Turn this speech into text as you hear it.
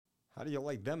How do you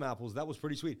like them apples? That was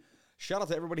pretty sweet. Shout out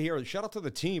to everybody here. Shout out to the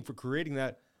team for creating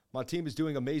that. My team is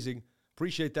doing amazing.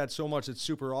 Appreciate that so much. It's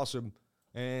super awesome.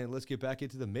 And let's get back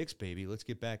into the mix, baby. Let's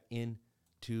get back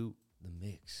into the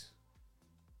mix.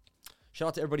 Shout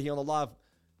out to everybody here on the live.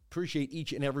 Appreciate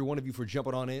each and every one of you for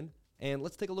jumping on in. And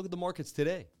let's take a look at the markets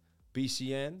today.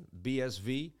 BCN,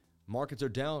 BSV, markets are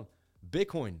down.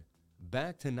 Bitcoin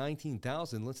back to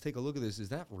 19,000. Let's take a look at this. Is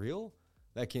that real?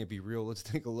 That can't be real. Let's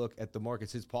take a look at the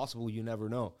markets. It's possible. You never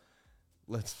know.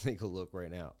 Let's take a look right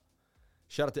now.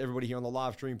 Shout out to everybody here on the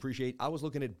live stream. Appreciate. I was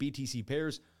looking at BTC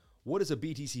pairs. What is a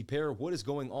BTC pair? What is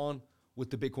going on with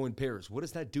the Bitcoin pairs? What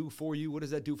does that do for you? What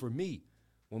does that do for me?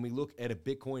 When we look at a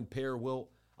Bitcoin pair, well,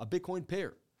 a Bitcoin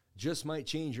pair just might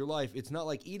change your life. It's not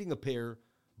like eating a pear,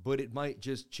 but it might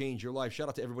just change your life. Shout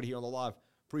out to everybody here on the live.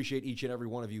 Appreciate each and every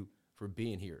one of you for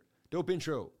being here. Dope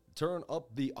intro. Turn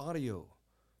up the audio.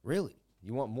 Really?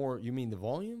 You want more? You mean the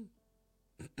volume?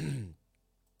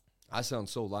 I sound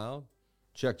so loud.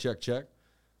 Check, check, check.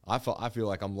 I feel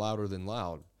like I'm louder than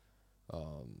loud.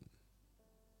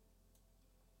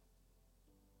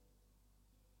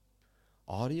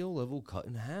 Audio level cut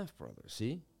in half, brother.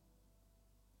 See?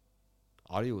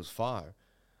 Audio is fire.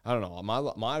 I don't know. My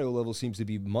audio level seems to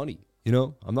be money. You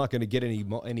know, I'm not going to get any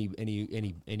more.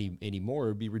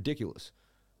 It'd be ridiculous.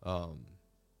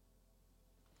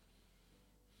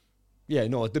 Yeah,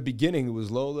 no. At the beginning, it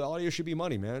was low. The audio should be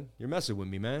money, man. You're messing with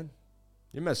me, man.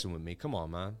 You're messing with me. Come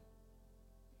on, man.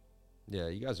 Yeah,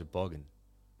 you guys are bugging.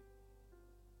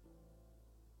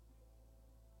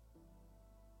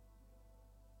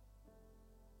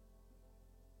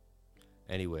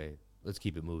 Anyway, let's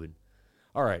keep it moving.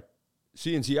 All right.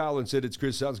 CNC Island said it's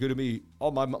Chris. Sounds good to me.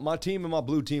 All my team and my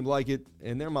blue team like it,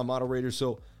 and they're my moderators,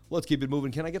 so let's keep it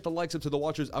moving. Can I get the likes up to the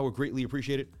watchers? I would greatly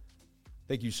appreciate it.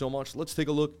 Thank you so much. Let's take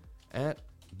a look at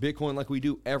Bitcoin like we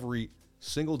do every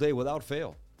single day without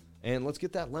fail. And let's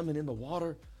get that lemon in the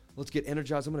water. Let's get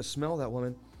energized. I'm going to smell that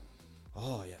lemon.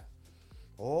 Oh, yeah.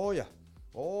 Oh, yeah.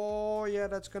 Oh, yeah,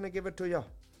 that's going to give it to you.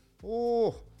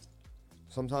 Oh.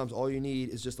 Sometimes all you need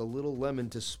is just a little lemon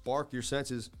to spark your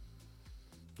senses,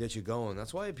 get you going.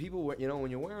 That's why people, you know,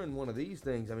 when you're wearing one of these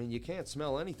things, I mean, you can't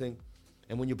smell anything.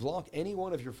 And when you block any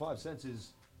one of your five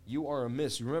senses, you are a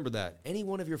miss. Remember that. Any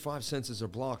one of your five senses are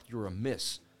blocked, you're a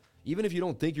miss. Even if you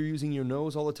don't think you're using your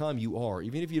nose all the time, you are.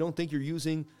 Even if you don't think you're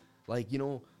using, like, you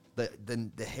know,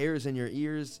 the hairs in your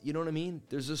ears, you know what I mean?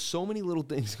 There's just so many little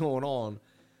things going on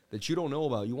that you don't know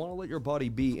about. You want to let your body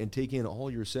be and take in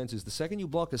all your senses. The second you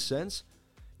block a sense,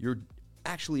 you're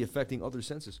actually affecting other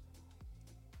senses.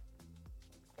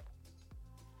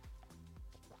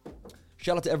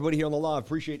 Shout out to everybody here on the live.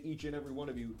 Appreciate each and every one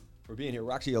of you for being here.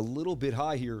 We're actually a little bit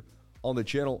high here on the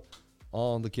channel,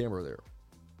 on the camera there.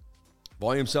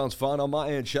 Volume sounds fine on my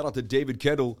end. Shout out to David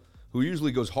Kendall, who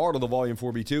usually goes hard on the volume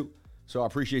for me too. So I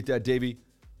appreciate that, Davey.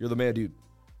 You're the man, dude.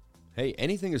 Hey,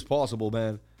 anything is possible,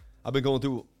 man. I've been going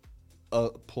through a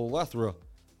plethora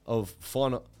of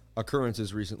fun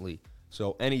occurrences recently.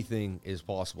 So anything is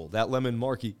possible. That lemon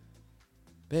marquee.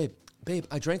 Babe,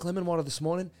 I drank lemon water this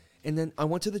morning, and then I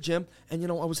went to the gym, and, you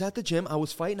know, I was at the gym, I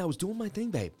was fighting, I was doing my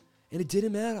thing, babe, and it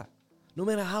didn't matter. No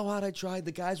matter how hard I tried,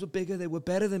 the guys were bigger, they were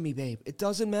better than me, babe. It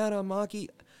doesn't matter, Marky.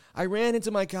 I ran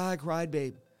into my car, I cried,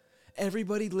 babe.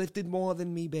 Everybody lifted more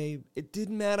than me, babe. It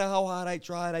didn't matter how hard I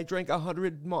tried. I drank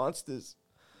 100 Monsters.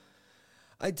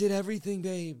 I did everything,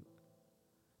 babe.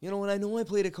 You know, and I know I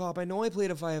played a cop. I know I played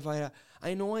a firefighter.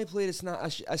 I know I played a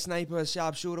sniper, a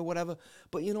sharpshooter, whatever.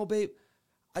 But, you know, babe,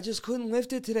 I just couldn't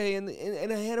lift it today, and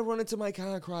I had to run into my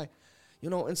car and cry. You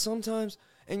know, and sometimes,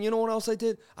 and you know what else I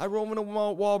did? I rolled into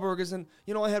Wahlburgers, and,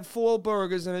 you know, I had 4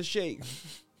 burgers and a shake.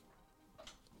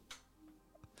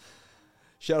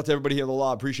 Shout out to everybody here on the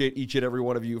live. Appreciate each and every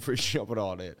one of you for jumping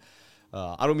on it.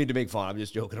 I don't mean to make fun. I'm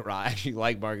just joking around. I actually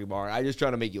like Marky Mark. I just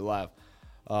trying to make you laugh.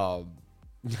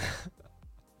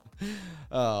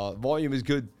 Volume is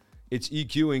good. It's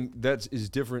EQing. That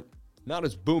is different. Not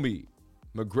as boomy.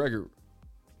 McGregor.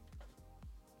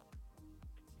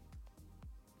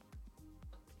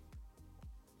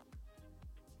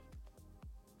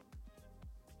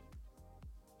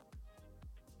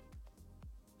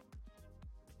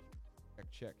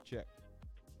 Check.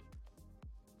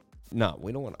 No,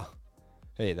 we don't want to.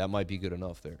 Hey, that might be good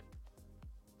enough there.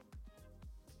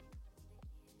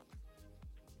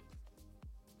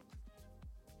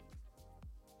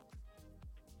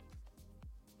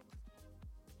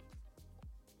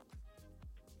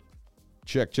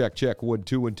 Check. 1,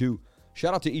 2, 1, 2.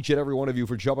 Shout out to each and every one of you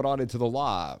for jumping on into the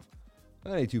live.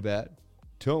 That ain't too bad.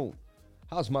 Tone.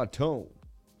 How's my tone?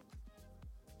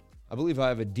 I believe I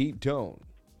have a deep tone.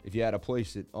 If you had to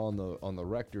place it on the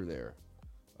rector there.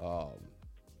 All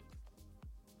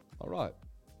right.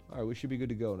 All right, we should be good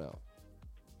to go now.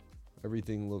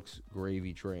 Everything looks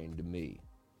gravy train to me.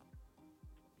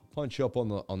 Punch up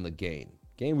on the gain.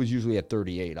 Gain was usually at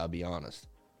 38, I'll be honest.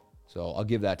 So I'll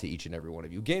give that to each and every one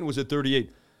of you. Gain was at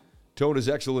 38. Tone is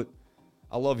excellent.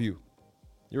 I love you.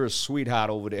 You're a sweetheart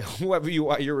over there. Whoever you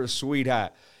are, you're a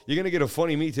sweetheart. You're going to get a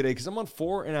funny me today because I'm on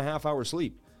 4.5 hours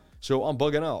sleep. So I'm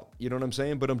bugging out. You know what I'm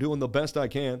saying? But I'm doing the best I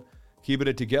can, keeping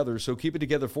it together. So keep it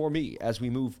together for me as we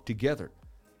move together.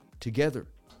 Together.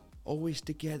 Always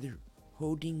together.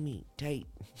 Holding me tight.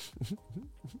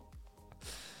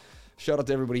 Shout out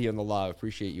to everybody here on the live.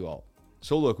 Appreciate you all.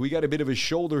 So look, we got a bit of a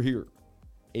shoulder here.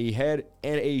 A head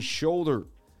and a shoulder.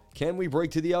 Can we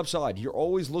break to the upside? You're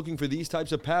always looking for these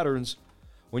types of patterns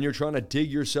when you're trying to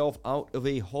dig yourself out of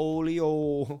a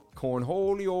holy-o,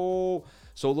 cornholio.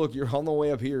 So look, you're on the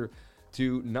way up here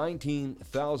to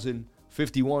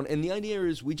 19,051. And the idea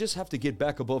is we just have to get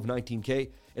back above 19K.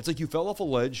 It's like you fell off a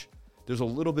ledge. There's a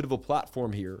little bit of a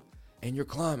platform here. And you're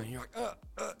climbing. You're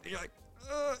like,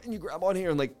 and you grab on here.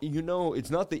 And like, you know, it's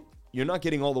not that you're not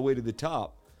getting all the way to the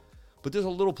top. But there's a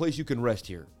little place you can rest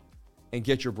here and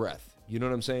get your breath. You know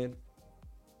what I'm saying?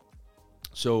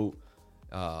 So,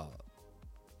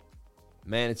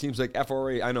 man, it seems like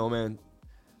FRA, I know, man.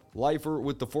 Lifer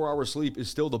with the 4-hour sleep is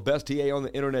still the best TA on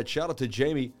the internet. Shout out to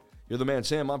Jamie. You're the man.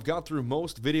 Sam, I've got through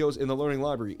most videos in the learning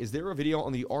library. Is there a video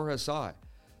on the RSI?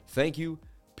 Thank you,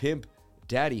 Pimp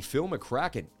Daddy. Phil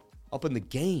McCracken up in the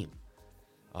game.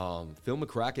 Phil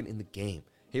McCracken in the game.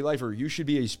 Hey, Lifer, you should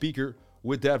be a speaker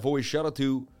with that voice. Shout out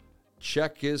to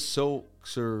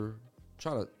Czechoslovakia.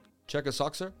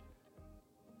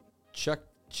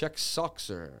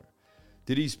 Czechoslovakia.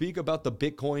 Did he speak about the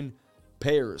Bitcoin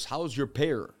pears? How's your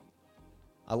pear?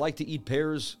 I like to eat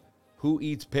pears. Who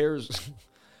eats pears?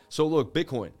 So look,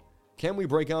 Bitcoin. Can we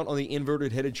break out on the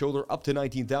inverted head and shoulder up to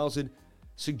 19,000?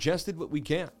 Suggested what we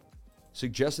can.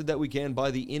 Suggested that we can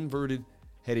by the inverted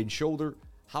head and shoulder.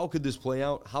 How could this play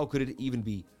out? How could it even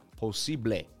be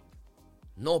posible?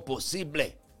 No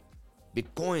posible.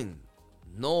 Bitcoin.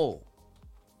 No.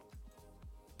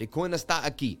 Bitcoin está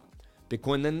aquí.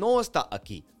 Bitcoin no está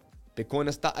aquí. Bitcoin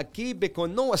está aquí.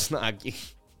 Bitcoin no está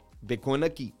aquí. Bitcoin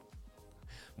aquí.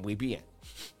 Muy bien.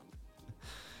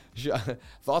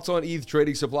 Thoughts on ETH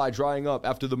trading supply drying up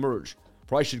after the merge?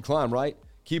 Price should climb, right?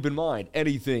 Keep in mind,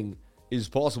 anything is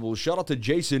possible. Shout out to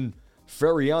Jason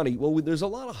Ferriani. Well, there's a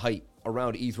lot of hype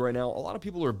around ETH right now. A lot of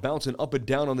people are bouncing up and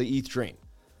down on the ETH train.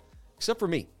 Except for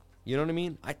me. You know what I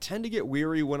mean? I tend to get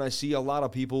weary when I see a lot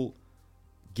of people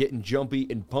getting jumpy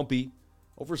and pumpy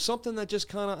over something that just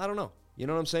kind of, I don't know. You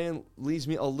know what I'm saying? Leaves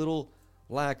me a little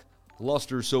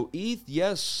lackluster. So ETH,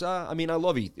 yes. I mean, I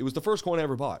love ETH. It was the first coin I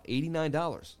ever bought.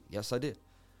 $89. Yes, I did.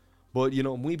 But, you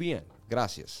know, muy bien.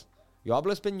 Gracias. Yo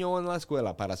hablo español en la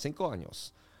escuela para 5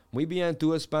 años. Muy bien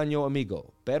tu español,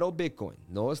 amigo. Pero Bitcoin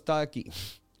no está aquí.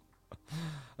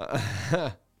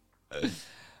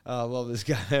 I love this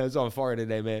guy. It's on fire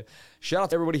today, man. Shout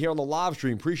out to everybody here on the live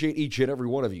stream. Appreciate each and every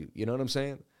one of you. You know what I'm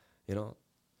saying? You know,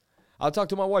 I talked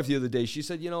to my wife the other day. She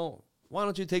said, you know, why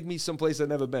don't you take me someplace I've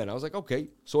never been? I was like, okay.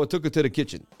 So I took her to the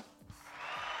kitchen.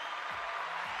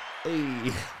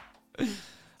 Hey.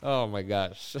 Oh, my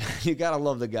gosh. You got to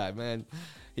love the guy, man.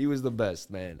 He was the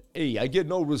best, man. Hey, I get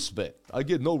no respect. I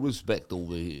get no respect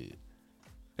over here.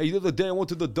 Hey, the other day I went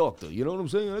to the doctor. You know what I'm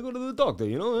saying? I go to the doctor,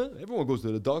 you know? Everyone goes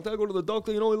to the doctor. I go to the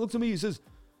doctor, you know? He looks at me. He says,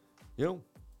 you know,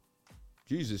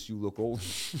 Jesus, you look old.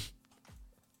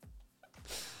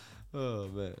 Oh,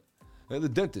 man. And the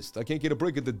dentist. I can't get a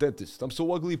break at the dentist. I'm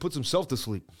so ugly, he puts himself to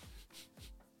sleep.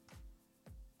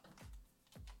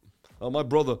 My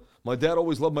brother, my dad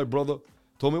always loved my brother.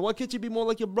 Told me, why can't you be more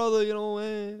like your brother, you know?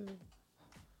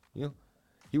 You know,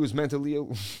 he was mentally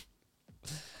ill.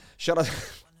 Shut up.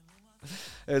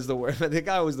 As the word. The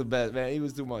guy was the best, man. He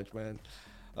was too much, man.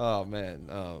 Oh, man.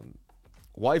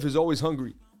 Wife is always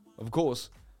hungry. Of course.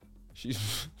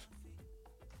 She's...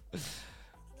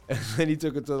 And then he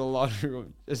took her to the laundry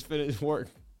room. Just finished work.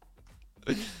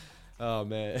 Oh,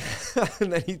 man.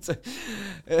 And then he took...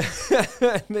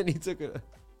 and then he took her...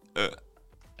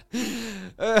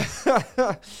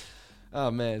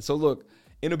 Oh, man. So, look.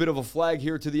 In a bit of a flag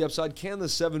here to the upside. Can the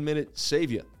 7-minute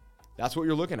save you? That's what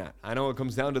you're looking at. I know it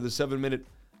comes down to the 7-minute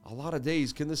a lot of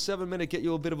days. Can the 7-minute get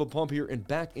you a bit of a pump here and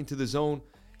back into the zone?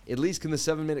 At least can the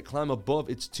 7-minute climb above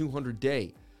its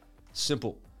 200-day?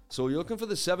 Simple. So you're looking for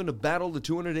the 7 to battle the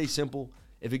 200-day simple.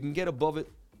 If it can get above it,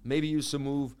 maybe use some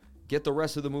move. Get the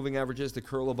rest of the moving averages to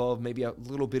curl above. Maybe a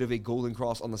little bit of a golden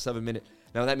cross on the 7-minute.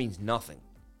 Now, that means nothing.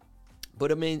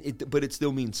 But, I mean, it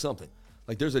still means something.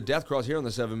 Like, there's a death cross here on the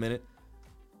 7-minute.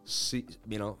 See,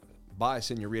 you know, bye,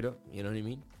 senorita. You know what I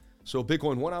mean? So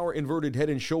Bitcoin 1 hour inverted head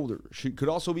and shoulder. Could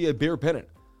also be a bear pennant.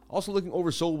 Also looking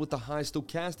oversold with the high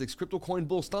stochastics. Crypto coin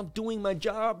bull, stop doing my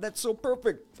job. That's so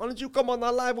perfect. Why don't you come on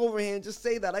the live over here and just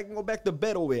say that? I can go back to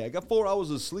bed over here. I got 4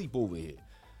 hours of sleep over here.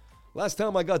 Last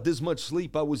time I got this much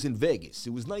sleep, I was in Vegas.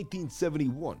 It was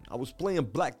 1971. I was playing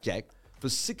blackjack for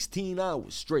 16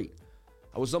 hours straight.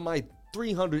 I was on my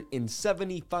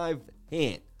 375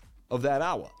 hand of that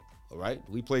hour. All right?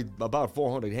 We played about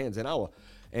 400 hands an hour.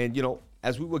 And, you know,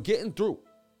 as we were getting through,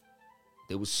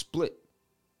 there was split.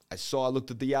 I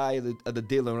looked at the eye of the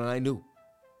dealer, and I knew.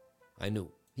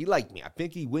 He liked me. I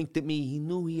think he winked at me. He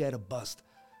knew he had a bust,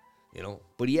 you know.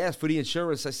 But he asked for the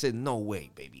insurance. I said, no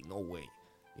way, baby, no way.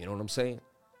 You know what I'm saying?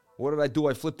 What did I do?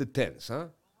 I flipped the tens, huh?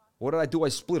 What did I do? I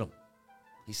split them.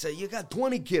 He said, you got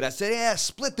 20, kid. I said, yeah,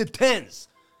 split the tens.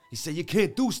 He said, you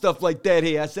can't do stuff like that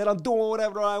here. I said, I'm doing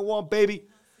whatever I want, baby.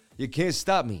 You can't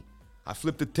stop me. I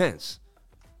flipped the tens.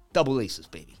 Double aces,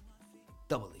 baby.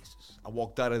 Double aces. I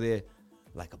walked out of there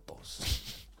like a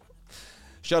boss.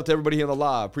 Shout out to everybody here on the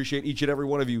live. Appreciate each and every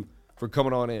one of you for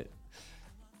coming on in.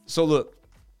 So look.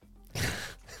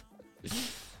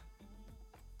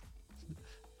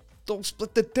 Don't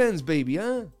split the tens, baby,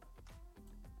 huh? I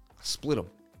split them,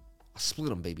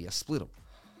 baby. I split them.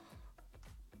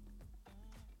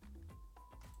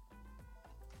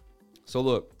 So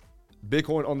look,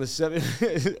 Bitcoin on the 7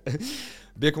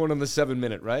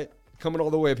 minute, right? Coming all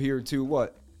the way up here to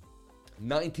what?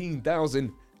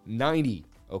 19,090,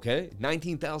 okay?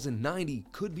 19,090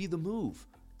 could be the move,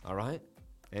 all right?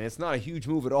 And it's not a huge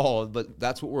move at all, but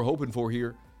that's what we're hoping for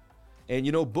here. And,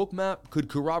 you know, Bookmap could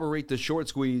corroborate the short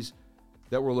squeeze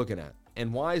that we're looking at.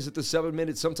 And why is it the 7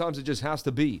 minutes? Sometimes it just has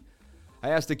to be. I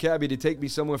asked the cabbie to take me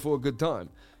somewhere for a good time.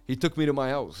 He took me to my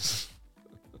house.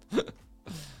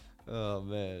 Oh,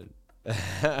 man.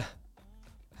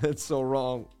 That's so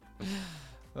wrong.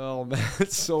 Oh, man.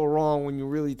 It's so wrong when you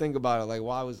really think about it. Like,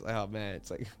 why was... Oh, man.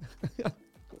 It's like...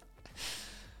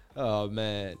 Oh,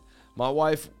 man. My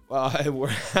wife, we're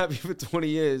happy for 20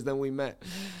 years. Then we met.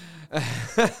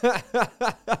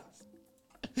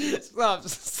 Stop.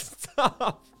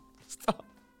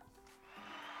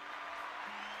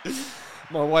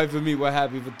 My wife and me were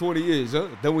happy for 20 years, huh?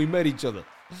 Then we met each other.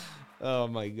 Oh,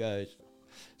 my gosh.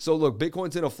 So, look,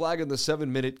 Bitcoin's in a flag in the 7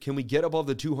 minute. Can we get above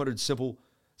the 200 simple?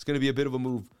 It's going to be a bit of a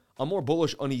move. I'm more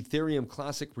bullish on Ethereum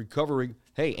Classic recovering.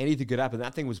 Hey, anything could happen.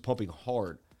 That thing was pumping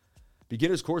hard.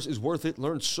 Beginner's course is worth it.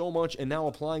 Learned so much, and now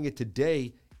applying it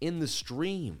today in the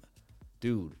stream.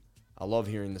 Dude, I love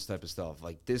hearing this type of stuff.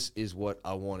 Like, this is what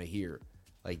I want to hear.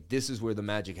 Like, this is where the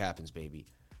magic happens, baby.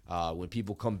 When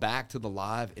people come back to the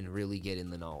live and really get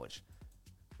in the knowledge.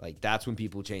 Like, that's when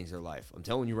people change their life. I'm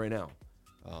telling you right now.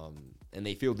 And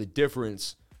they feel the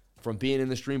difference from being in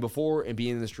the stream before and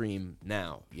being in the stream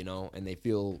now, you know, and they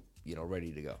feel, you know,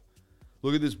 ready to go.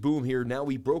 Look at this boom here. Now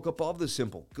we broke above the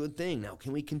simple. Good thing. Now,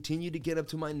 can we continue to get up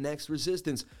to my next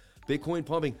resistance? Bitcoin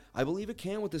pumping. I believe it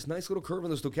can with this nice little curve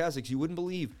in the stochastics. You wouldn't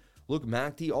believe. Look,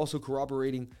 MACD also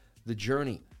corroborating the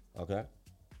journey. Okay.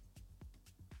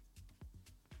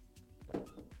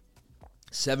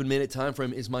 7 minute time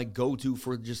frame is my go-to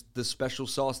for just the special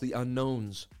sauce, the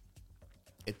unknowns.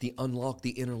 At the unlock, the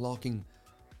interlocking.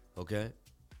 Okay.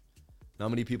 Not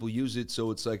many people use it,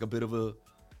 so it's like a bit of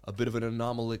an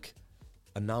anomalic,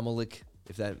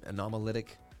 if that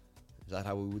anomalitic, is that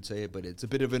how we would say it? But it's a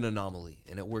bit of an anomaly,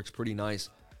 and it works pretty nice,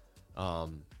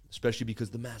 especially because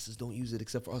the masses don't use it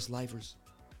except for us lifers.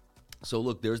 So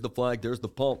look, there's the flag, there's the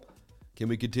pump. Can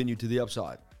we continue to the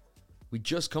upside? We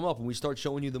just come up and we start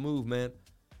showing you the move, man.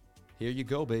 Here you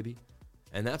go, baby.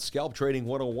 And that's scalp trading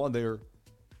 101 there.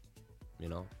 You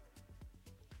know,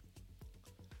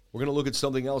 we're going to look at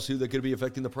something else here that could be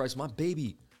affecting the price. My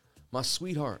baby, my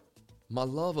sweetheart, my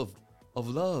love of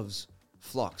loves,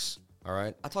 Flux. All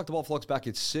right. I talked about Flux back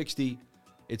at 60.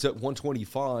 It's at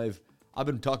 125. I've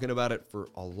been talking about it for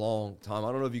a long time.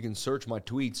 I don't know if you can search my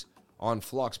tweets on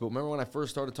Flux, but remember when I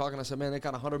first started talking, I said, man, they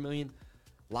got 100 million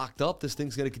locked up. This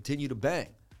thing's going to continue to bang.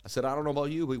 I said, I don't know about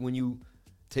you, but when you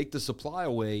take the supply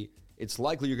away, it's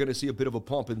likely you're going to see a bit of a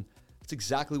pump. And that's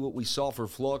exactly what we saw for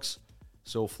Flux.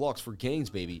 So Flux for gains,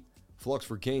 baby. Flux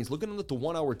for gains. Looking at the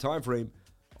 1 hour time frame,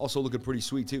 also looking pretty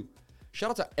sweet too.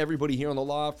 Shout out to everybody here on the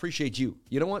live. Appreciate you.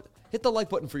 You know what? Hit the like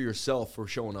button for yourself for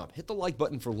showing up. Hit the like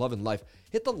button for love and life.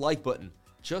 Hit the like button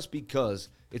just because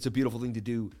it's a beautiful thing to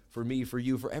do for me, for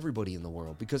you, for everybody in the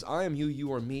world. Because I am you,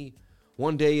 you are me.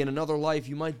 One day in another life,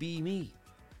 you might be me.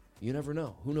 You never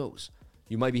know. Who knows?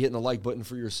 You might be hitting the like button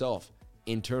for yourself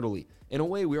internally. In a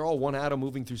way, we're all one atom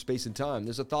moving through space and time.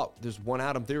 There's there's one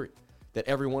atom theory, that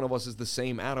every one of us is the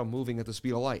same atom moving at the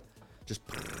speed of light. Just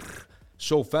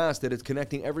so fast that it's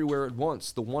connecting everywhere at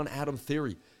once. The one atom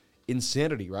theory.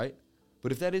 Insanity, right?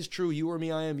 But if that is true, you or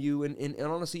me, I am you. And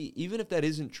honestly, even if that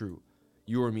isn't true,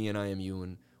 you or me and I am you,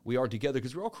 and we are together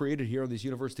because we're all created here in this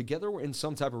universe. Together, we're in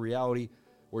some type of reality.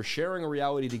 We're sharing a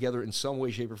reality together in some way,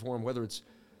 shape, or form, whether it's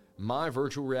my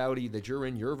virtual reality that you're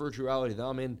in, your virtual reality that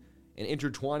I'm in, and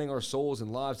intertwining our souls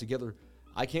and lives together.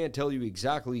 I can't tell you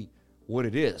exactly what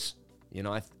it is. You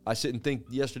know, I sit and think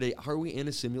yesterday, are we in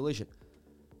a simulation?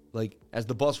 Like, as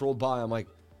the bus rolled by, I'm like,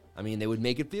 I mean, they would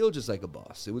make it feel just like a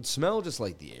bus. It would smell just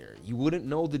like the air. You wouldn't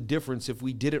know the difference if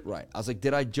we did it right. I was like,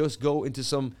 did I just go into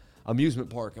some amusement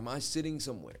park? Am I sitting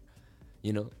somewhere?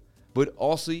 You know? But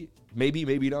also, maybe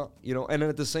not. You know? And then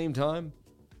at the same time,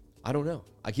 I don't know.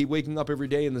 I keep waking up every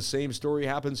day and the same story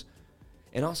happens.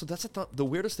 And also, that's the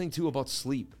weirdest thing, too, about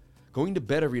sleep. Going to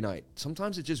bed every night.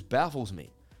 Sometimes it just baffles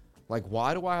me. Like,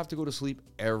 why do I have to go to sleep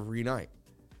every night?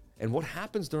 And what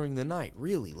happens during the night,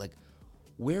 really? Like,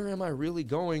 where am I really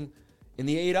going in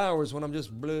the 8 hours when I'm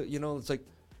just, you know, it's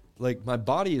like my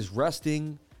body is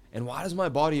resting. And why does my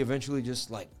body eventually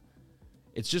just like,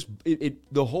 it's just,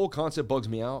 the whole concept bugs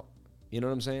me out. You know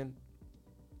what I'm saying?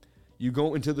 You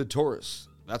go into the Taurus.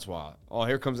 That's why. Oh,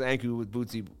 here comes Anku with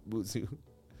Bootsy.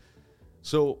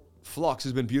 So Flux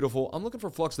has been beautiful. I'm looking for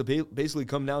Flux to basically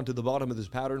come down to the bottom of this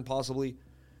pattern, possibly.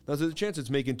 Now, there's a chance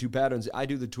it's making two patterns. I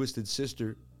do the Twisted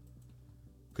Sister.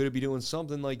 Could it be doing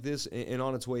something like this and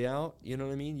on its way out? You know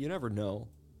what I mean? You never know.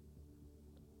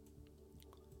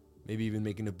 Maybe even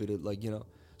making a bit of like, you know.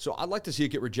 So I'd like to see it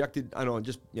get rejected. I know,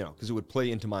 just, you know, because it would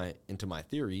play into my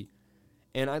theory.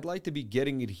 And I'd like to be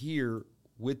getting it here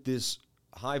with this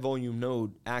high volume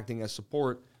node acting as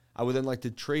support. I would then like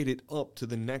to trade it up to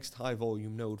the next high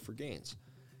volume node for gains.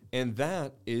 And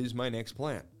that is my next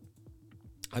plan.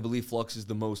 I believe Flux is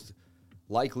the most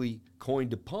likely coin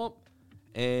to pump.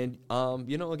 And,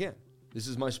 you know, again, this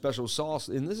is my special sauce.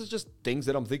 And this is just things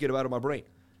that I'm thinking about in my brain.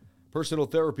 Personal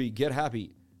therapy, get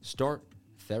happy, start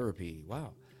therapy.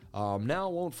 Wow. Now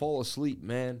won't fall asleep,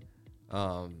 man.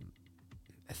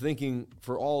 Thinking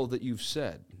for all that you've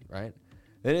said, right?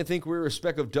 They didn't think we were a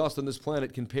speck of dust on this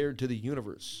planet compared to the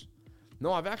universe.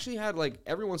 No, I've actually had like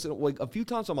every once in a few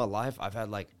times in my life, I've had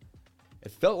like,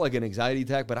 it felt like an anxiety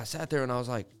attack, but I sat there and I was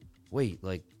like, wait,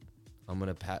 like, I'm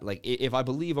going to like, if I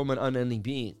believe I'm an unending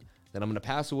being, then I'm going to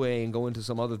pass away and go into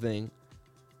some other thing.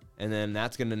 And then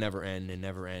that's going to never end and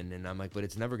never end. And I'm like, but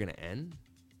it's never going to end.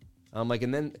 I'm like,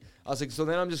 and then I was like, so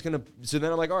then I'm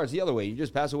like, all right, it's the other way. You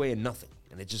just pass away and nothing.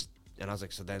 And I was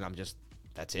like, so then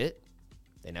that's it.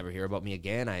 They never hear about me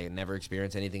again. I never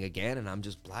experience anything again. And I'm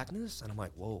just blackness. And I'm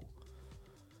like, whoa.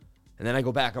 And then I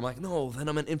go back. I'm like, no, then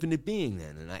I'm an infinite being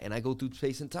then. And I go through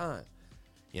space and time.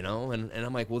 You know, and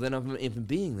I'm like, well, then I'm an infinite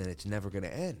being, then it's never going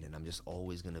to end, and I'm just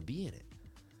always going to be in it.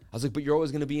 I was like, but you're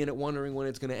always going to be in it wondering when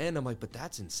it's going to end. I'm like, but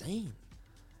that's insane.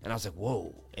 And I was like,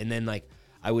 whoa. And then, like,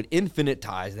 I would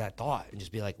infinitize that thought and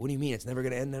just be like, what do you mean? It's never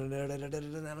going to end?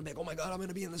 And I'm like, oh, my God, I'm going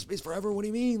to be in this space forever. What do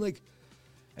you mean? Like,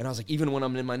 and I was like, even when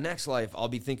I'm in my next life, I'll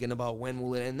be thinking about when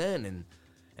will it end then?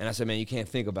 And I said, man, you can't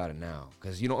think about it now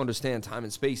because you don't understand time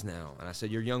and space now. And I said,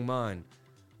 your young mind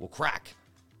will crack.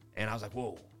 And I was like,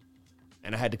 whoa.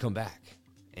 And I had to come back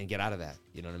and get out of that.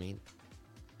 You know what I mean?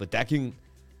 But that can...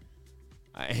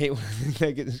 I hate when I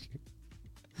get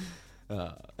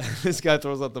this guy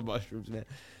throws out the mushrooms, man.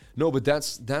 No, but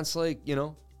that's like, you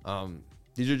know,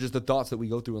 these are just the thoughts that we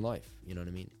go through in life. You know what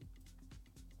I mean?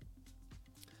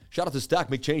 Shout out to Stack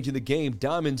McChange in the game.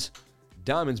 Diamonds,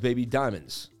 baby,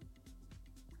 diamonds.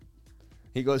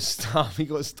 He goes,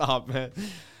 stop, man.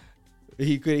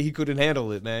 He couldn't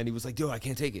handle it, man. He was like, dude, I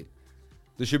can't take it.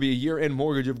 There should be a year-end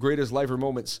mortgage of greatest lifer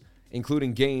moments,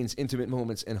 including gains, intimate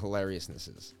moments, and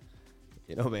hilariousnesses.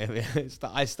 You know, man.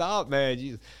 I stopped, man.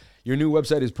 Jeez. Your new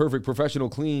website is perfect, professional,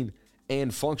 clean,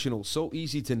 and functional. So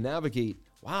easy to navigate.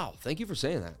 Wow, thank you for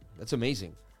saying that. That's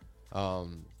amazing.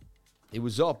 It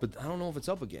was up, but I don't know if it's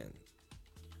up again.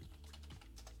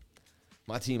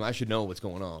 My team, I should know what's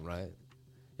going on, right?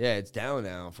 Yeah, it's down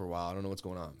now for a while. I don't know what's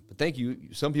going on. But thank you.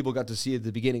 Some people got to see it at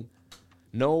the beginning.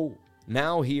 No,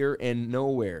 now, here, and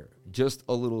nowhere. Just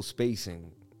a little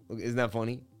spacing. Isn't that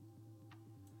funny?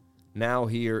 Now,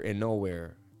 here, and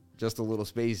nowhere. Just a little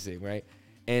spacing, right?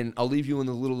 And I'll leave you in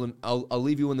the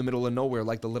middle of nowhere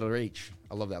like the letter H.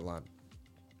 I love that line.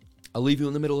 I'll leave you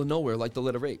in the middle of nowhere like the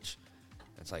letter H.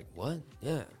 It's like, what?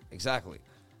 Yeah, exactly.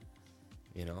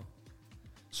 You know?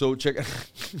 So check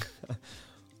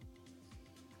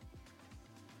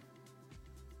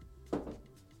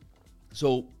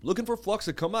So looking for Flux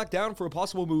to come back down for a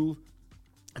possible move.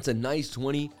 It's a nice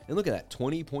 20. And look at that,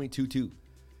 20.22.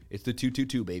 It's the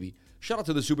 222, baby. Shout out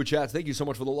to the Super Chats. Thank you so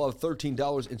much for the love.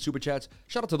 $13 in Super Chats.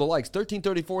 Shout out to the likes.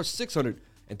 1334,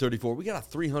 634. We got a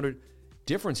 300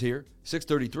 difference here.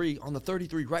 633 on the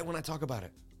 33 right when I talk about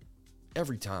it.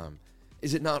 Every time.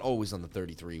 Is it not always on the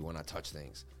 33 when I touch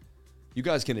things? You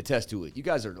guys can attest to it. You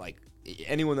guys are like,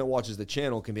 anyone that watches the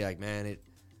channel can be like, man,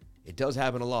 it does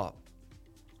happen a lot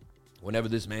whenever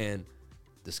this man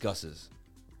discusses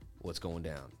what's going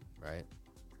down, right?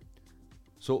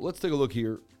 So let's take a look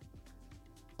here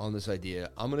on this idea.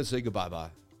 I'm going to say goodbye-bye.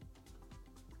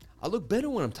 I look better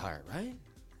when I'm tired, right?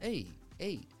 Hey.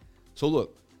 So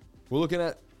look, we're looking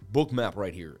at Bookmap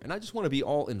right here, and I just want to be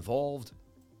all involved,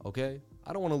 okay?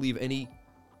 I don't want to leave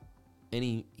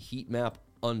any heat map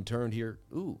unturned here.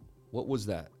 Ooh, what was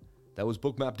that? That was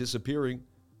Bookmap disappearing.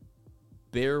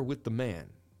 Bear with the man,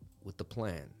 with the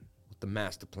plan, with the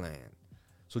master plan.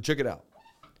 So check it out.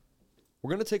 We're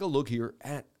going to take a look here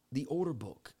at the order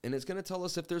book, and it's going to tell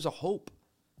us if there's a hope,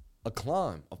 a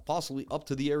climb, possibly up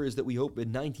to the areas that we hope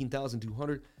in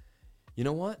 19,200. You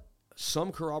know what?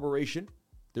 Some corroboration.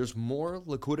 There's more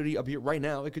liquidity up here. Right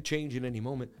now, it could change in any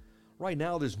moment. Right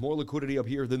now, there's more liquidity up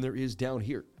here than there is down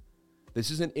here.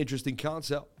 This is an interesting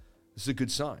concept. This is a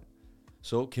good sign.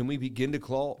 So can we begin to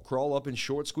crawl up and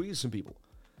short squeeze some people?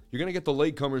 You're going to get the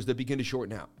latecomers that begin to short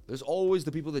now. There's always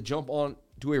the people that jump on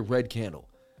to a red candle,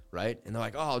 right? And they're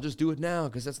like, oh, I'll just do it now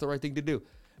because that's the right thing to do.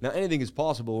 Now, anything is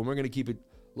possible, and we're going to keep it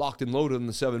locked and loaded in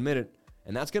the 7-minute,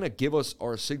 and that's going to give us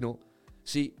our signal.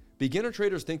 See, beginner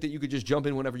traders think that you could just jump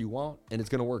in whenever you want, and it's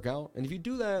going to work out. And if you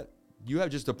do that, you have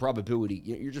just a probability.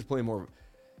 You're just playing more.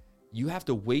 You have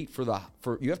to wait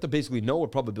you have to basically know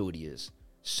what probability is,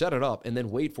 set it up, and then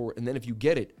wait for it. And then if you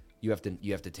get it, you have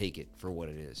to take it for what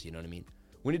it is. You know what I mean?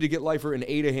 We need to get Lifer an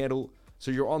ADA handle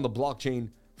so you're on the blockchain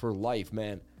for life,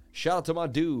 man. Shout out to my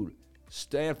dude,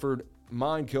 Stanford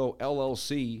Mindco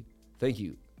LLC. Thank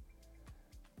you.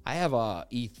 I have a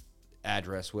ETH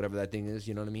address, whatever that thing is.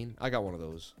 You know what I mean? I got one of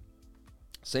those.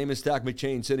 Same as Stack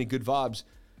McChain, sending good vibes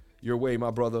your way,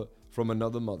 my brother, from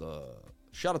another mother.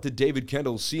 Shout out to David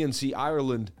Kendall, CNC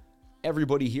Ireland,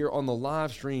 everybody here on the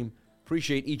live stream.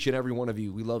 Appreciate each and every one of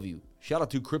you. We love you. Shout out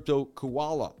to Crypto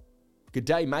Koala. Good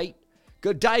day, mate.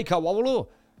 Good day, Koala.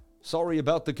 Sorry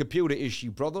about the computer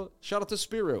issue, brother. Shout out to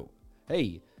Spiro.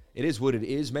 Hey, it is what it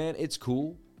is, man. It's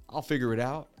cool. I'll figure it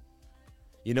out.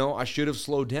 You know, I should have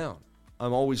slowed down.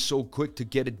 I'm always so quick to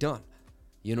get it done.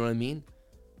 You know what I mean?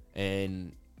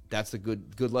 And that's the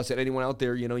good lesson. Anyone out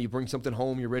there, you know, you bring something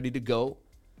home, you're ready to go.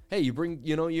 Hey, you bring,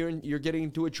 you know, you're getting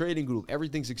into a trading group.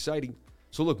 Everything's exciting.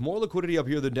 So look, more liquidity up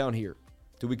here than down here.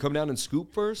 Do we come down and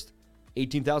scoop first?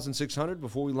 18,600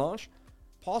 before we launch?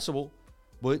 Possible,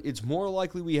 but it's more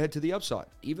likely we head to the upside.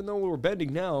 Even though we're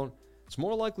bending down, it's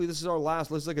more likely this is our last.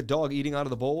 This is like a dog eating out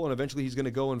of the bowl, and eventually he's going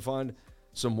to go and find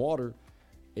some water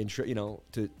and, you know,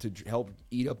 to help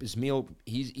eat up his meal.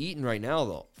 He's eating right now,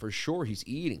 though. For sure, he's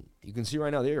eating. You can see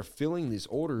right now they are filling these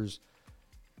orders.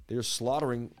 They're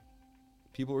slaughtering.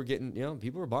 People are getting, you know,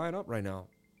 people are buying up right now.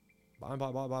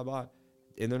 Buy.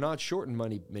 And they're not shorting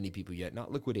many people yet,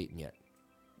 not liquidating yet.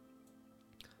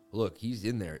 Look, he's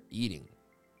in there eating.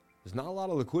 There's not a lot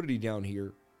of liquidity down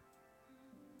here.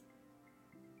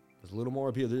 There's a little more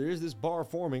up here. There is this bar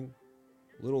forming.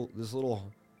 This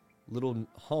little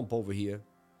hump over here.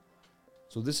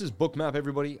 So this is Bookmap,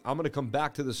 everybody. I'm going to come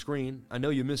back to the screen. I know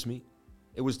you miss me.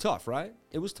 It was tough, right?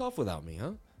 It was tough without me,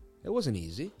 huh? It wasn't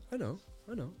easy. I know.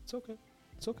 It's okay.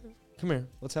 It's okay. Come here.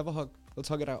 Let's have a hug. Let's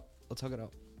hug it out. It's all right.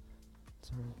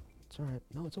 It's all right.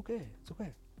 No, it's okay. It's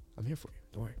okay. I'm here for you.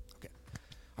 Don't worry. Okay.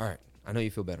 All right. I know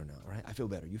you feel better now, all right? I feel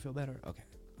better. You feel better? Okay.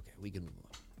 We can move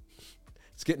on.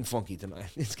 It's getting funky tonight.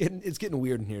 It's getting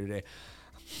weird in here today.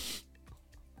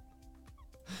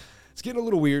 It's getting a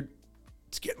little weird.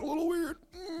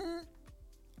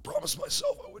 Promised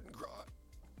myself I wouldn't cry.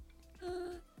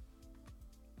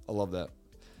 I love that.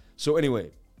 So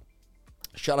anyway,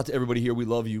 shout out to everybody here. We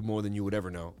love you more than you would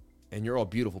ever know. And you're all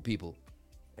beautiful people.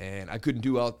 And I couldn't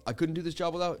do this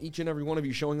job without each and every one of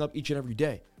you showing up each and every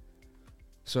day.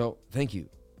 So thank you.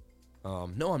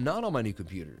 No, I'm not on my new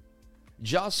computer.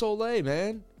 Ja Soleil,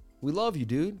 man. We love you,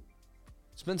 dude.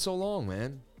 It's been so long,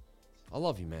 man. I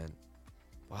love you, man.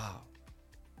 Wow.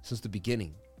 Since the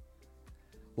beginning.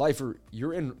 Lifer,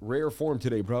 you're in rare form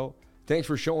today, bro. Thanks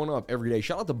for showing up every day.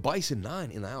 Shout out to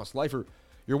Bison9 in the house. Lifer,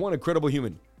 you're one incredible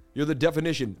human. You're the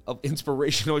definition of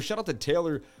inspirational. Shout out to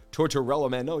Taylor Tortorella,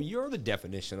 man. No, you're the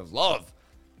definition of love.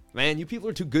 Man, you people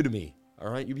are too good to me.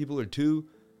 All right? You people are too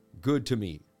good to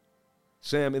me.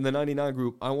 Sam, in the 99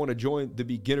 group, I want to join the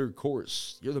beginner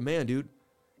course. You're the man, dude.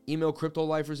 Email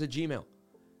cryptolifers@gmail.com.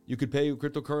 You could pay with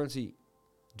cryptocurrency.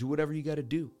 Do whatever you got to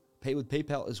do. Pay with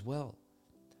PayPal as well.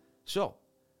 So,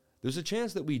 there's a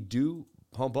chance that we do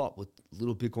pump up with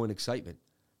little Bitcoin excitement.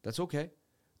 That's okay.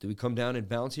 Do we come down and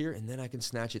bounce here? And then I can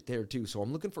snatch it there too. So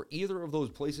I'm looking for either of those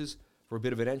places for a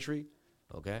bit of an entry.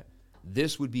 Okay.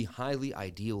 This would be highly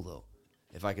ideal though,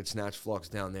 if I could snatch flux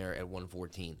down there at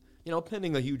 114. You know,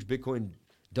 pending a huge Bitcoin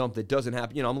dump that doesn't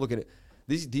happen. You know, I'm looking at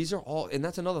these are all, and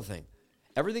that's another thing.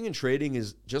 Everything in trading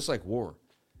is just like war.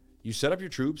 You set up your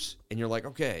troops and you're like,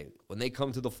 okay, when they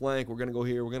come to the flank, we're going to go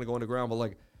here, we're going to go underground. But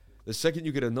like the second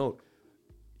you get a note,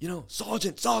 you know,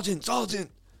 sergeant,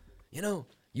 you know,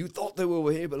 you thought they were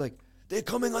over here, but like they're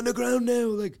coming underground now.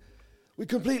 Like we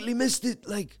completely missed it.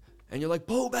 Like, and you're like,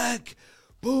 pull back.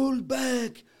 And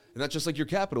that's just like your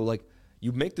capital. Like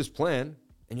you make this plan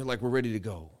and you're like, we're ready to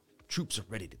go. Troops are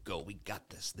ready to go. We got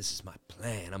this. This is my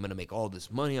plan. I'm going to make all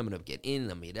this money. I'm going to get in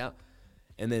and I'm going to get out.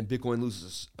 And then Bitcoin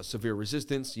loses a severe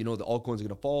resistance. You know, the altcoins are going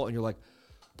to fall and you're like,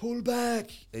 pull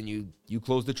back. And you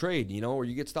close the trade, you know, or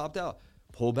you get stopped out.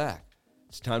 Pull back.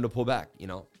 It's time to pull back, you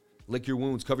know. Lick your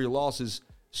wounds, cover your losses,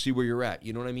 see where you're at.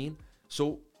 You know what I mean?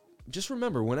 So just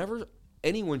remember, whenever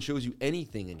anyone shows you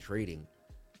anything in trading,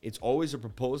 it's always a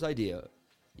proposed idea,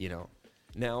 you know.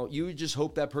 Now, you would just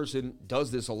hope that person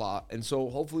does this a lot. And so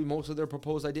hopefully most of their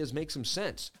proposed ideas make some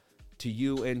sense to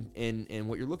you and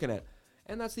what you're looking at.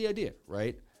 And that's the idea,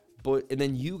 right? And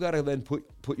then you got to then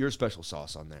put your special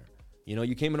sauce on there. You know,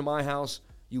 you came into my house,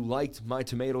 you liked my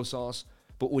tomato sauce,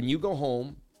 but when you go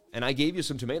home and I gave you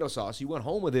some tomato sauce, you went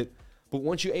home with it. But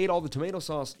once you ate all the tomato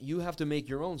sauce, you have to make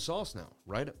your own sauce now,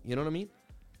 right? You know what I mean?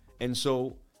 And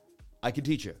so I can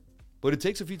teach you. But it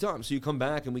takes a few times. So you come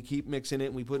back and we keep mixing it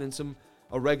and we put in some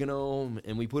oregano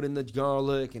and we put in the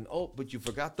garlic and but you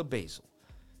forgot the basil.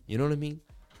 You know what I mean?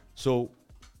 So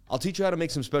I'll teach you how to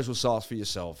make some special sauce for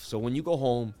yourself. So when you go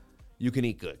home, you can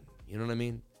eat good. You know what I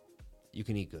mean? You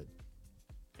can eat good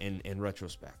in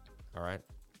retrospect. All right?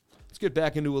 Let's get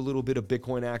back into a little bit of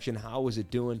Bitcoin action. How is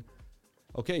it doing?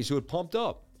 Okay, so it pumped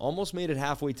up. Almost made it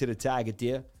halfway to the target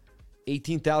there.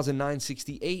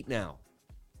 18,968 now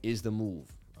is the move.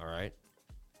 All right?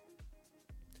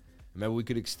 Maybe we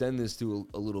could extend this to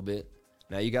a little bit.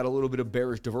 Now you got a little bit of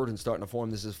bearish divergence starting to form.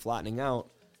 This is flattening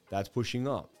out. That's pushing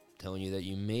up. Telling you that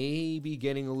you may be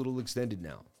getting a little extended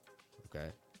now. Okay?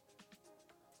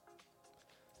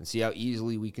 And see how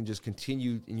easily we can just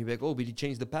continue. And you're like, oh, but you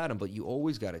changed the pattern. But you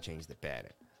always got to change the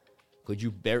pattern. Could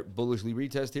you bullishly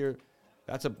retest here?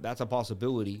 That's a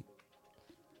possibility.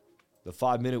 The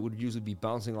 5-minute would usually be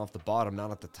bouncing off the bottom,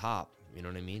 not at the top. You know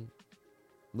what I mean?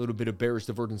 A little bit of bearish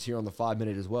divergence here on the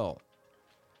 5-minute as well.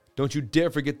 Don't you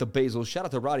dare forget the basil. Shout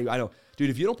out to Roddy. I know. Dude,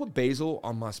 if you don't put basil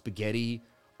on my spaghetti,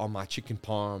 on my chicken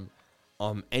parm,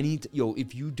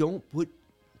 if you don't put...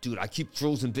 Dude, I keep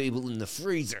frozen basil in the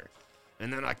freezer.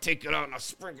 And then I take it out and I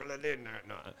sprinkle it in there.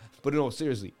 No. But no,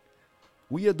 seriously.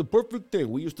 We had the perfect thing.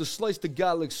 We used to slice the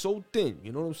garlic so thin.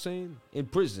 You know what I'm saying? In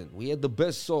prison. We had the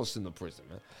best sauce in the prison,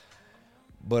 man.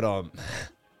 But,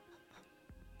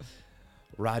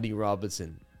 Rodney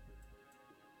Robinson,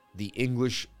 the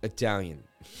English Italian.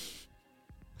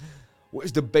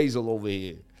 Where's the basil over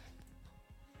here?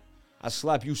 I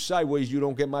slap you sideways, you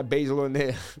don't get my basil in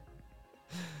there.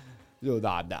 No,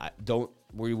 nah, don't.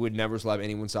 We would never slap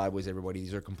anyone sideways, everybody.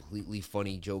 These are completely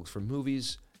funny jokes from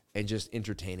movies and just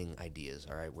entertaining ideas,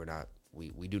 all right?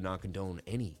 We do not condone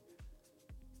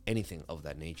anything of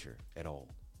that nature at all,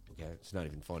 okay? It's not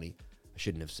even funny. I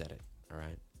shouldn't have said it, all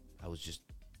right? I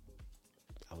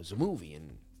was a movie,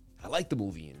 and I like the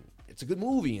movie, and it's a good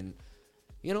movie, and,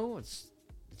 you know, it's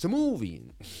a movie.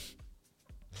 And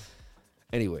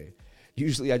anyway,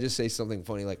 usually I just say something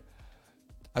funny like,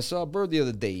 I saw a bird the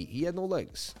other day. He had no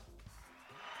legs.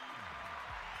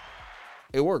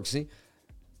 It works, see?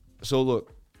 So,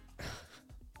 look.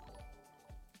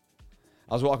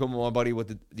 I was walking with my buddy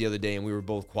the other day, and we were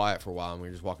both quiet for a while, and we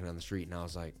were just walking down the street, and I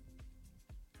was like,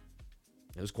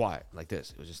 it was quiet, like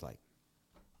this. It was just like,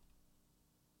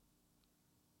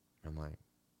 I'm like,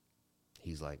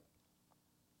 he's like,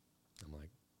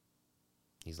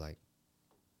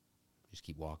 just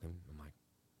keep walking. I'm like,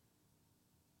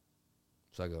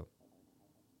 so I go,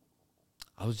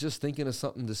 I was just thinking of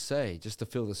something to say just to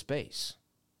fill the space.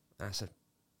 And I said,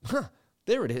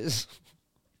 there it is.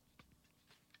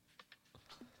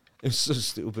 It was so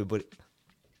stupid, but.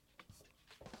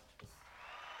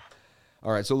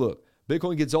 All right, so look,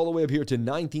 Bitcoin gets all the way up here to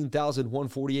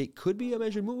 19,148. Could be a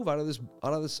measured move out of this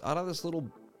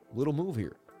little move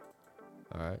here.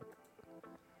 All right.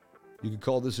 You could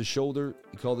call this a shoulder.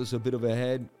 You call this a bit of a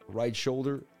head, right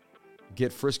shoulder.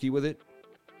 Get frisky with it.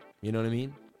 You know what I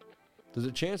mean? There's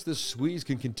a chance this squeeze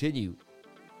can continue.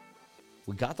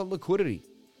 We got the liquidity.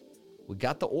 We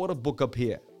got the order book up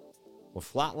here. We're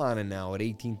flatlining now at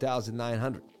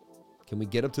 18,900. Can we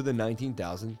get up to the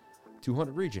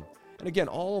 19,200 region? And again,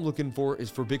 all I'm looking for is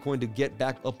for Bitcoin to get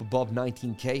back up above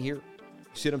 19K here. You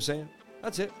see what I'm saying?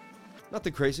 That's it.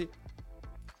 Nothing crazy.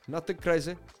 Nothing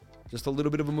crazy. Just a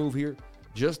little bit of a move here.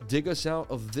 Just dig us out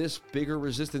of this bigger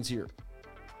resistance here.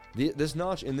 This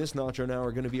notch and this notch are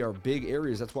going to be our big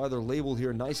areas. That's why they're labeled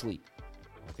here nicely.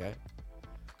 Okay?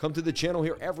 Come to the channel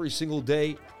here every single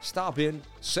day. Stop in,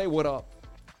 say what up,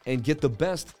 and get the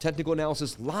best technical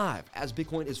analysis live as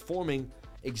Bitcoin is forming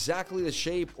exactly the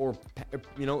shape, or,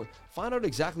 find out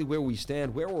exactly where we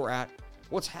stand, where we're at,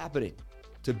 what's happening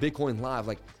to Bitcoin live.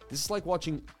 Like, this is like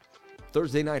watching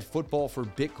Thursday Night Football for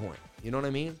Bitcoin. You know what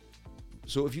I mean?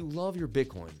 So if you love your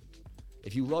Bitcoin,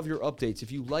 if you love your updates,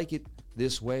 if you like it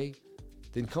this way,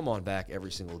 then come on back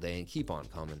every single day and keep on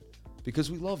coming,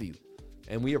 because we love you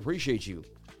and we appreciate you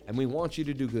and we want you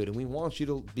to do good and we want you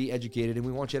to be educated and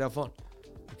we want you to have fun.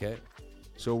 Okay?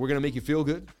 So we're going to make you feel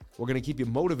good. We're going to keep you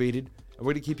motivated, and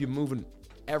we're going to keep you moving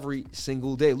every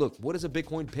single day. Look, what is a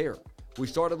Bitcoin pair? We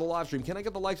started the live stream. Can I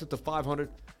get the likes up to 500?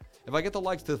 If I get the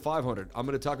likes to 500, I'm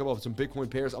going to talk about some Bitcoin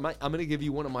pairs. I'm going to give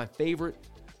you one of my favorite,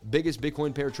 biggest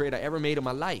Bitcoin pair trade I ever made in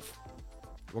my life.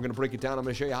 We're going to break it down. I'm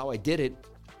going to show you how I did it.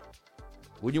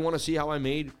 Wouldn't you want to see how I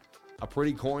made a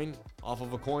pretty coin off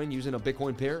of a coin using a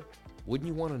Bitcoin pair? Wouldn't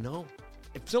you want to know?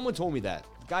 If someone told me that,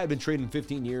 the guy had been trading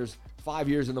 15 years, 5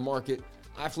 years in the market,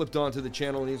 I flipped onto the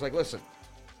channel and he's like, listen,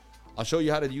 I'll show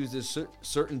you how to use this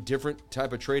certain different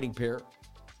type of trading pair,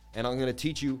 and I'm going to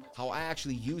teach you how I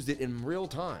actually used it in real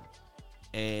time.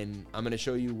 And I'm going to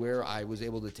show you where I was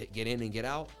able to get in and get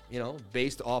out,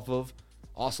 based off of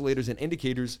oscillators and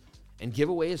indicators, and give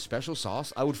away a special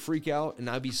sauce. I would freak out and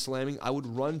I'd be slamming. I would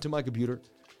run to my computer.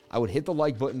 I would hit the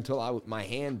like button until my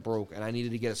hand broke and I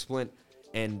needed to get a splint,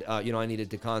 and I needed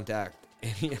to contact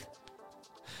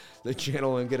the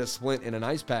channel and get a splint and an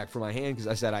ice pack for my hand, because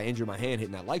I said I injured my hand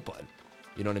hitting that like button.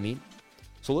 You know what I mean?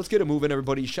 So let's get it moving,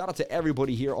 everybody. Shout out to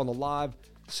everybody here on the live.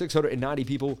 690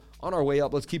 people on our way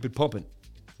up. Let's keep it pumping.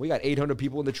 We got 800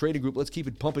 people in the trading group. Let's keep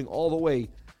it pumping all the way,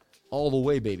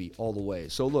 baby, all the way.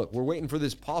 So look, we're waiting for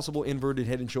this possible inverted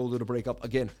head and shoulder to break up.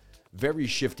 Again, very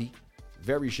shifty,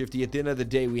 very shifty. At the end of the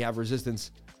day, we have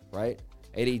resistance, right?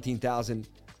 At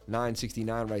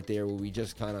 18,969 right there, where we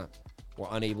just kind of were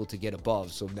unable to get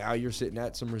above. So now you're sitting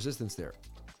at some resistance there.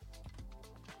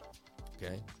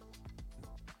 Okay.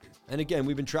 And again,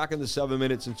 we've been tracking the 7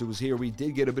 minutes since it was here. We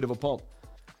did get a bit of a pump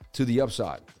to the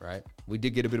upside, right? We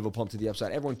did get a bit of a pump to the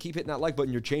upside. Everyone, keep hitting that like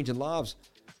button. You're changing lives.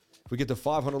 If we get to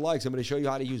 500 likes, I'm going to show you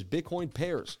how to use Bitcoin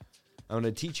pairs. I'm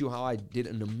going to teach you how I did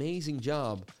an amazing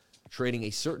job trading a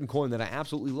certain coin that I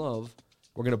absolutely love.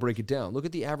 We're going to break it down. Look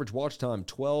at the average watch time,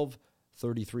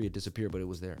 12:33. It disappeared, but it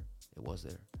was there. It was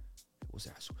there. It was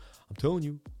there. I'm telling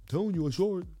you, I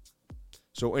saw it.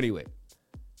 So anyway,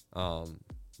 we're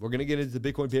going to get into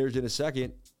the Bitcoin pairs in a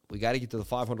second. We got to get to the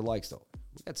 500 likes, though.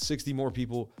 We got 60 more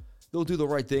people. They'll do the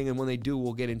right thing, and when they do,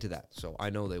 we'll get into that. So I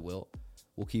know they will.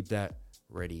 We'll keep that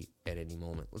ready at any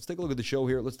moment. Let's take a look at the show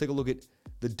here. Let's take a look at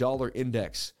the dollar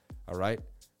index, all right?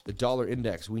 The dollar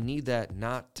index. We need that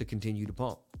not to continue to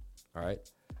pump, all right?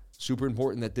 Super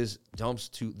important that this dumps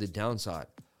to the downside.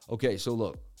 Okay, so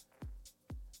look.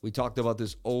 We talked about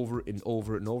this over and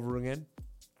over and over again.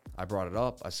 I brought it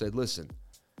up. I said, listen,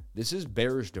 this is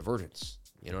bearish divergence.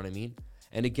 You know what I mean?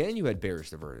 And again, you had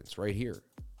bearish divergence right here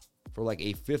for like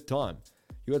a fifth time.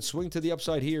 You had swing to the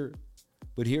upside here,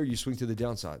 but here you swing to the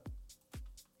downside.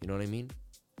 You know what I mean?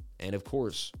 And of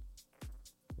course,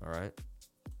 all right.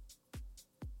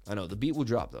 I know the beat will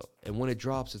drop though. And when it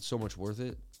drops, it's so much worth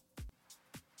it.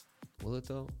 Will it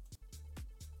though?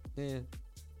 Yeah.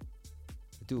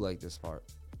 I do like this part.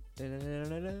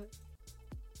 Da-da-da-da-da.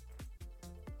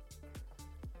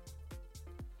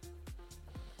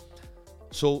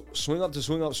 So swing up to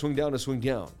swing up, swing down to swing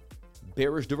down.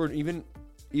 Bearish divergence,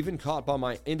 even caught by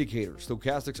my indicator.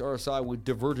 Stochastics RSI with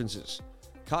divergences.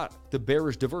 Caught the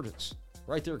bearish divergence.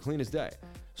 Right there, clean as day.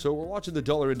 So we're watching the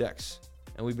dollar index,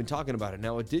 and we've been talking about it.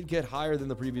 Now, it did get higher than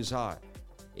the previous high.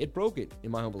 It broke it,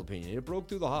 in my humble opinion. It broke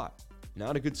through the high.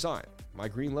 Not a good sign. My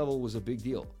green level was a big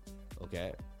deal.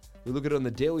 Okay? We look at it on the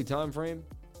daily time frame,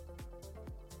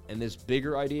 and this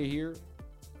bigger idea here,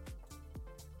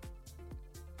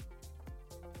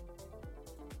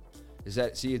 is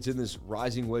that, see, it's in this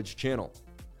rising wedge channel.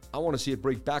 I want to see it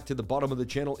break back to the bottom of the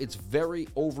channel. It's very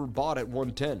overbought at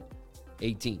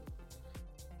 110.18.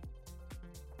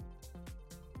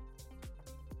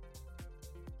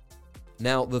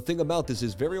 Now, the thing about this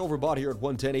is very overbought here at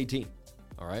 110.18.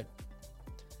 All right?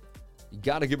 You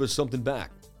got to give us something back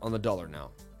on the dollar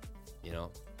now. You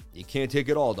know, you can't take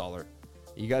it all, dollar.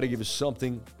 You got to give us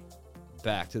something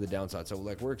back to the downside. So,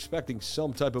 like, we're expecting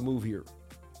some type of move here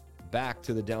back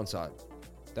to the downside.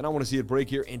 Then I want to see it break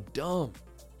here and dump.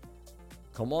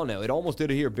 Come on now. It almost did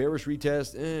it here. Bearish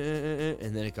retest.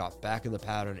 And then it got back in the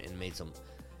pattern and made some.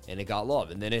 And it got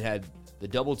love. And then it had the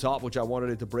double top, which I wanted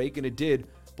it to break, and it did.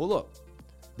 But look,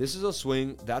 this is a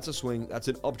swing. That's a swing. That's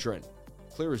an uptrend.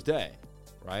 Clear as day,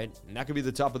 right? And that could be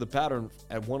the top of the pattern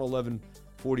at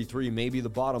 111.43. Maybe the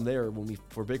bottom there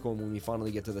for Bitcoin when we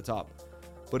finally get to the top.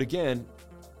 But again,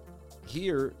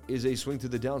 here is a swing to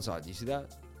the downside. You see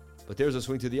that? But there's a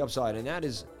swing to the upside, and that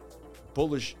is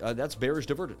bullish. That's bearish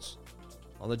divergence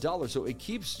on the dollar. So it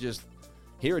keeps just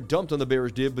here. It dumped on the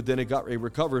bearish div, but then it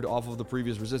recovered off of the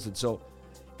previous resistance. So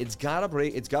it's got to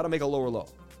break. It's got to make a lower low.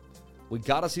 We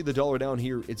got to see the dollar down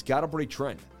here. It's got to break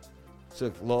trend.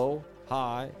 So low,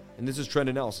 high, and this is trend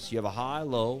analysis. You have a high,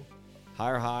 low,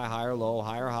 higher low,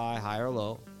 higher high, higher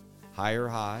low, higher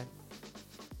high.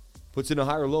 Puts in a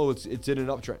higher low, it's in an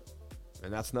uptrend.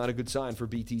 And that's not a good sign for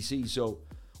BTC. So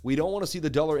we don't want to see the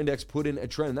dollar index put in a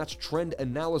trend. And that's trend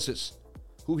analysis.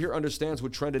 Who here understands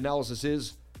what trend analysis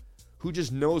is? Who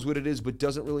just knows what it is but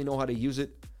doesn't really know how to use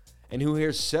it? And who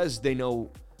here says they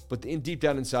know, but deep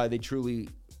down inside they truly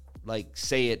like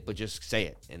say it, but just say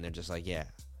it. And they're just like, yeah.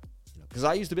 Because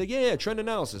I used to be like, yeah, trend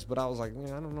analysis. But I was like,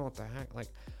 man, I don't know what the heck. Like,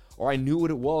 or I knew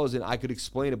what it was and I could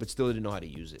explain it, but still didn't know how to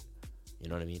use it. You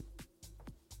know what I mean?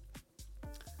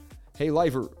 Hey,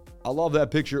 Lifer, I love that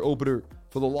picture opener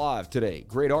for the live today.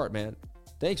 Great art, man.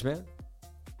 Thanks, man.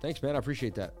 Thanks, man. I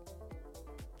appreciate that.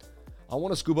 I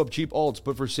want to scoop up cheap alts,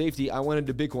 but for safety, I went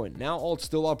into Bitcoin. Now alts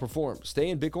still outperform. Stay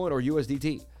in Bitcoin or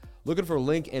USDT. Looking for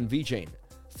Link and VeChain.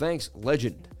 Thanks,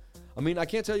 legend. I mean, I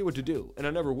can't tell you what to do, and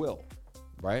I never will,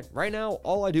 right? Right now,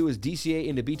 all I do is DCA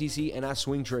into BTC, and I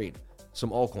swing trade some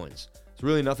altcoins. It's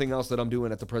really nothing else that I'm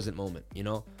doing at the present moment, you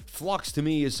know? Flux, to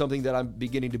me, is something that I'm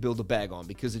beginning to build a bag on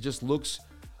because it just looks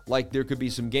like there could be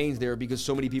some gains there because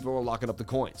so many people are locking up the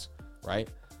coins, right?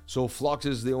 So Flux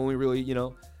is the only really, you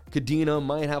know, Kadena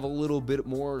might have a little bit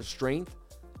more strength.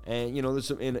 And, you know, there's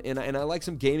some, and I like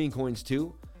some gaming coins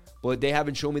too, but they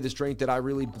haven't shown me the strength that I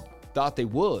really thought they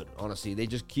would, honestly. They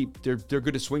just they're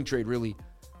good to swing trade really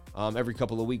every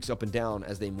couple of weeks up and down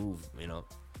as they move, you know.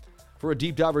 For a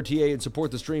deep diver TA and support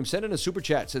the stream, send in a super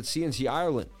chat, said CNC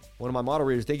Ireland, one of my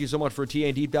moderators. Thank you so much for a TA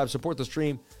and deep dive. Support the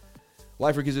stream.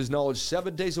 Lifer gives his knowledge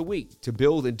 7 days a week to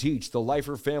build and teach the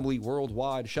Lifer family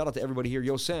worldwide. Shout out to everybody here.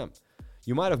 Yo, Sam,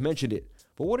 you might have mentioned it,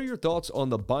 but what are your thoughts on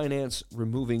the Binance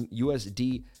removing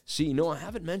USDC? No, I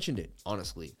haven't mentioned it,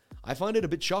 honestly. I find it a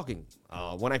bit shocking.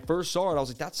 When I first saw it, I was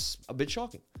like, that's a bit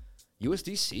shocking.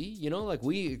 USDC, you know, like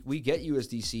we get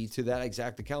USDC to that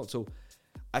exact account. So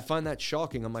I find that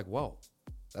shocking. I'm like, whoa,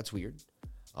 that's weird.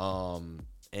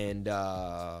 And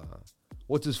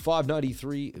what does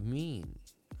 593 mean?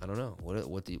 I don't know.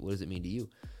 What does it mean to you?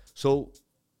 So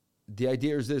the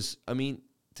idea is this. I mean,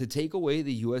 to take away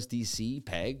the USDC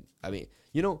peg, I mean,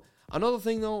 you know, another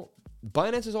thing though,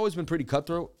 Binance has always been pretty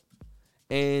cutthroat.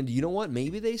 And you know what?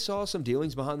 Maybe they saw some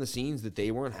dealings behind the scenes that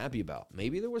they weren't happy about.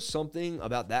 Maybe there was something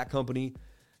about that company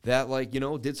that, like, you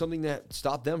know, did something that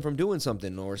stopped them from doing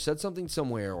something or said something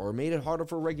somewhere or made it harder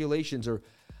for regulations or,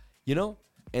 you know,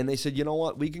 and they said, you know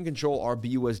what? We can control our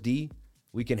BUSD.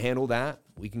 We can handle that.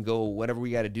 We can go whatever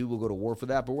we got to do. We'll go to war for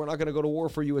that, but we're not going to go to war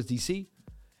for USDC.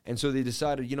 And so they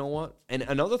decided, you know what? And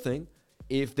another thing,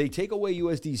 if they take away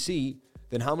USDC,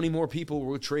 then how many more people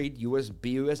will trade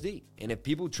BUSD? And if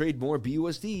people trade more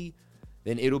BUSD,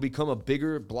 then it'll become a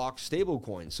bigger block stable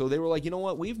coin. So they were like, you know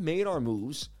what? We've made our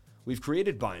moves. We've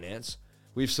created Binance.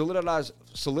 We've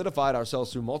solidified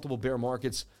ourselves through multiple bear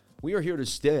markets. We are here to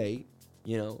stay.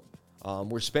 You know,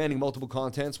 we're spanning multiple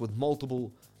contents with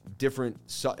multiple different,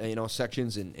 you know,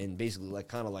 sections and basically like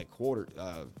kind of like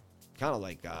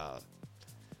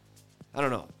I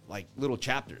don't know, like little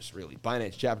chapters, really,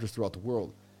 Binance chapters throughout the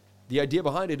world. The idea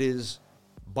behind it is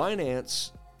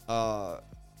Binance,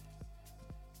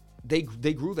 they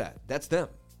grew that. That's them.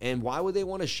 And why would they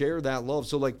want to share that love?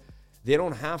 So, like, they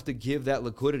don't have to give that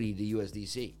liquidity to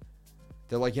USDC.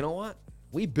 They're like, you know what?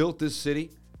 We built this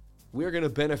city. We're going to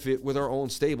benefit with our own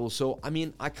stable. So, I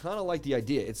mean, I kind of like the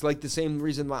idea. It's like the same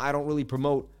reason why I don't really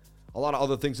promote a lot of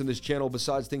other things in this channel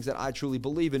besides things that I truly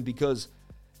believe in, because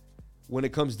when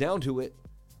it comes down to it,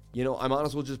 you know, I might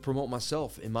as well just promote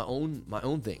myself and my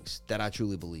own things that I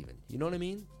truly believe in. You know what I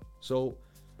mean? So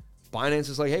Binance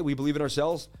is like, hey, we believe in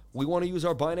ourselves. We want to use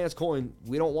our Binance coin.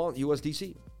 We don't want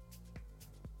USDC.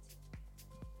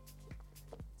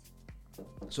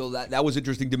 So that was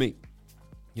interesting to me.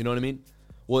 You know what I mean?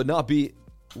 Will it not be?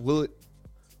 Will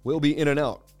be in and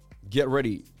out? Get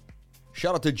ready.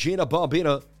 Shout out to Gina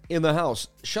Bombina in the house.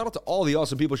 Shout out to all the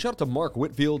awesome people. Shout out to Mark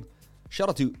Whitfield. Shout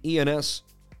out to ENS.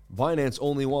 Binance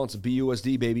only wants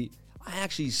BUSD, baby. I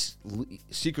actually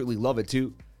secretly love it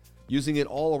too. Using it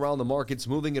all around the markets,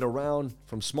 moving it around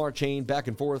from smart chain back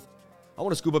and forth. I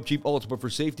want to scoop up cheap alts, but for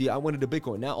safety, I went into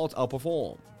Bitcoin. Now alts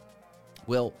outperform.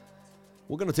 Well,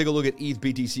 we're going to take a look at ETH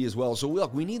BTC as well. So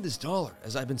look, we need this dollar,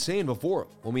 as I've been saying before.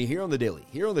 When we here on the daily,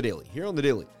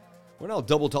 we're now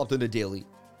double topped in the daily.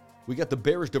 We got the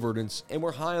bearish divergence, and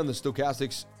we're high on the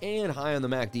stochastics and high on the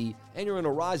MACD, and you're in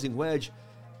a rising wedge.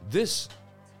 This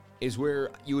is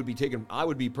where you would be taking, I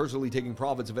would be personally taking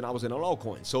profits if I was in an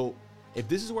altcoin. So if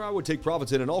this is where I would take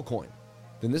profits in an altcoin,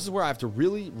 then this is where I have to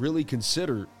really, really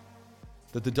consider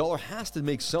that the dollar has to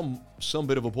make some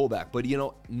bit of a pullback. But, you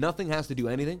know, nothing has to do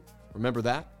anything. Remember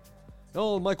that?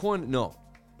 Oh, my coin, no.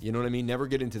 You know what I mean? Never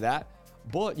get into that.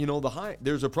 But, you know,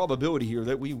 there's a probability here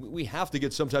that we have to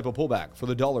get some type of pullback for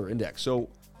the dollar index. So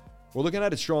we're looking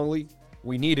at it strongly.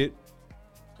 We need it.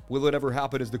 Will it ever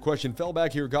happen is the question. Fell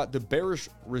back here, got the bearish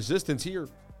resistance here.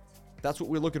 That's what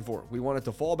we're looking for. We want it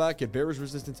to fall back, get bearish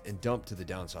resistance, and dump to the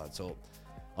downside. So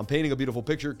I'm painting a beautiful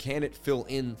picture. Can it fill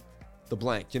in the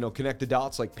blank? You know, connect the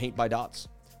dots like paint by dots.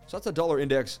 So that's a dollar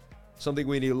index, something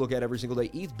we need to look at every single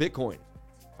day. ETH Bitcoin,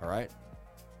 all right?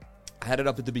 I had it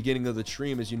up at the beginning of the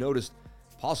stream, as you noticed,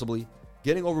 possibly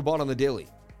getting overbought on the daily.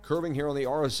 Curving here on the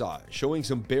RSI, showing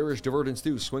some bearish divergence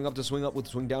too. Swing up to swing up with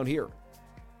swing down here.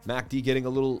 MACD getting a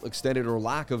little extended or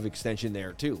lack of extension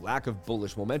there too. Lack of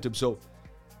bullish momentum. So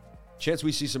chance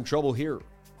we see some trouble here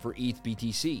for ETH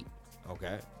BTC.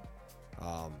 Okay.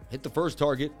 Hit the first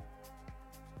target.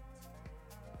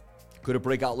 Could it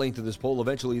break out length of this pole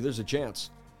eventually? There's a chance.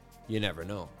 You never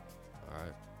know. All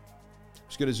right.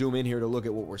 Just going to zoom in here to look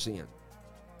at what we're seeing.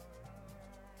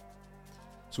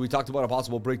 So we talked about a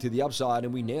possible break to the upside,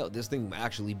 and we nailed it. This thing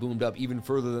actually boomed up even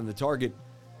further than the target.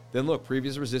 Then look,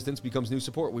 previous resistance becomes new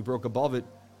support. We broke above it,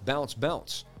 bounce,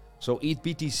 bounce. So ETH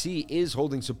BTC is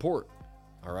holding support,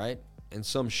 all right, in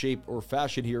some shape or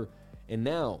fashion here. And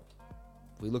now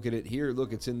we look at it here.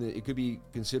 Look, it could be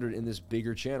considered in this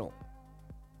bigger channel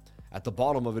at the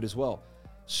bottom of it as well.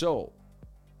 So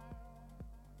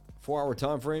 4-hour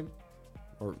time frame,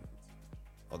 or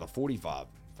the 45.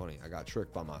 Funny, I got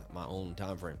tricked by my own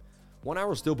time frame. 1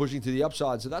 hour still pushing to the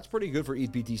upside, so that's pretty good for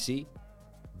ETH BTC.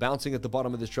 Bouncing at the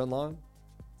bottom of this trend line.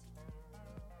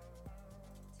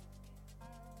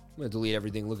 I'm going to delete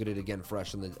everything, look at it again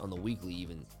fresh on the weekly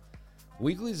even.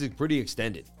 Weekly is pretty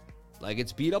extended. Like,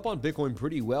 it's beat up on Bitcoin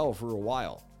pretty well for a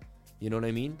while. You know what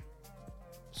I mean?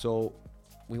 So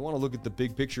we want to look at the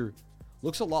big picture.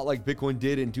 Looks a lot like Bitcoin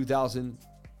did in 2000.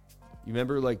 You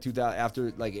remember, like, 2000,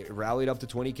 after, like, it rallied up to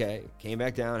 20K, came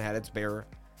back down, had its bear,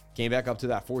 came back up to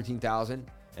that 14,000,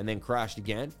 and then crashed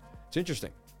again. It's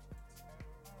interesting.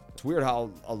 It's weird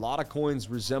how a lot of coins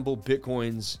resemble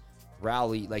Bitcoin's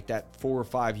rally, like that 4 or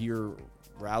 5 year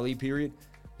rally period.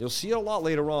 You'll see it a lot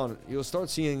later on. You'll start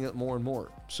seeing it more and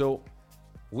more. So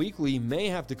weekly may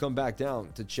have to come back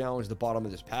down to challenge the bottom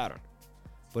of this pattern.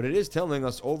 But it is telling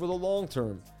us over the long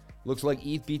term, looks like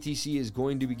ETH BTC is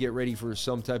going to get ready for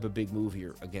some type of big move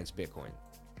here against Bitcoin.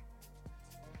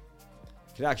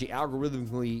 Could actually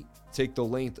algorithmically take the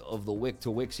length of the wick to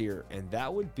wicks here, and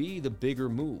that would be the bigger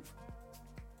move.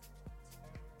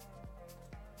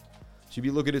 So you'd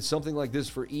be looking at something like this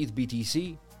for ETH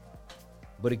BTC.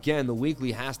 But again, the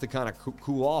weekly has to kind of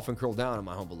cool off and curl down, in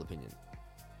my humble opinion.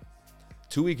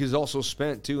 2 week is also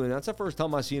spent too, and that's the first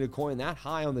time I've seen a coin that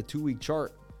high on the 2 week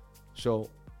chart. So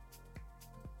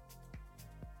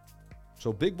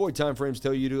big boy time frames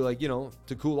tell you to, like, you know,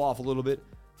 to cool off a little bit.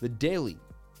 The daily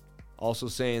also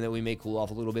saying that we may cool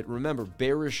off a little bit. Remember,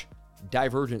 bearish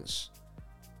divergence.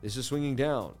 This is swinging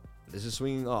down. This is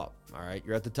swinging up. All right,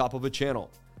 you're at the top of a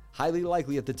channel. Highly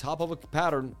likely at the top of a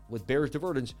pattern with bearish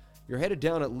divergence, you're headed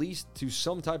down at least to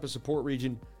some type of support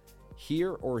region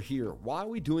here or here. Why are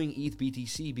we doing ETH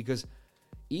BTC? Because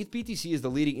ETH BTC is the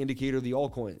leading indicator of the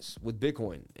altcoins with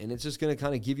Bitcoin, and it's just going to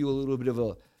kind of give you a little bit of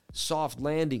a soft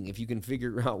landing if you can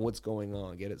figure out what's going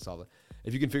on. Get it, soft?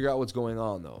 If you can figure out what's going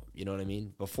on, though, you know what I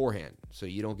mean, beforehand, so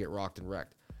you don't get rocked and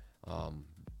wrecked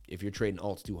if you're trading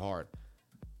alts too hard.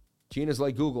 Gina's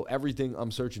like Google, everything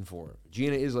I'm searching for.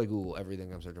 Gina is like Google,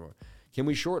 everything I'm searching for. Can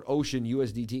we short Ocean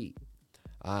USDT?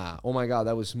 Oh my God,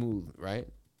 that was smooth, right?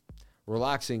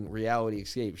 Relaxing reality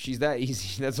escape. She's that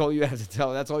easy. That's all you have to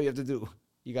tell. That's all you have to do.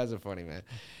 You guys are funny, man.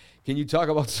 Can you talk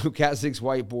about stochastics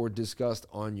whiteboard discussed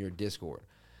on your Discord?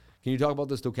 Can you talk about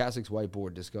the stochastics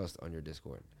whiteboard discussed on your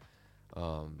Discord?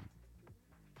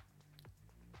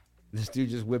 This dude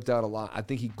just whipped out a line. I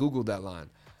think he Googled that line.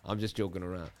 I'm just joking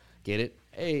around. Get it?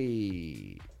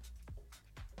 Hey.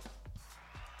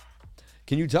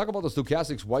 Can you talk about the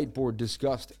stochastics whiteboard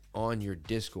discussed on your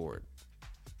Discord?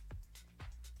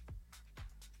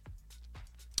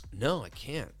 No, I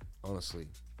can't, honestly.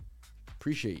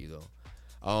 Appreciate you, though.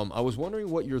 I was wondering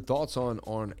what your thoughts on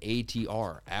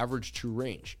ATR, average true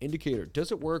range indicator.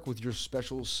 Does it work with your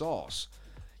special sauce?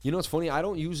 You know, it's funny. I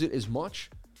don't use it as much,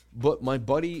 but my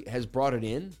buddy has brought it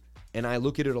in, and I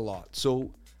look at it a lot.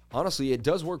 So, honestly, it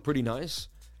does work pretty nice,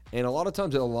 and a lot of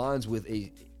times it aligns with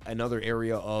another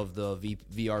area of the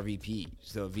VRVP,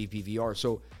 so VPVR.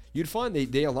 So, you'd find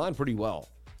they align pretty well,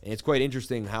 and it's quite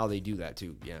interesting how they do that,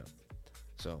 too. Yeah.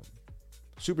 So,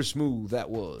 super smooth that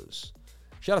was.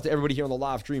 Shout out to everybody here on the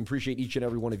live stream. Appreciate each and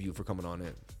every one of you for coming on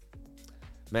in.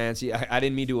 Man, see, I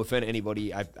didn't mean to offend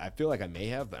anybody. I feel like I may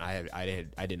have, but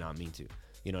I did not mean to.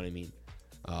 You know what I mean?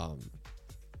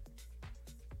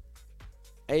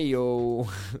 Hey, yo.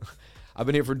 I've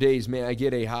been here for days, man. I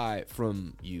get a hi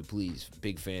from you, please.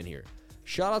 Big fan here.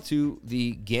 Shout out to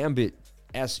the Gambit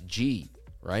SG,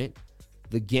 right?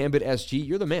 The Gambit SG.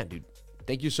 You're the man, dude.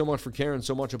 Thank you so much for caring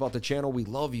so much about the channel. We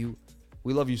love you.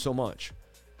 We love you so much.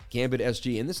 Gambit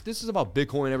SG. And this is about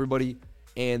Bitcoin, everybody.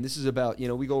 And this is about,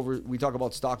 we talk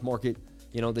about stock market,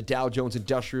 the Dow Jones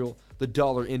Industrial, the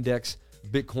dollar index,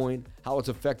 Bitcoin, how it's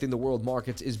affecting the world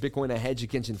markets. Is Bitcoin a hedge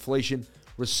against inflation,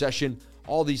 recession,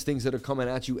 all these things that are coming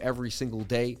at you every single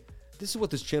day? This is what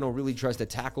this channel really tries to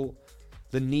tackle.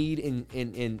 The need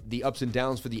in the ups and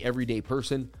downs for the everyday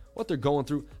person, what they're going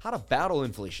through, how to battle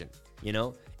inflation.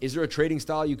 Is there a trading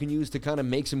style you can use to kind of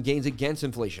make some gains against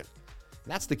inflation?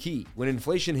 That's the key. When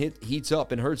inflation heats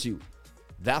up and hurts you,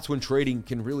 that's when trading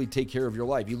can really take care of your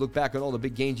life. You look back on all the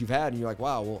big gains you've had and you're like,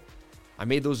 wow, well, I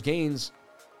made those gains.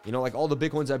 Like all the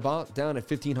Bitcoins I bought down at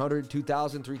 1,500,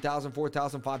 2,000, 3,000,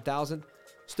 4,000, 5,000,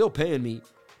 still paying me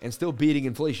and still beating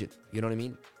inflation. You know what I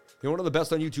mean? You're one of the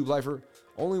best on YouTube, Lifer.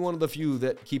 Only one of the few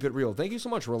that keep it real. Thank you so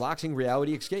much. Relaxing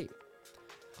Reality Escape.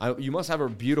 You must have a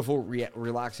beautiful,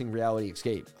 relaxing reality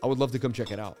escape. I would love to come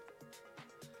check it out.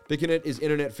 Bitcoin is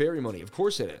internet fairy money. Of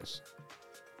course it is.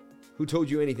 Who told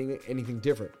you anything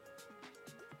different?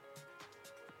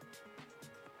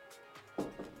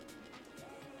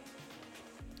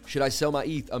 Should I sell my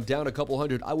ETH? I'm down a couple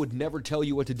hundred. I would never tell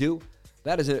you what to do.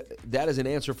 That is an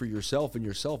answer for yourself and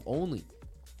yourself only.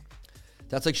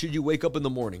 That's like, should you wake up in the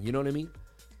morning? You know what I mean?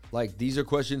 Like, these are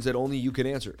questions that only you can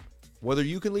answer. Whether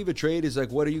you can leave a trade is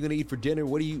like, what are you going to eat for dinner?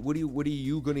 What are you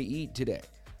going to eat today?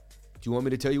 Do you want me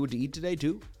to tell you what to eat today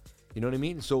too? You know what I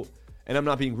mean? So, and I'm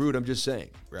not being rude. I'm just saying,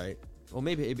 right? Well,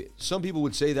 maybe some people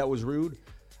would say that was rude.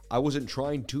 I wasn't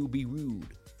trying to be rude.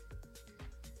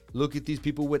 Look at these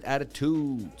people with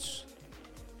attitudes.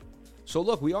 So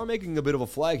look, we are making a bit of a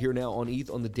flag here now on ETH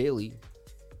on the daily.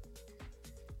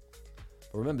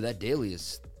 But remember, that daily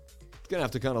is going to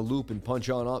have to kind of loop and punch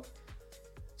on up.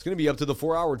 It's going to be up to the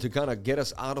 4 hour to kind of get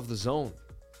us out of the zone.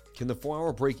 Can the 4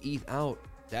 hour break ETH out?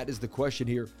 That is the question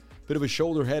here. Bit of a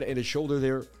shoulder head and a shoulder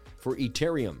there for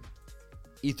Ethereum,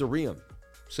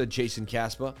 said Jason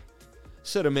Kaspa.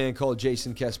 Said a man called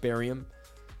Jason Kasparium.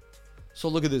 So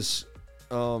look at this.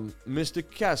 Mr.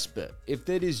 Kaspa, if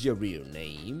that is your real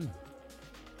name.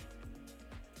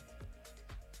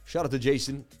 Shout out to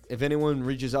Jason. If anyone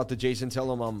reaches out to Jason,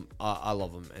 tell him I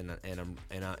love him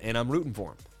and I'm rooting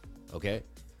for him. Okay?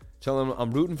 Tell him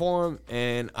I'm rooting for him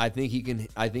and I think he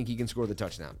can score the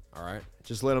touchdown. All right?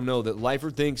 Just let him know that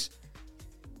Lifer thinks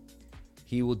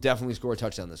he will definitely score a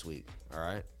touchdown this week. All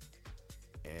right?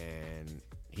 And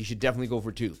he should definitely go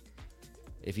for 2.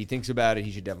 If he thinks about it,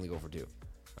 he should definitely go for 2.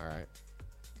 All right?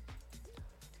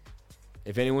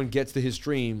 If anyone gets to his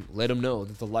stream, let him know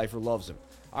that the Lifer loves him.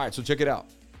 All right, so check it out.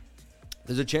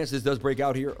 There's a chance this does break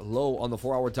out here low on the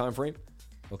 4 hour time frame.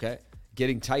 Okay?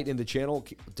 Getting tight in the channel,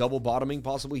 double bottoming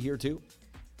possibly here too.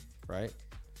 Right?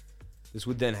 This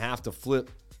would then have to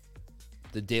flip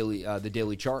the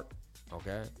daily chart.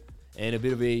 Okay? And a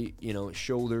bit of a,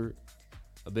 shoulder,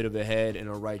 a bit of a head, and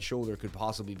a right shoulder could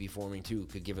possibly be forming too.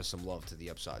 Could give us some love to the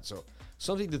upside. So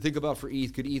something to think about for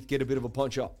ETH. Could ETH get a bit of a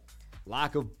punch up?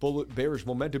 Lack of bearish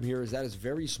momentum here is that is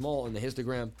very small in the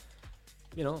histogram.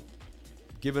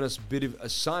 Giving us a bit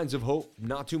of signs of hope.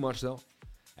 Not too much though,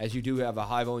 as you do have a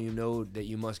high volume node that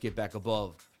you must get back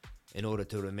above in order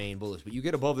to remain bullish. But you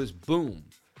get above this, boom,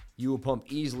 you will pump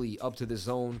easily up to this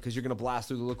zone because you're going to blast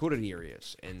through the liquidity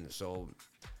areas. And so,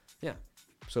 yeah.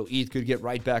 So ETH could get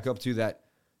right back up to that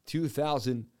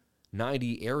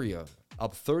 2,090 area,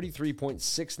 up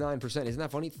 33.69%. Isn't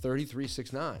that funny?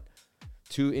 33.69.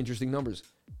 Two interesting numbers.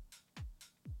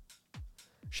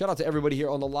 Shout out to everybody here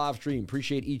on the live stream.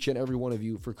 Appreciate each and every one of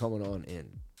you for coming on in.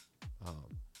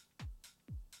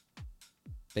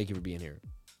 Thank you for being here.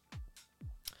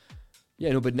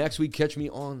 Yeah, no, but next week catch me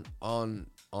on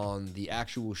the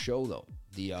actual show though,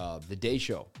 the day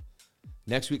show.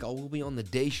 Next week, I will be on the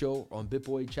day show on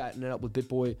BitBoy, chatting it up with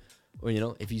BitBoy.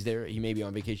 Or, if he's there, he may be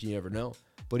on vacation. You never know.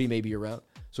 But he may be around.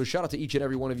 So shout out to each and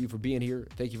every one of you for being here.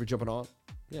 Thank you for jumping on.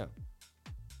 Yeah.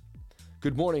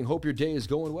 Good morning. Hope your day is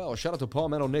going well. Shout out to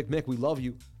Palmetto Nick. Mick, we love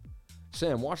you.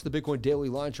 Sam, watch the Bitcoin daily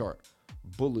line chart.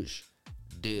 Bullish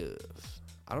div.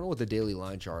 I don't know what the daily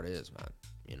line chart is, man.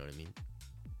 You know what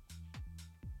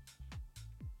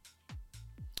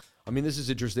I mean? This is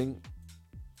interesting.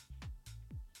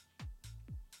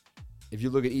 If you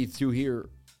look at ETH2 here,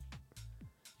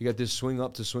 you got this swing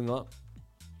up to swing up.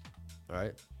 All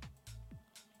right.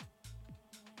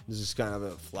 This is kind of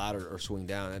a flatter or swing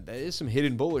down. That is some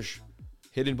hidden bullish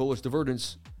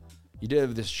divergence. You did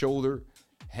have this shoulder,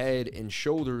 head, and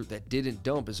shoulder that didn't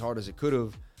dump as hard as it could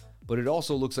have, but it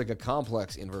also looks like a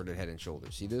complex inverted head and shoulder.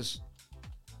 See this?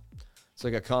 It's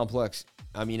like a complex.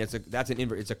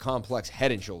 It's a complex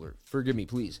head and shoulder. Forgive me,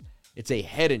 please. It's a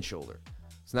head and shoulder.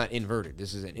 It's not inverted.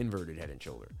 This is an inverted head and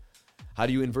shoulder. How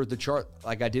do you invert the chart?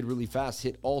 Like I did really fast.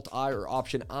 Hit Alt-I or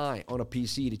Option-I on a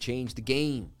PC to change the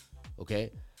game.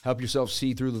 Okay? Help yourself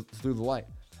see through the light.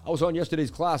 I was on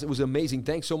yesterday's class. It was amazing.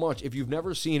 Thanks so much. If you've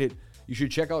never seen it, you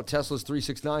should check out Tesla's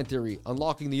 369 theory,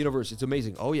 Unlocking the Universe. It's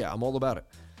amazing. Oh, yeah. I'm all about it.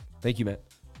 Thank you, man.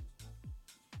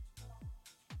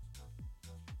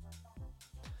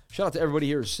 Shout out to everybody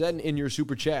here. Send in your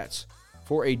super chats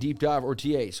for a deep dive or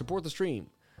TA. Support the stream.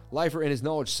 Lifer and his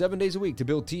knowledge 7 days a week to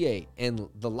build TA and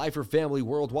the Lifer family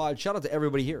worldwide. Shout out to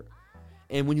everybody here.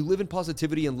 And when you live in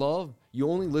positivity and love, you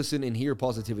only listen and hear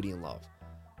positivity and love.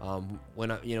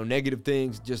 Negative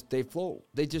things, they flow.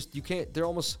 You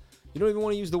don't even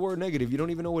want to use the word negative. You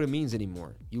don't even know what it means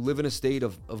anymore. You live in a state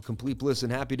of complete bliss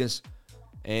and happiness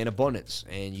and abundance,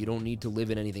 and you don't need to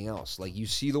live in anything else. Like, you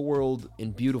see the world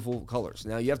in beautiful colors.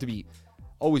 Now, you have to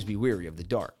always be wary of the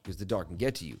dark, because the dark can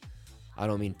get to you. I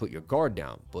don't mean put your guard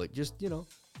down, but just, you know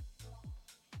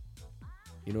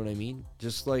what I mean?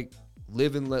 Just like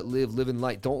live and let live in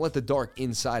light. Don't let the dark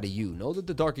inside of you. Know that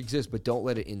the dark exists, but don't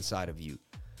let it inside of you.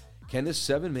 Can this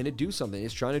 7 minute do something?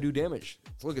 It's trying to do damage.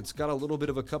 Look, it's got a little bit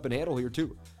of a cup and handle here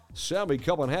too. Sammy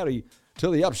cup and handle to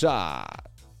the upside.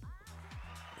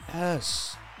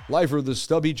 Yes. Lifer, the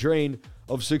stubby train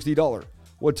of $60.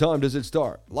 What time does it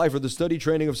start? Lifer, the study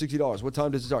training of $60. What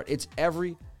time does it start? It's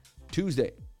every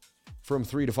Tuesday from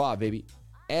 3 to 5, baby.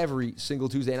 Every single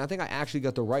Tuesday. And I think I actually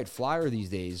got the right flyer these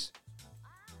days.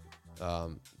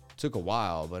 Took a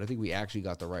while, but I think we actually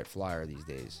got the right flyer these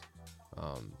days.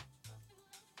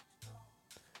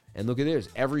 And look at this.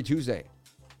 Every Tuesday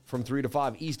from 3 to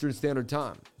 5 Eastern Standard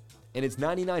Time. And it's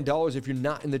 $99 if you're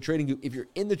not in the trading group. If you're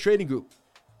in the trading group,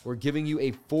 we're giving you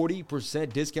a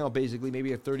 40% discount, basically,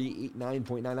 maybe a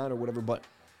 39.99 or whatever, but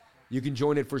you can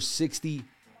join it for 60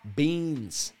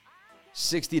 beans.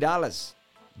 $60.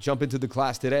 Jump into the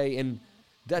class today, and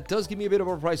that does give me a bit of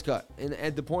a price cut. And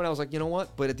at the point, I was like, you know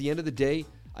what? But at the end of the day,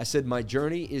 I said my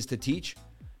journey is to teach.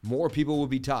 More people will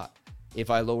be taught if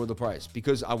I lower the price,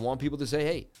 because I want people to say,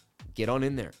 hey, get on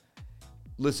in there.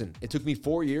 Listen, it took me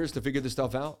 4 years to figure this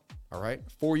stuff out, all right?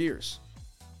 4 years.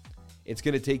 It's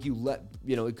going to take you,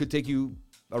 it could take you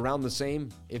around the same,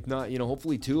 if not,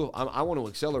 hopefully 2. I want to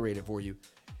accelerate it for you.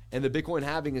 And the Bitcoin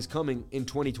halving is coming in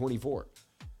 2024.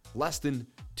 Less than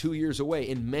 2 years away,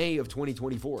 in May of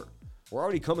 2024. We're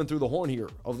already coming through the horn here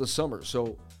of the summer.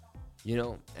 So,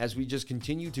 as we just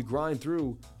continue to grind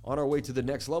through on our way to the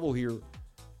next level here,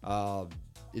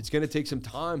 it's going to take some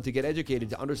time to get educated,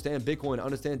 to understand Bitcoin, to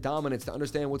understand dominance, to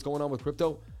understand what's going on with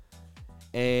crypto.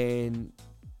 And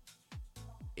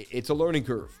it's a learning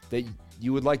curve that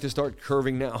you would like to start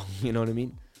curving now. You know what I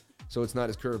mean? So it's not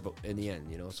as curved in the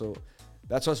end, So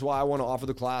that's just why I want to offer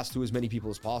the class to as many people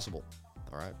as possible.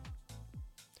 All right.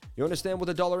 You understand what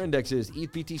the dollar index is,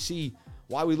 ETH BTC,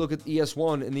 why we look at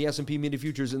ES1 and the S&P mini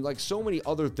futures, and like so many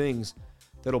other things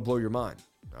that'll blow your mind.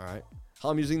 All right. How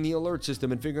I'm using the alert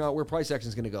system and figuring out where price action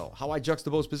is going to go. How I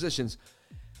juxtapose positions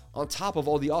on top of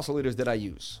all the oscillators that I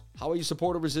use. How I use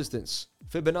support or resistance,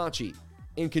 Fibonacci,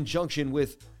 in conjunction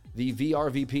with the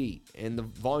VRVP and the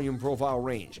volume profile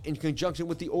range, in conjunction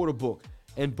with the order book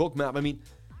and book map.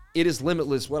 It is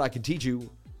limitless what I can teach you.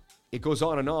 It goes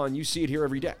on and on. You see it here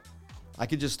every day. I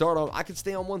could just I could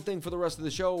stay on one thing for the rest of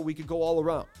the show. We could go all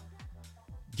around.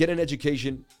 Get an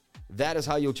education. That is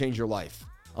how you'll change your life.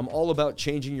 I'm all about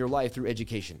changing your life through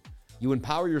education. You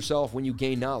empower yourself when you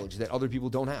gain knowledge that other people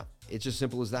don't have. It's as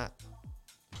simple as that.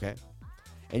 Okay?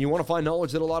 And you want to find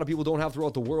knowledge that a lot of people don't have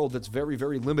throughout the world that's very,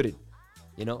 very limited.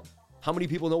 How many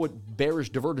people know what bearish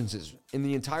divergence is in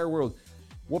the entire world?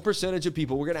 What percentage of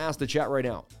people, we're going to ask the chat right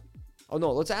now. Oh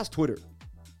no, let's ask Twitter.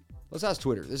 Let's ask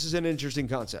Twitter. This is an interesting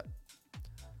concept.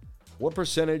 What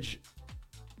percentage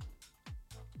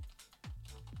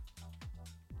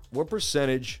What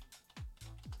percentage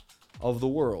of the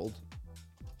world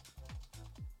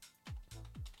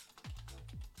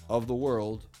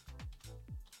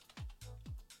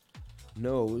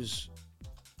knows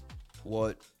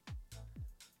what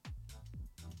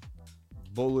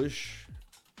bullish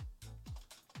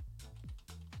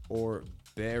or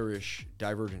bearish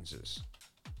divergences?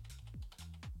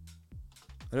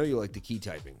 I know you like the key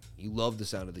typing. You love the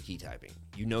sound of the key typing.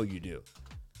 You know you do.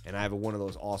 And I have one of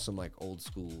those awesome, like, old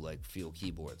school, like, feel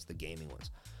keyboards, the gaming ones.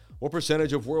 What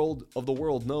percentage of the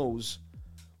world knows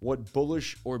what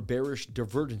bullish or bearish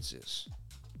divergence is?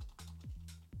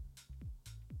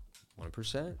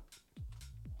 1%?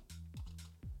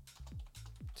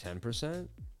 10%?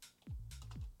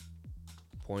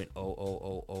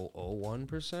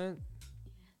 0.00001%?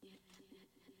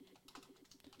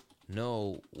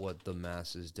 Know what the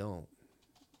masses don't.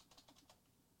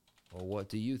 Or what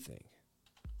do you think?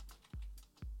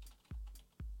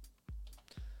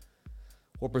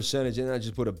 What percentage? And I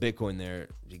just put a Bitcoin there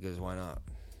because why not?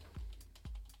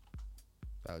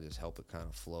 That'll just help it kind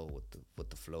of flow with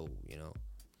the flow, you know.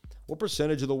 What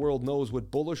percentage of the world knows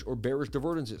what bullish or bearish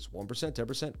divergence is? 1%,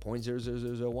 10%,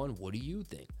 0.00001. What do you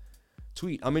think?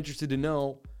 Tweet. I'm interested to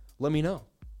know. Let me know.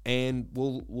 And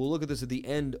we'll look at this at the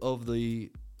end of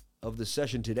the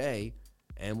session today,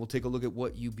 and we'll take a look at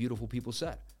what you beautiful people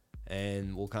said,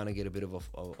 and we'll kind of get a bit of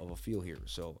a feel here.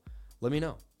 So let me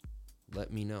know.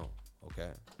 Let me know.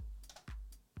 Okay.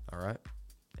 All right.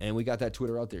 And we got that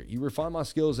Twitter out there. You refine my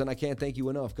skills, and I can't thank you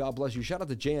enough. God bless you. Shout out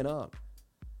to JN.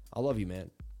 I love you,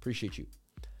 man. Appreciate you.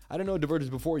 I didn't know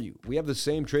divergence before you. We have the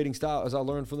same trading style as I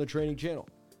learned from the trading channel.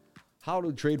 How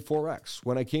to trade Forex.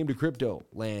 When I came to crypto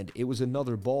land, it was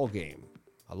another ball game.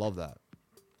 I love that.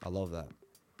 I love that.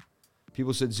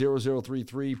 People said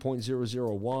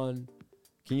 0033.001.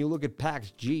 Can you look at PAX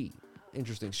G?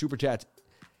 Interesting. Super chats.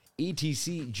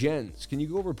 ETC Gens. Can you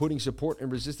go over putting support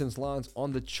and resistance lines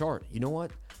on the chart? You know what?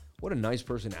 What a nice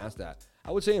person asked that. I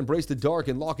would say embrace the dark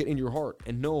and lock it in your heart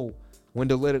and know when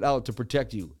to let it out to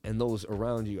protect you and those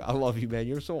around you. I love you, man.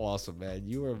 You're so awesome, man.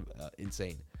 You are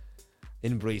insane.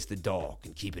 Embrace the dark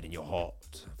and keep it in your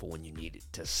heart for when you need it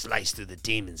to slice through the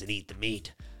demons and eat the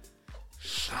meat.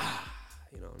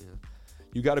 You know,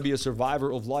 you got to be a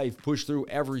survivor of life. Push through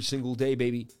every single day,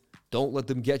 baby. Don't let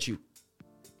them get you.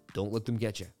 Don't let them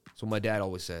get you. That's what my dad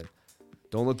always said.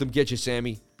 Don't let them get you,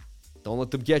 Sammy. Don't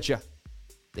let them get you.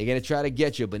 They're going to try to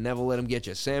get you, but never let them get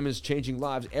you. Sam is changing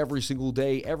lives every single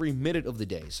day, every minute of the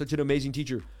day. Such an amazing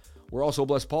teacher. We're also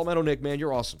blessed. Paul Nick, man,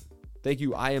 you're awesome. Thank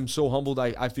you. I am so humbled.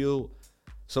 I feel,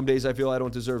 some days I feel I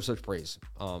don't deserve such praise.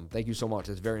 Thank you so much.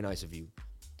 That's very nice of you.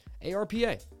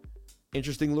 ARPA.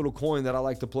 Interesting little coin that I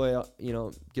like to play,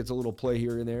 gets a little play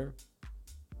here and there.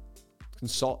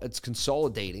 It's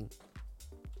consolidating.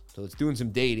 So it's doing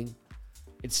some dating.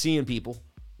 It's seeing people.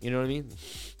 You know what I mean?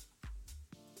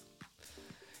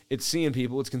 It's seeing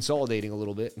people. It's consolidating a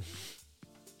little bit.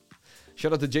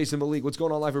 Shout out to Jason Malik. What's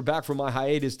going on, life? We're back from my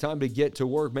hiatus. Time to get to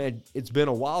work, man. It's been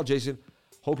a while, Jason.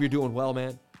 Hope you're doing well,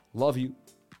 man. Love you.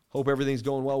 Hope everything's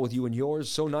going well with you and yours.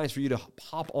 So nice for you to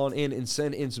hop on in and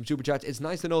send in some super chats. It's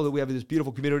nice to know that we have this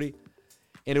beautiful community,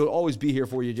 and it will always be here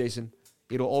for you, Jason.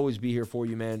 It'll always be here for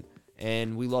you, man,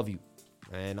 and we love you.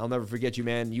 And I'll never forget you,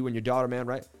 man. You and your daughter, man,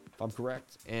 right? If I'm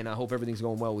correct. And I hope everything's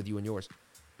going well with you and yours.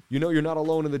 You know you're not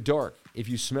alone in the dark if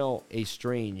you smell a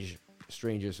strangers,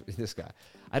 this guy.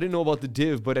 I didn't know about the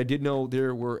div, but I did know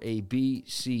there were a B,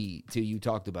 C till you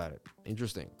talked about it.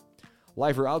 Interesting.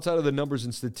 Lifer, outside of the numbers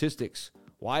and statistics,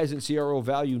 why isn't CRO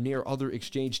value near other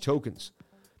exchange tokens?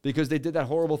 Because they did that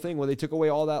horrible thing where they took away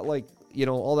all that,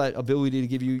 all that ability to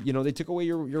give you, they took away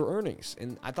your earnings.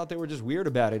 And I thought they were just weird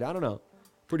about it. I don't know.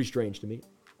 Pretty strange to me.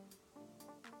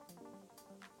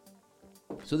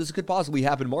 So this could possibly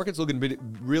happen. Market's looking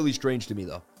really strange to me,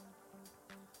 though.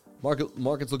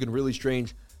 Market's looking really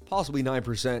strange. Possibly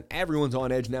 9%. Everyone's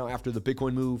on edge now after the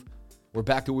Bitcoin move. We're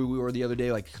back to where we were the other day,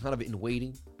 kind of in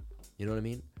waiting. You know what I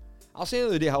mean? I'll say the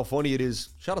other day how funny it is.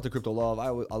 Shout out to Crypto Love. I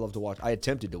love to watch. I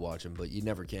attempted to watch him, but you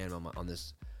never can on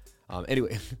this.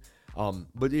 Anyway,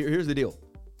 but here's the deal.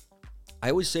 I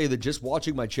always say that just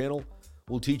watching my channel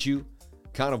will teach you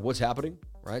kind of what's happening,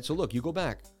 right? So look, you go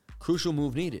back. Crucial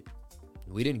move needed.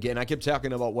 We didn't get, and I kept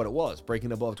talking about what it was,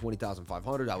 breaking above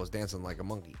 20,500. I was dancing like a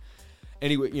monkey.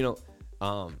 Anyway,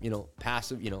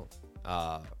 passive,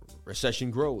 recession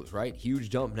grows, right? Huge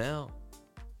dump now.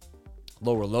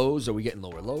 Lower lows. Are we getting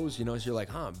lower lows? So you're like,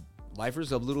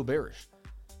 lifers a little bearish.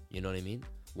 You know what I mean?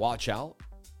 Watch out.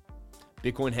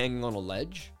 Bitcoin hanging on a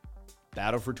ledge.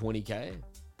 Battle for 20K.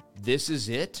 This is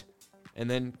it. And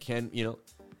then and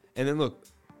then look,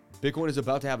 Bitcoin is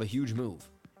about to have a huge move.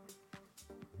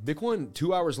 Bitcoin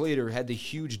 2 hours later had the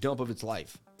huge dump of its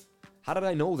life. How did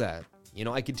I know that? You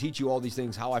know, I can teach you all these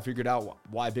things, how I figured out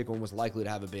why Bitcoin was likely to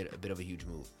have a bit of a huge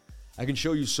move. I can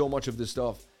show you so much of this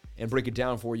stuff and break it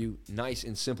down for you, nice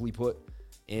and simply put.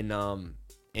 And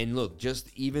look, just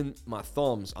even my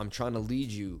thumbs, I'm trying to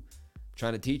lead you,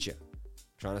 trying to teach you,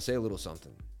 trying to say a little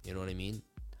something. You know what I mean?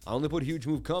 I only put huge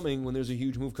move coming when there's a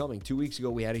huge move coming. 2 weeks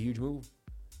ago, we had a huge move.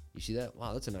 You see that?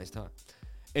 Wow, that's a nice time.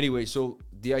 Anyway, so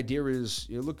the idea is,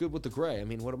 you look good with the gray. I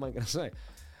mean, what am I going to say?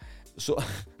 So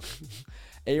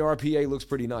ARPA looks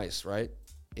pretty nice, right?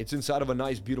 It's inside of a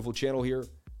nice, beautiful channel here.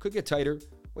 Could get tighter.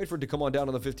 Wait for it to come on down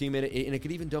on the 15-minute, and it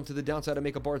could even dump to the downside and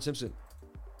make a Bart Simpson.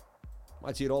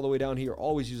 Might see it all the way down here.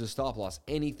 Always use a stop loss.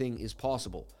 Anything is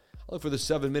possible. I'll look for the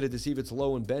 7-minute to see if it's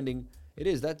low and bending. It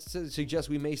is. That suggests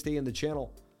we may stay in the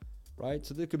channel, right?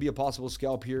 So there could be a possible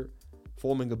scalp here,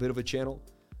 forming a bit of a channel.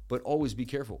 But always be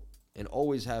careful. And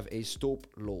always have a stop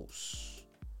loss.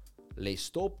 Le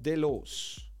stop de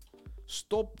los.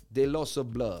 Stop the loss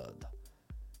of blood.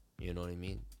 You know what I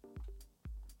mean?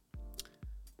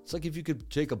 It's like if you could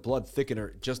take a blood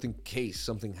thickener just in case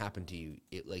something happened to you,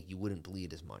 you wouldn't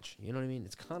bleed as much. You know what I mean?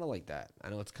 It's kind of like that. I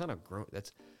know it's kind of gross.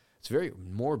 It's very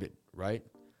morbid, right?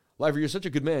 Lifer, you're such a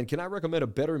good man. Can I recommend a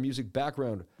better music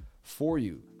background for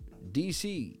you?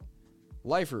 DC,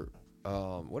 Lifer,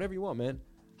 whatever you want, man.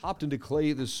 Hopped into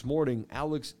Clay this morning.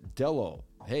 Alex Dello.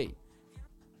 Hey,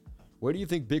 where do you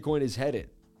think Bitcoin is headed?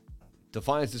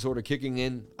 Defiance disorder kicking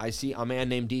in. I see a man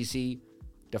named DC.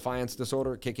 Defiance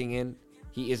disorder kicking in.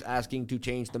 He is asking to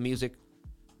change the music.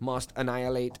 Must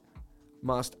annihilate.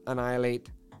 Must annihilate.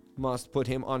 Must put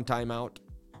him on timeout.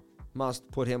 Must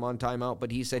put him on timeout.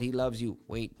 But he said he loves you.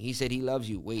 Wait, he said he loves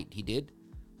you. Wait, he did?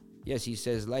 Yes, he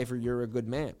says, Lifer, you're a good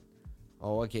man.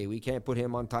 Oh, okay, we can't put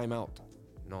him on timeout.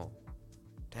 No.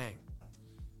 Dang.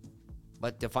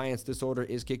 But defiance disorder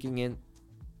is kicking in.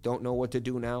 Don't know what to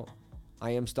do now.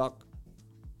 I am stuck.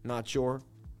 Not sure.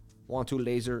 Want to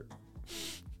laser.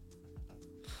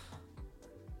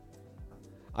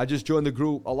 I just joined the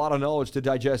group. A lot of knowledge to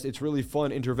digest. It's really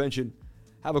fun intervention.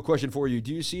 Have a question for you.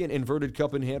 Do you see an inverted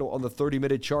cup and handle on the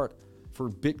 30-minute chart for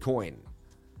Bitcoin?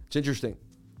 It's interesting.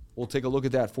 We'll take a look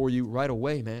at that for you right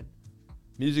away, man.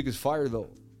 Music is fire, though.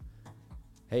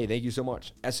 Hey, thank you so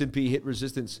much. S&P hit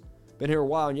resistance. Been here a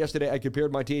while, and yesterday I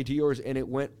compared my TATRs, and it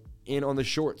went in on the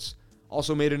shorts.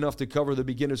 Also made enough to cover the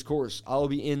beginner's course. I'll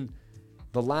be in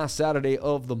the last Saturday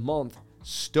of the month.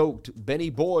 Stoked. Benny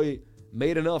Boy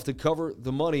made enough to cover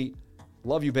the money.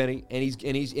 Love you, Benny. And he's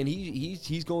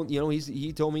going,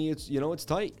 he told me it's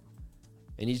tight.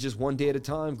 And he's just one day at a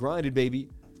time, grinded, baby.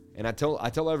 And I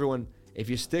tell everyone, if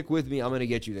you stick with me, I'm going to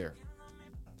get you there.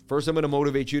 First, I'm going to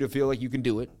motivate you to feel like you can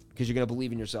do it because you're going to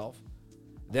believe in yourself.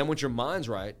 Then once your mind's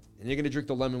right, and you're going to drink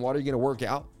the lemon water, you're going to work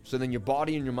out. So then your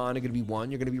body and your mind are going to be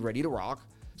one. You're going to be ready to rock.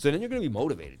 So then you're going to be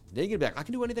motivated. Then you're going to be like, I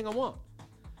can do anything I want.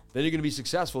 Then you're going to be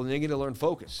successful, and then you're going to learn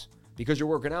focus. Because you're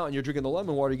working out and you're drinking the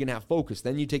lemon water, you're going to have focus.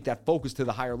 Then you take that focus to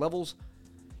the higher levels,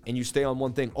 and you stay on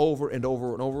one thing over and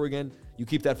over and over again. You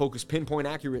keep that focus pinpoint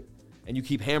accurate, and you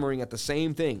keep hammering at the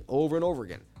same thing over and over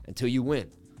again until you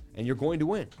win. And you're going to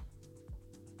win.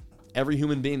 Every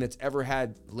human being that's ever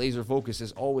had laser focus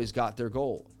has always got their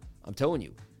goal. I'm telling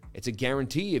you, it's a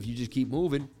guarantee if you just keep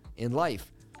moving in life.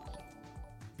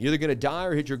 You're either going to die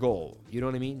or hit your goal. You know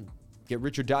what I mean? Get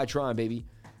rich or die trying, baby.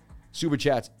 Super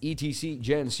chats, ETC,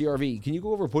 Gen, CRV. Can you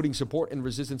go over putting support and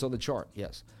resistance on the chart?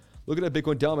 Yes. Looking at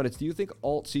Bitcoin dominance, do you think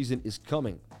alt season is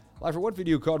coming? Live, for what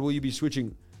video card will you be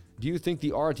switching? Do you think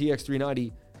the RTX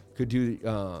 390 could do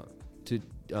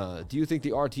do you think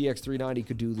the RTX 390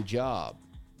 could do the job?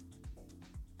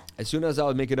 As soon as I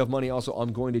would make enough money, also,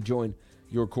 I'm going to join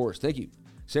your course. Thank you.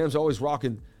 Sam's always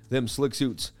rocking them slick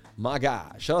suits. My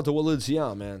guy. Shout out to Walid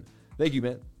Siam, man. Thank you,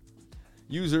 man.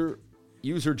 User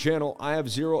channel. I have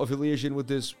zero affiliation with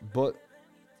this, but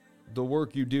the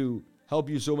work you do help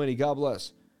you so many. God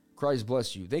bless. Christ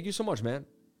bless you. Thank you so much, man.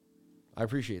 I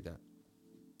appreciate that.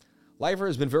 Lifer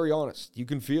has been very honest. You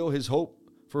can feel his hope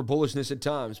for bullishness at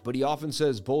times, but he often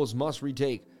says bulls must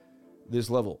retake this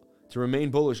level to remain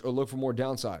bullish or look for more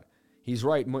downside. He's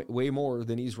right way more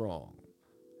than he's wrong.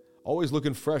 Always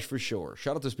looking fresh for sure.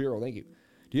 Shout out to Spiro. Thank you.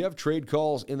 Do you have trade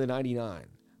calls in the 99?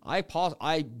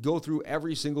 I go through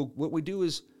every single, what we do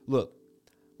is, look,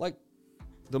 like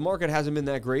the market hasn't been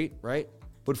that great, right?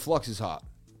 But flux is hot,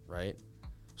 right?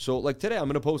 So like today, I'm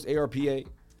going to post ARPA.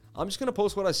 I'm just going to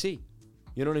post what I see.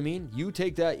 You know what I mean? You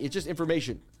take that. It's just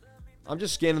information. I'm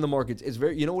just scanning the markets. It's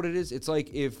very, you know what it is? It's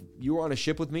like if you were on a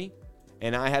ship with me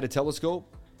and I had a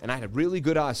telescope and I had really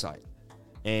good eyesight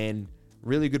and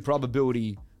really good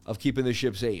probability of keeping the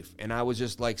ship safe. And I was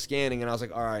just like scanning and I was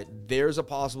like, all right, there's a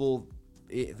possible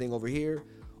thing over here.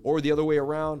 Or the other way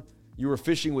around, you were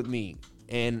fishing with me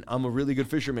and I'm a really good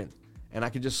fisherman and I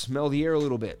can just smell the air a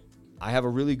little bit. I have a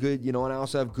really good, and I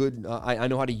also have good, I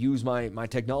know how to use my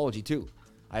technology too.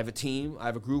 I have a team, I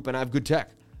have a group, and I have good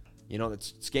tech,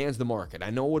 that scans the market.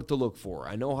 I know what to look for.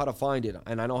 I know how to find it,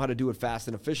 and I know how to do it fast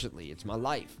and efficiently. It's my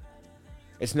life.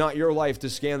 It's not your life to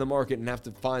scan the market and have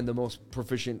to find the most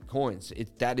proficient coins.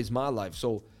 That is my life.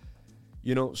 So,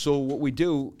 so what we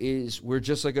do is we're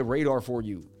just like a radar for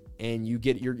you, and you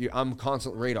get I'm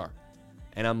constant radar,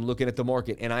 and I'm looking at the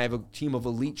market, and I have a team of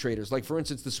elite traders. Like for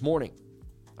instance, this morning,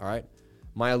 all right,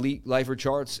 my elite lifer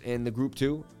charts and the group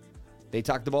 2, they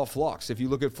talked about Flux. If you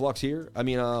look at Flux here,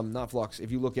 not Flux.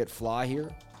 If you look at Fly here,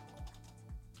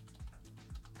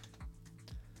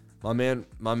 my man,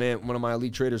 one of my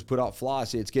elite traders put out Fly.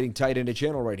 See, it's getting tight in the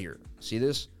channel right here. See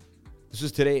this? This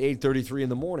is today, 8:33 in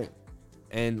the morning.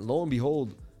 And lo and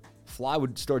behold, Fly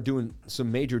would start doing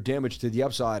some major damage to the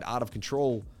upside, out of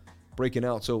control, breaking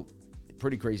out. So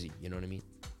pretty crazy, you know what I mean?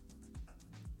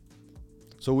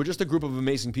 So we're just a group of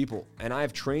amazing people, and I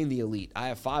have trained the elite. I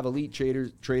have 5 elite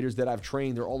traders that I've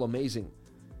trained. They're all amazing,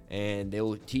 and they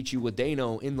will teach you what they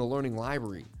know in the learning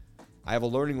library. I have a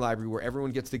learning library where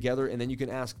everyone gets together, and then you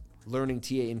can ask learning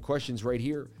TA in questions right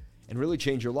here and really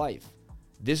change your life.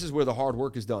 This is where the hard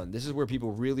work is done. This is where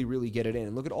people really, really get it in.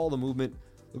 And look at all the movement.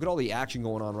 Look at all the action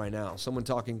going on right now. Someone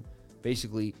talking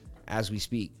basically as we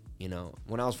speak.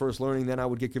 When I was first learning, then I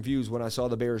would get confused when I saw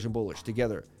the bearish and bullish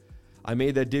together. I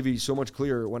made that divvy so much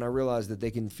clearer when I realized that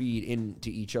they can feed into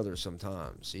each other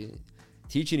sometimes. See,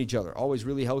 teaching each other always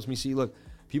really helps me see, look,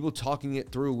 people talking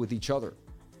it through with each other.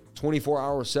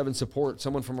 24-hour, 7 support,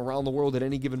 someone from around the world at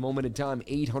any given moment in time,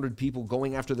 800 people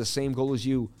going after the same goal as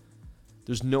you.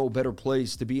 There's no better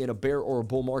place to be in a bear or a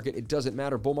bull market. It doesn't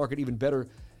matter. Bull market, even better.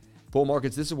 Bull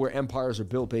markets, this is where empires are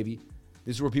built, baby.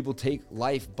 This is where people take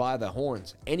life by the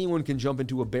horns. Anyone can jump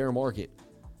into a bear market.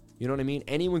 You know what I mean?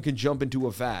 Anyone can jump into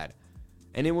a fad.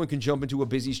 Anyone can jump into a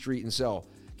busy street and sell.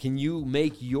 Can you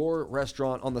make your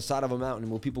restaurant on the side of a mountain?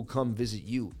 Will people come visit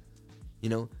you?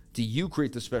 Do you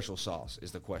create the special sauce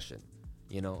is the question.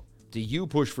 Do you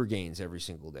push for gains every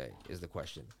single day is the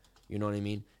question. You know what I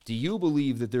mean? Do you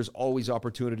believe that there's always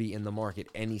opportunity in the market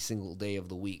any single day of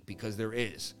the week? Because there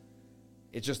is.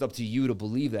 It's just up to you to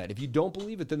believe that. If you don't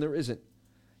believe it, then there isn't.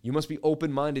 You must be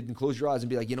open-minded and close your eyes and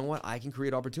be like, you know what? I can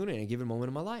create opportunity in a given moment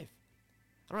in my life.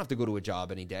 I don't have to go to a job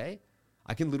any day.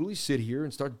 I can literally sit here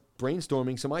and start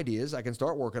brainstorming some ideas. I can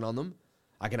start working on them.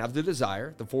 I can have the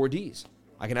desire, the 4 Ds.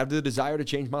 I can have the desire to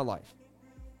change my life.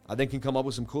 I then can come up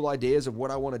with some cool ideas of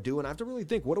what I want to do, and I have to really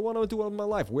think, what do I want to do in my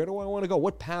life? Where do I want to go?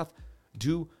 What path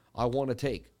do I want to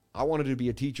take? I wanted to be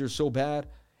a teacher so bad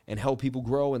and help people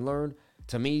grow and learn.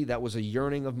 To me, that was a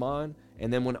yearning of mine.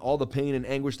 And then when all the pain and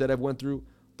anguish that I've went through,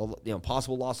 the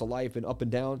possible loss of life and up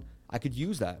and down, I could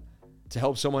use that to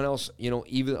help someone else,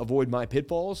 even avoid my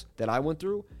pitfalls that I went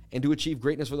through and to achieve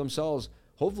greatness for themselves,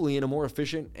 hopefully in a more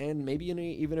efficient and maybe in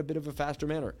even a bit of a faster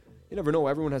manner. You never know.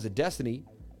 Everyone has a destiny,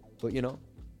 but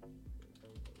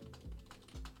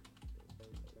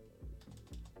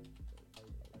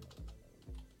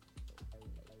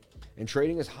And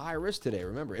trading is high risk today,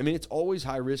 remember. It's always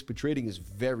high risk, but trading is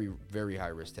very, very high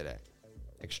risk today.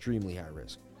 Extremely high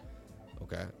risk.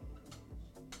 Okay?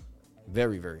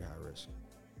 Very, very high risk.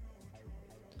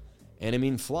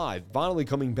 And Fly, finally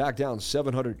coming back down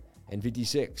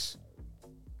 756.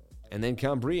 And then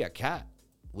Cambria, Cat,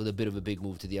 with a bit of a big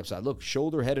move to the upside. Look,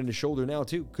 shoulder, head into shoulder now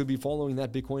too. Could be following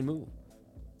that Bitcoin move.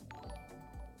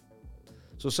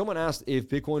 So someone asked if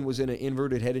Bitcoin was in an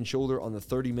inverted head and shoulder on the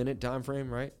 30-minute time frame,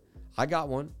 right? I got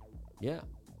one. Yeah,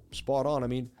 spot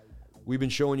on. We've been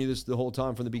showing you this the whole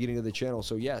time from the beginning of the channel.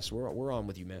 So yes, we're on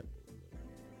with you, man.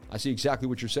 I see exactly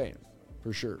what you're saying,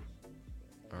 for sure.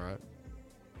 All right.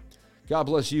 God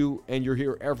bless you, and you're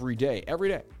here every day. Every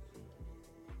day.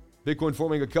 Bitcoin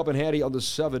forming a cup and handle on the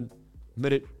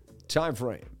 7-minute time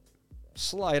frame.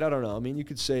 Slight, I don't know. You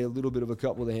could say a little bit of a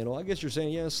cup with a handle. I guess you're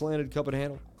saying, yeah, slanted cup and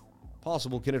handle.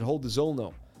 Possible. Can it hold the zone,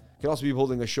 though? It can also be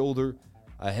holding a shoulder,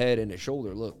 a head, and a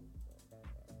shoulder. Look.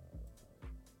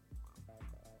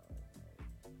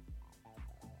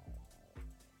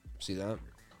 See that?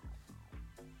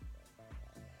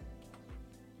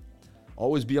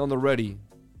 Always be on the ready.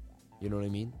 You know what I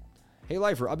mean? Hey,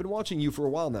 Lifer, I've been watching you for a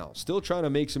while now. Still trying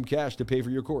to make some cash to pay for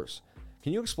your course.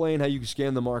 Can you explain how you can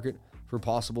scan the market for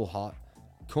possible hot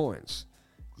coins?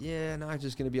 Yeah, not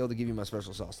just going to be able to give you my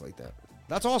special sauce like that.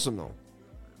 That's awesome, though.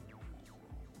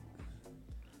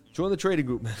 Join the trading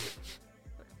group, man.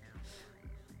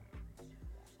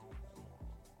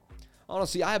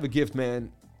 Honestly, I have a gift,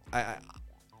 man.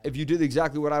 if you did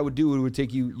exactly what I would do, it would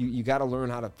take you got to learn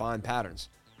how to find patterns.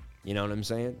 You know what I'm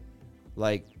saying?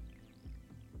 Like,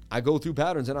 I go through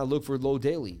patterns and I look for low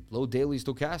daily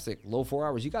stochastic, low 4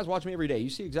 hours. You guys watch me every day. You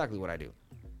see exactly what I do.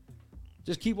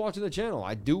 Just keep watching the channel.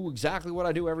 I do exactly what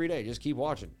I do every day. Just keep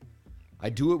watching. I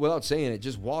do it without saying it.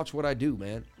 Just watch what I do,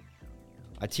 man.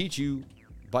 I teach you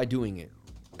by doing it.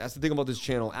 That's the thing about this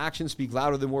channel. Actions speak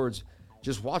louder than words.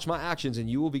 Just watch my actions and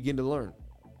you will begin to learn.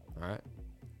 All right?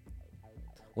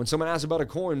 When someone asks about a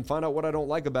coin, find out what I don't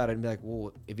like about it and be like,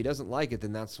 well, if he doesn't like it,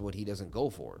 then that's what he doesn't go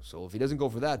for. So if he doesn't go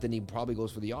for that, then he probably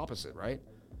goes for the opposite, right?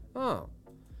 Oh.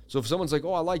 So if someone's like,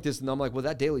 oh, I like this, and I'm like, well,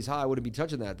 that daily's high, I wouldn't be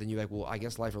touching that, then you're like, well, I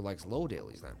guess Lifer likes low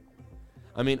dailies then.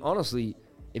 I mean, honestly,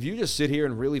 if you just sit here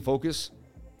and really focus,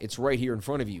 it's right here in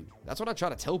front of you. That's what I try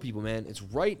to tell people, man. It's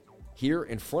right here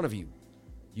in front of you.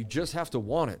 You just have to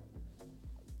want it.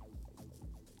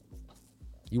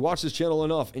 You watch this channel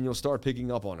enough and you'll start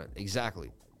picking up on it.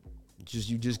 Exactly.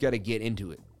 You just got to get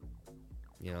into it.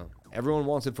 You know, everyone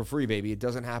wants it for free, baby. It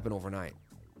doesn't happen overnight.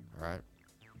 All right.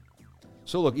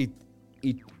 So look,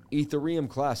 Ethereum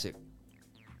Classic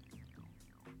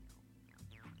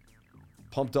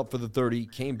pumped up for the 30,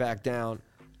 came back down,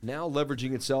 now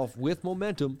leveraging itself with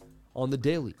momentum on the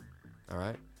daily. All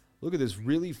right. Look at this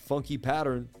really funky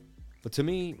pattern. But to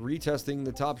me, retesting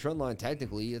the top trend line,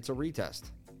 technically, it's a retest.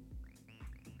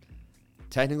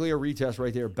 Technically a retest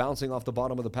right there, bouncing off the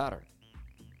bottom of the pattern.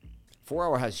 4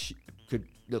 hour has could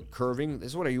look curving.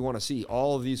 This is what you want to see.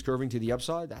 All of these curving to the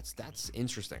upside. That's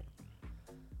interesting.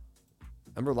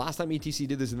 Remember last time ETC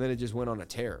did this and then it just went on a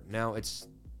tear. Now it's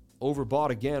overbought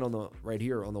again on the right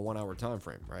here on the 1 hour time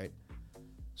frame, right?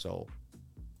 So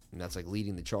and that's like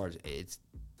leading the charge. It's,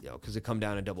 you know, because it come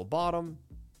down and double bottom.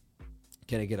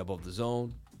 Can it get above the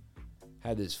zone?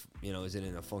 Had this, you know, is it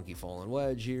in a funky fallen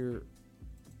wedge here?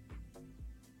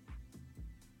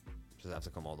 Does it have to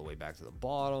come all the way back to the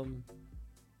bottom?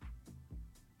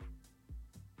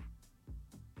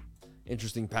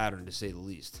 Interesting pattern to say the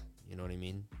least. You know what I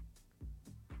mean?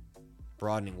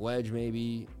 Broadening wedge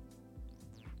maybe.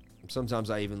 Sometimes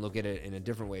I even look at it in a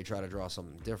different way, try to draw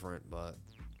something different, but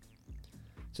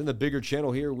it's in the bigger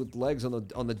channel here with legs on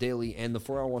the daily, and the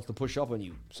 4 hour wants to push up on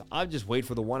you. So I just wait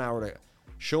for the 1 hour to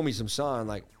show me some sign.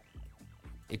 Like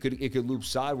it could loop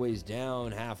sideways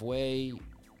down halfway.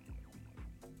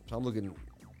 So I'm looking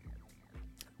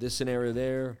this scenario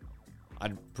there.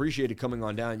 I'd appreciate it coming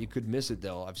on down. You could miss it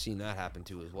though. I've seen that happen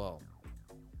too as well.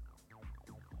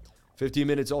 15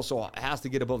 minutes also has to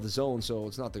get above the zone, so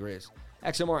it's not the greatest.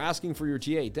 XMR asking for your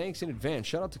TA. Thanks in advance.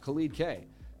 Shout out to Khalid K.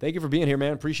 Thank you for being here,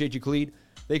 man. Appreciate you, Khalid.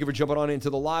 Thank you for jumping on into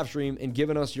the live stream and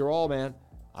giving us your all, man.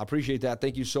 I appreciate that.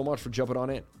 Thank you so much for jumping on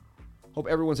in. Hope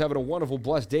everyone's having a wonderful,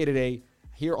 blessed day today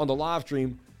here on the live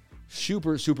stream.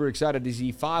 Super, super excited to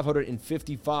see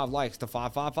 555 likes to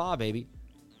 555, baby.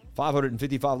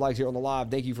 555 likes here on the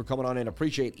live. Thank you for coming on in.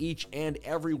 Appreciate each and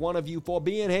every one of you for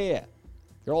being here.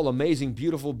 You're all amazing,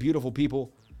 beautiful, beautiful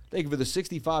people. Thank you for the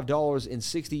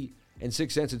 $65.66 in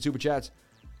Super Chats.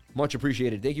 Much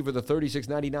appreciated. Thank you for the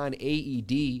 $36.99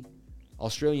 AED.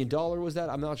 Australian dollar was that?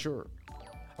 I'm not sure.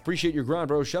 Appreciate your grind,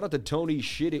 bro. Shout out to Tony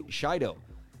Shido. Shout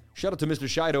out to Mr.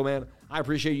 Shido, man. I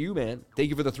appreciate you, man. Thank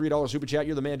you for the $3 Super Chat.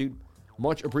 You're the man, dude.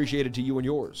 Much appreciated to you and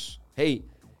yours. Hey,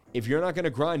 if you're not going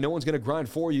to grind, no one's going to grind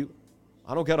for you.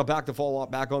 I don't got a back to fall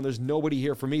back on. There's nobody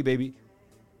here for me, baby.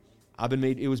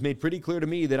 It was made pretty clear to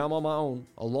me that I'm on my own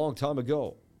a long time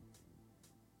ago.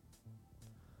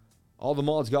 All the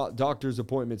mods got doctor's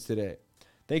appointments today.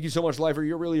 Thank you so much, Lifer.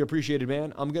 You're really appreciated,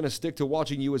 man. I'm going to stick to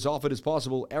watching you as often as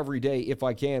possible every day if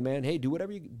I can, man. Hey, do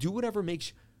whatever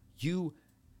makes you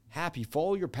happy.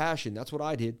 Follow your passion. That's what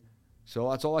I did. So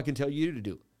that's all I can tell you to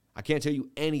do. I can't tell you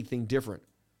anything different.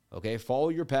 Okay? Follow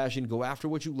your passion. Go after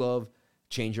what you love.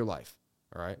 Change your life.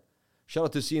 All right? Shout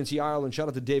out to CNC Ireland. Shout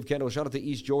out to Dave Kendall. Shout out to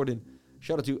East Jordan.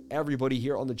 Shout out to everybody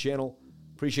here on the channel.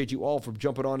 Appreciate you all for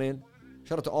jumping on in.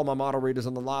 Shout out to all my moderators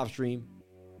on the live stream.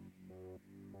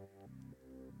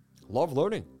 Love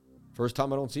learning. First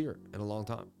time I don't see her in a long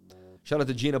time. Shout out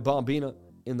to Gina Bombina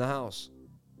in the house.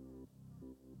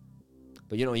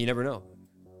 But you never know.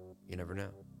 You never know.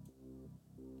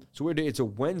 So weird day. It's a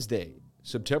Wednesday,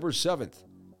 September 7th.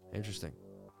 Interesting.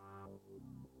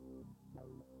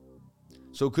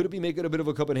 So could it be making a bit of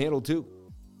a cup and handle too?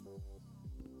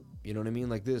 You know what I mean?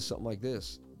 Like this, something like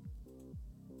this.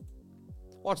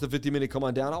 Watch the 50-minute come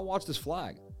on down. I'll watch this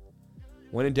flag.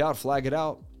 When in doubt, flag it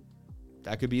out.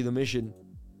 That could be the mission.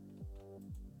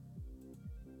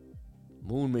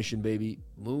 Moon mission, baby.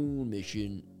 Moon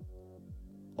mission.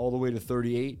 All the way to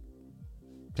 38.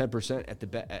 10%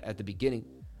 at the beginning.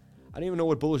 I didn't even know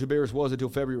what bullish and bearish was until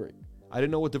February. I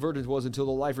didn't know what divergence was until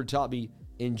the lifer taught me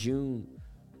in June.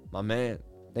 My man,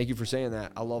 thank you for saying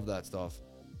that. I love that stuff.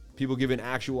 People giving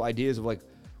actual ideas of like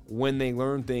when they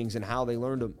learn things and how they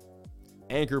learned them.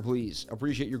 Anchor, please.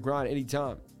 Appreciate your grind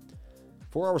anytime.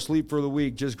 4 hours sleep for the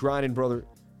week. Just grinding, brother.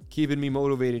 Keeping me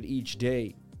motivated each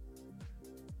day.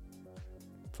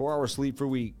 4 hours sleep per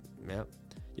week. Yeah.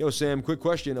 Yo, Sam, quick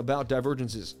question about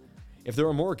divergences. If there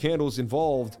are more candles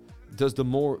involved, does the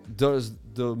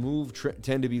move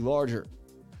tend to be larger?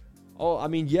 Oh, I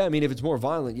mean, yeah. I mean, if it's more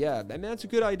violent, yeah. I mean, that's a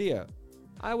good idea.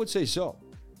 I would say so.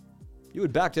 You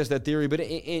would backtest that theory, but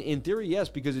in theory, yes,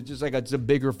 because it's just like it's a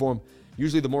bigger form.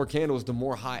 Usually, the more candles, the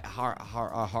more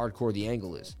hardcore the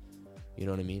angle is. You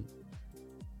know what I mean?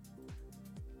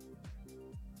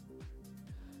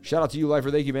 Shout out to you,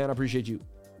 Lifer. Thank you, man. I appreciate you.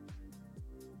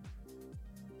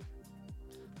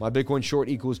 My Bitcoin short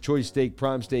equals choice steak,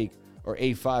 prime steak, or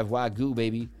A5 Wagyu,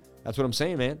 baby. That's what I'm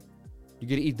saying, man. You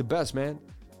get to eat the best, man.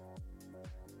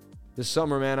 This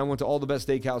summer, man, I went to all the best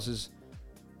steakhouses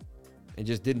and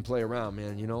just didn't play around,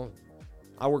 man. You know,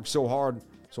 I worked so hard.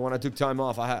 So when I took time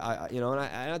off,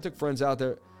 I took friends out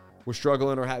there were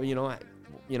struggling or having,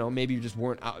 maybe you just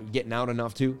weren't getting out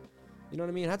enough to. You know what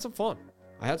I mean? I had some fun.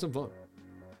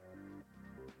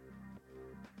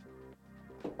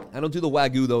 I don't do the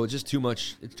Wagyu, though. It's just too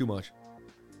much. It's too much.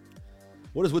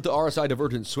 What is with the RSI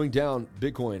divergence? Swing down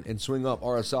Bitcoin and swing up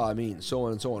RSI. I mean, so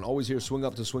on and so on. Always hear swing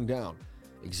up to swing down.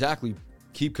 Exactly.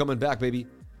 Keep coming back, baby.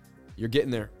 You're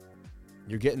getting there.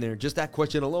 Just that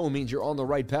question alone means you're on the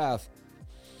right path.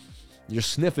 You're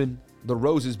sniffing the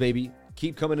roses, baby.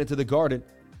 Keep coming into the garden.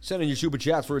 Send in your super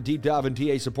chats for a deep dive in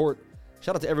TA support.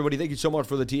 Shout out to everybody. Thank you so much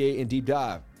for the TA and deep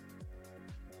dive.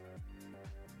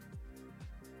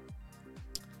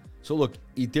 So look,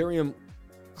 Ethereum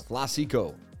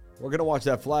Classico. We're going to watch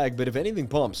that flag, but if anything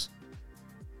pumps,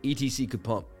 ETC could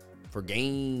pump for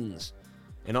gains.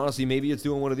 And honestly, maybe it's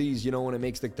doing one of these, when it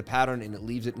makes like the pattern and it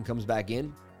leaves it and comes back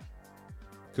in.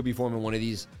 Could be forming one of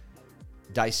these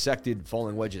dissected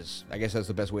falling wedges. I guess that's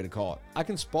the best way to call it. I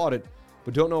can spot it,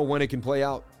 but don't know when it can play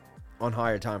out on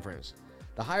higher time frames.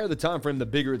 The higher the time frame, the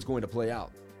bigger it's going to play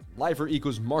out. Lifer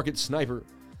equals market sniper.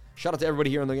 Shout out to everybody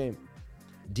here in the game.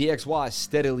 DXY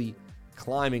steadily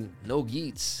climbing. No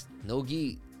geets. No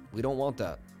geet. We don't want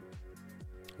that.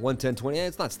 110.20.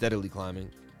 It's not steadily climbing.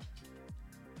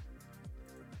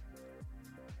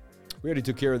 We already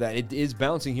took care of that. It is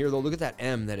bouncing here, though. Look at that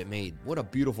M that it made. What a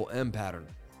beautiful M pattern.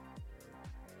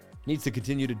 Needs to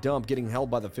continue to dump, getting held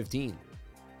by the 15.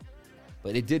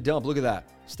 But it did dump. Look at that.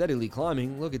 Steadily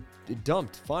climbing. Look, it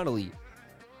dumped, finally.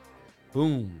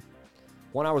 Boom.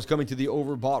 1 hour's coming to the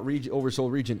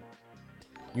oversold region.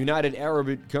 United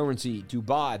Arab Currency,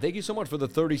 Dubai. Thank you so much for the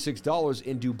 $36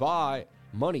 in Dubai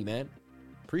money, man.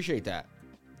 Appreciate that.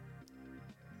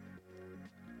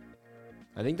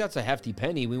 I think that's a hefty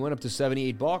penny. We went up to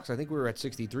 $78. I think we were at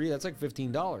 63. That's like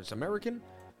 $15. American?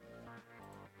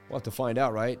 We'll have to find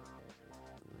out, right?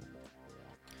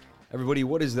 Everybody,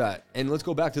 what is that? And let's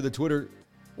go back to the Twitter.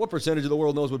 What percentage of the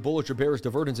world knows what bullish or bearish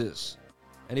divergence is?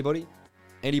 Anybody?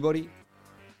 Anybody?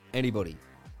 Anybody?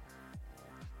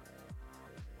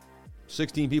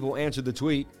 16 people answered the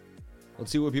tweet.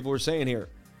 Let's see what people are saying here.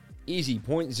 Easy,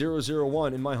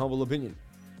 0.001 in my humble opinion.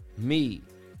 Me,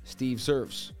 Steve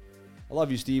Surfs. I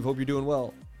love you, Steve. Hope you're doing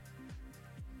well.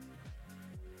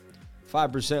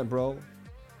 5%, bro.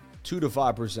 2 to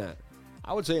 5%.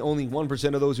 I would say only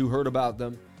 1% of those who heard about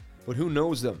them, but who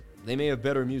knows them? They may have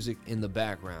better music in the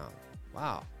background.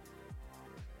 Wow.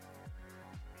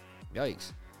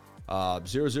 Yikes.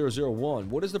 0001.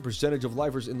 What is the percentage of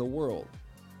lifers in the world?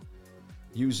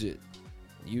 Use it.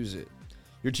 Use it.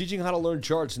 You're teaching how to learn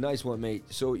charts. Nice one, mate.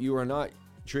 So you are not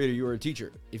a trader. You are a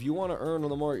teacher. If you want to earn on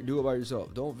the market, do it by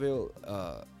yourself. Don't fail.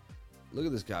 Look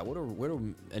at this guy.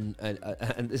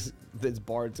 And this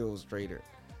Bard Illustrator.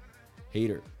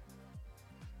 Hater.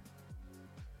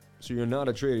 So you're not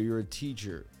a trader. You're a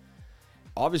teacher.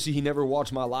 Obviously, he never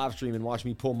watched my live stream and watched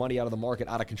me pull money out of the market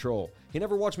out of control. He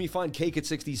never watched me find cake at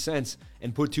 60 cents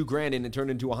and put $2,000 in and turn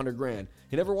it into 100 grand.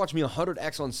 He never watched me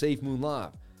 100x on Safe Moon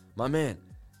Live. My man,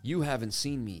 you haven't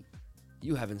seen me.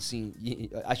 You haven't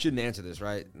seen. I shouldn't answer this,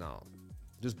 right? No.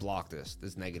 Just block this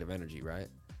negative energy, right?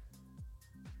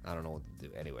 I don't know what to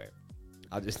do. Anyway,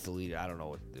 I'll just delete it. I don't know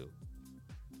what to do.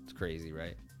 It's crazy,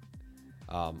 right?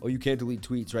 You can't delete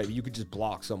tweets, right? You could just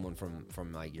block someone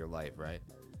from like your life, right?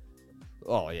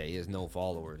 Oh, yeah, he has no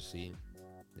followers, see?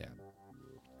 Yeah.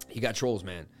 He got trolls,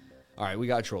 man. All right, we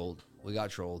got trolled.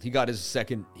 He got his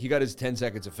 10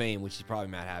 seconds of fame, which he's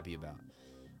probably not happy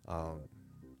about.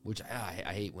 Which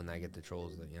I hate when I get the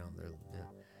trolls that, they're, yeah.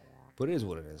 But it is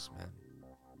what it is, man.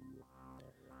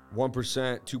 1%,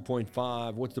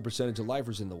 2.5. What's the percentage of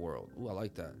lifers in the world? Ooh, I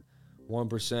like that.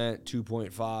 1%,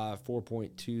 2.5,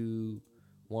 4.2,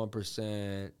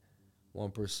 1%,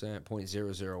 1%,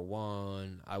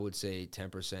 0.001. I would say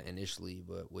 10% initially,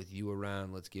 but with you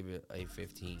around, let's give it a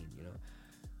 15,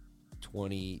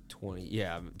 20.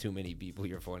 Yeah, too many people.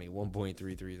 You're funny.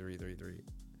 1.33333.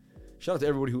 Shout out to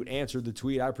everybody who answered the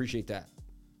tweet. I appreciate that.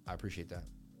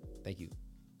 Thank you.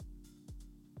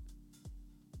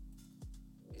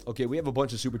 Okay, we have a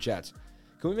bunch of super chats.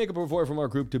 Can we make a performer from our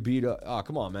group to beat? Oh,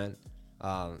 come on, man.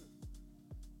 I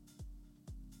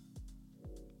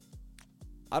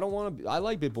don't want to. I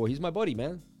like BitBoy. He's my buddy,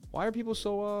 man. Why are people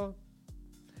so?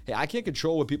 Hey, I can't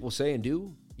control what people say and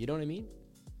do. You know what I mean?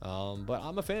 But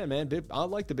I'm a fan, man. I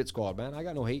like the Bit Squad, man. I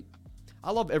got no hate.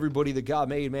 I love everybody that God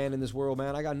made, man, in this world,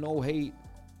 man. I got no hate.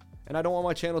 And I don't want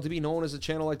my channel to be known as a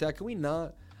channel like that. Can we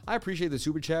not? I appreciate the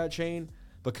super chat chain,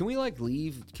 but can we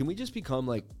leave? Can we just become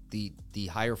like the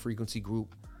higher frequency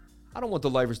group? I don't want the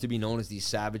lifers to be known as these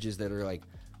savages that are like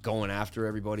going after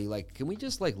everybody. Like, can we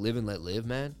just like live and let live,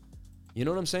 man? You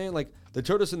know what I'm saying? Like the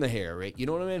tortoise and the hare, right? You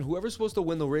know what I mean? Whoever's supposed to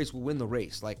win the race will win the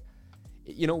race. Like,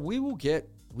 we will get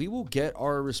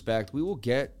our respect.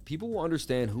 People will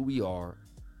understand who we are.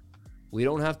 We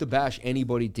don't have to bash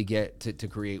anybody to get to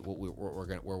create where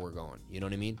we're going. You know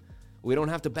what I mean? We don't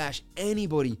have to bash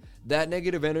anybody. That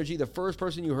negative energy, the first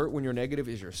person you hurt when you're negative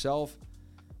is yourself.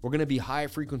 We're going to be high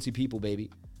frequency people, baby.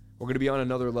 We're going to be on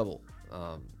another level.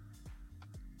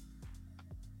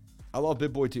 I love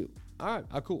BitBoy too. All right,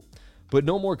 cool. But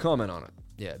no more comment on it.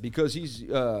 Yeah, because he's...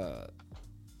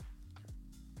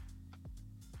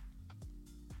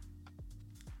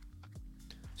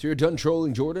 So you're done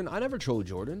trolling Jordan? I never trolled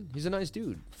Jordan. He's a nice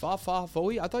dude.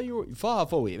 Foey? I thought you were...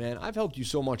 Foey, man. I've helped you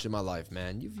so much in my life,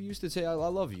 man. You used to say, I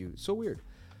love you. So weird.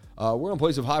 We're on a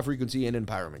place of high frequency and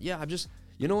empowerment. Yeah, I'm just...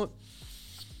 You know what?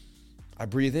 I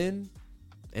breathe in,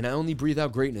 and I only breathe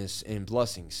out greatness and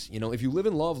blessings. If you live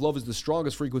in love, love is the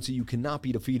strongest frequency. You cannot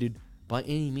be defeated by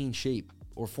any mean, shape,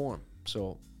 or form.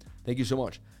 So, thank you so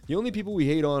much. The only people we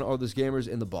hate on are the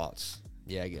scammers and the bots.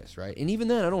 Yeah, I guess, right? And even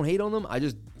then, I don't hate on them. I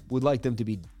just would like them to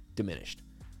be diminished.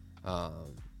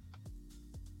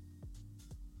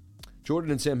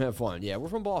 Jordan and Sam have fun. Yeah, we're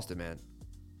from Boston, man.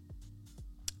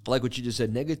 I like what you just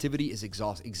said. Negativity is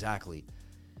exhausting. Exactly.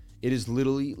 It is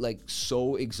literally like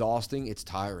so exhausting. It's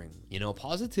tiring.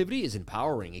 Positivity is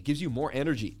empowering. It gives you more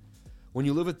energy. When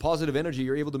you live with positive energy,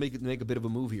 you're able to make a bit of a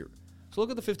move here. So look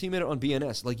at the 15-minute on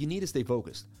BNS. Like, you need to stay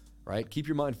focused, right? Keep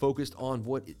your mind focused on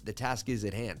what the task is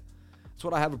at hand. That's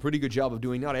what I have a pretty good job of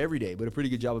doing, not every day, but a pretty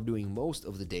good job of doing most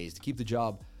of the days, to keep the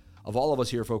job of all of us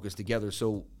here focused together.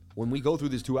 So when we go through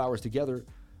these 2 hours together,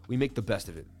 we make the best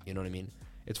of it. You know what I mean?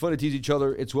 It's fun to tease each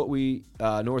other. It's what we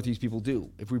Northeast people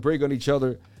do. If we break on each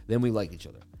other, then we like each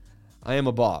other. I am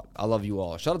a bot. I love you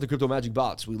all. Shout out to Crypto Magic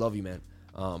Bots. We love you, man.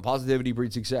 Positivity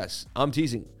breeds success. I'm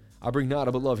teasing. I bring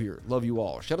nada but love here. Love you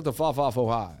all. Shout out to Fa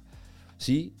High.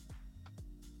 See?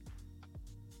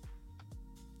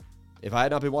 If I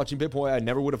had not been watching BitBoy, I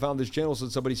never would have found this channel. So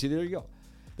somebody, see, there you go.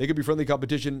 They could be friendly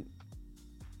competition.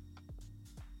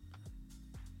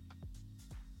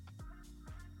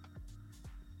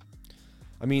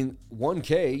 I mean,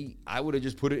 1K, I would have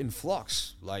just put it in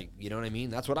flux. Like, you know what I mean?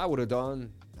 That's what I would have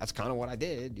done. That's kind of what I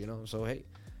did, So, hey,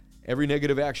 every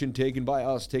negative action taken by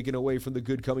us, taken away from the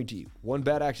good coming to you. One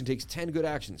bad action takes 10 good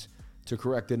actions to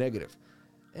correct the negative.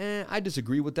 I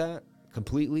disagree with that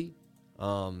completely.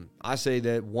 I say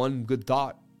that one good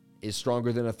thought is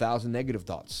stronger than 1,000 negative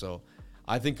thoughts. So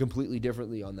I think completely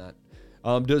differently on that.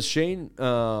 Does Shane,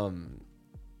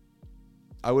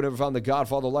 I would never found the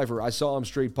Godfather lifer. I saw him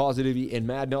straight positivity and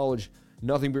mad knowledge,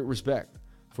 nothing but respect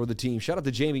for the team. Shout out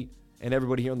to Jamie and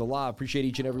everybody here on the live. Appreciate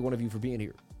each and every one of you for being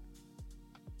here.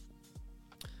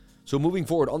 So moving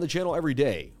forward on the channel every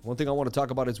day, one thing I want to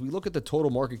talk about is we look at the total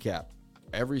market cap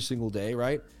every single day,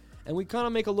 right? And we kind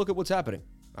of make a look at what's happening,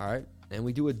 all right? And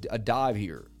we do a dive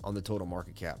here on the total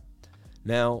market cap.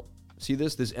 Now, see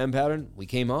this M pattern? We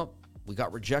came up, we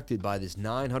got rejected by this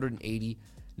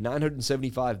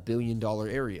 $975 billion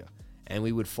area, and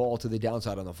we would fall to the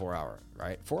downside on the 4 hour,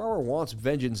 right? 4 hour wants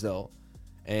vengeance though,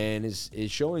 and is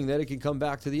showing that it can come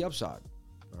back to the upside,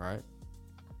 all right?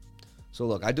 So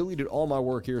look, I deleted all my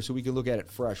work here so we can look at it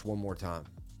fresh one more time.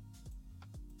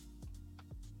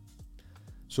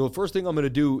 So the first thing I'm going to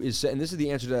do is set, and this is the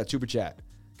answer to that super chat.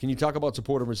 Can you talk about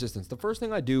support and resistance? The first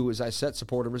thing I do is I set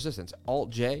support and resistance.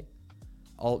 Alt-J,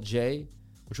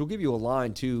 which will give you a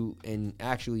line too, and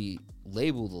actually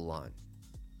label the line.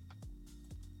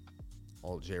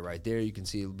 Alt-J right there. You can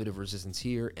see a bit of resistance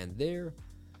here and there.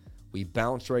 We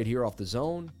bounced right here off the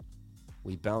zone.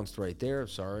 We bounced right there.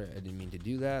 Sorry, I didn't mean to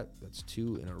do that. That's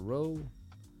 2 in a row.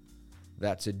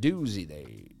 That's a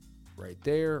doozy right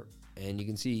there. And you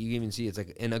can even see it's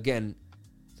like, and again,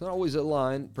 it's not always a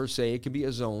line per se. It can be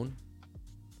a zone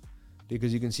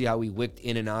because you can see how we wicked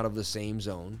in and out of the same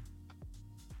zone.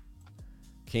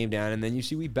 Came down, and then you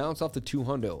see we bounced off the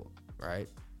 200, right?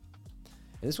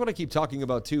 And this is what I keep talking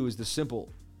about too, is the simple.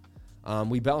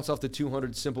 We bounced off the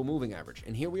 200 simple moving average.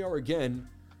 And here we are again.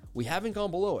 We haven't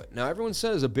gone below it. Now, everyone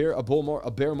says a bear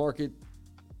market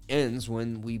ends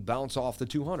when we bounce off the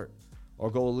 200 or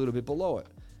go a little bit below it.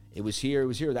 It was here.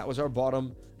 That was our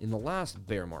bottom in the last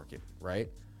bear market, right?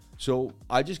 So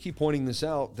I just keep pointing this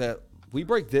out that we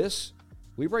break this,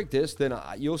 then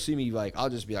you'll see me like, I'll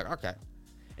just be like, okay.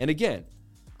 And again,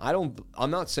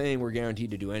 I'm not saying we're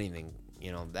guaranteed to do anything.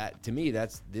 You know, that to me,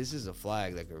 this is a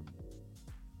flag that could,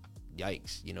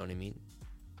 yikes, you know what I mean?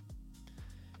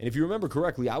 And if you remember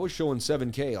correctly, I was showing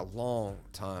 7K a long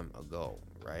time ago,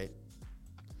 right?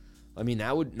 I mean,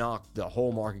 that would knock the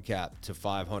whole market cap to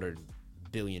 $500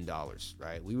 billion,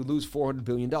 right? We would lose $400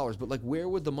 billion, but like, where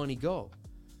would the money go?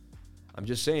 I'm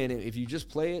just saying, if you just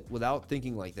play it without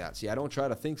thinking like that. See, I don't try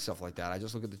to think stuff like that. I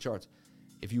just look at the charts.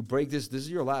 If you break this is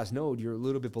your last node, you're a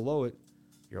little bit below it,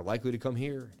 you're likely to come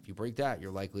here. If you break that,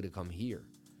 you're likely to come here.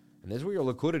 And this is where your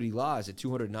liquidity lies at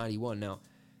 291. Now,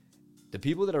 the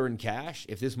people that are in cash,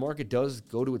 if this market does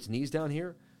go to its knees down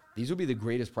here, these will be the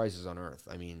greatest prices on earth.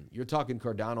 I mean, you're talking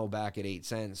Cardano back at 8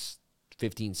 cents,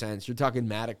 15 cents. You're talking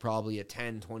Matic probably at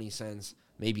 10, 20 cents,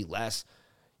 maybe less.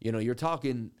 You know, you're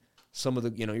talking some of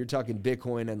the, you're talking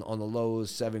Bitcoin and on the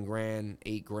lows, 7 grand,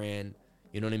 8 grand.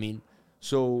 You know what I mean?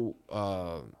 So,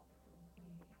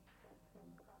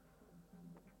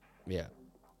 yeah.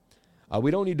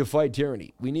 We don't need to fight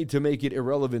tyranny. We need to make it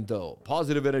irrelevant, though.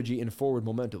 Positive energy and forward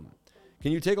momentum.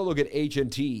 Can you take a look at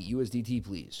HNT, USDT,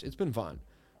 please? It's been fun.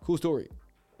 Cool story.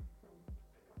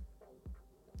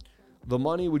 The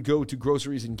money would go to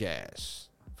groceries and gas.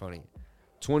 Funny.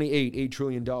 $8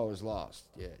 trillion lost.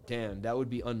 Yeah, damn, that would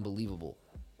be unbelievable.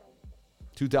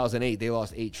 2008, they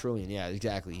lost $8 trillion. Yeah,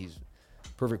 exactly. He's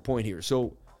perfect point here.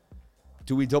 So,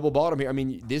 do we double bottom here? I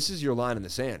mean, this is your line in the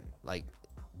sand. Like,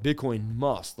 Bitcoin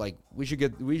must. Like, we should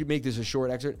make this a short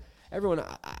excerpt. Everyone,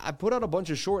 I put out a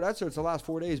bunch of short excerpts the last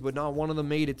 4 days, but not one of them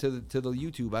made it to the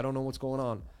YouTube. I don't know what's going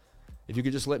on. If you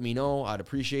could just let me know, I'd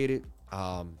appreciate it.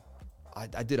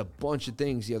 I did a bunch of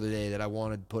things the other day that I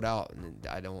wanted to put out, and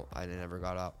I never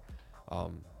got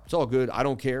out. It's all good. I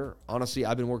don't care. Honestly,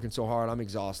 I've been working so hard. I'm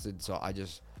exhausted, so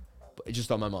it's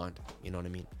just on my mind. You know what I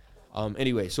mean?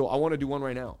 Anyway, so I want to do one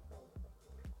right now.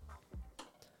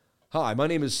 Hi, my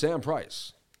name is Sam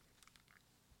Price.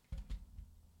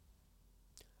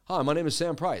 Hi, my name is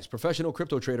Sam Price, professional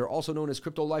crypto trader, also known as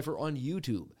Crypto Lifer on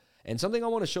YouTube. And something I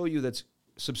want to show you that's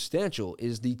substantial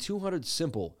is the 200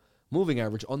 simple moving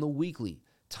average on the weekly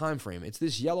time frame. It's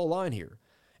this yellow line here.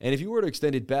 And if you were to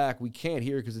extend it back, we can't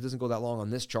here because it doesn't go that long on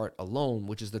this chart alone,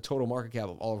 which is the total market cap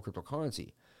of all of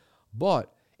cryptocurrency.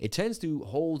 But it tends to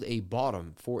hold a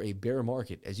bottom for a bear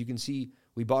market. As you can see,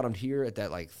 we bottomed here at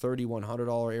that like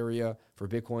 $3,100 area for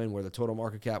Bitcoin, where the total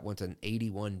market cap went to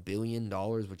 $81 billion,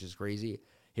 which is crazy.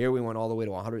 Here we went all the way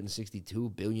to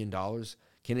 $162 billion.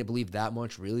 Can it believe that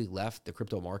much really left the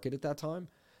crypto market at that time?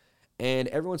 And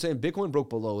everyone's saying Bitcoin broke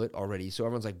below it already. So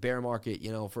everyone's like, bear market,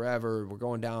 forever, we're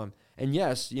going down. And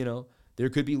yes, there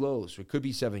could be lows. It could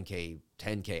be 7K,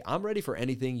 10K. I'm ready for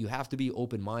anything. You have to be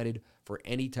open-minded for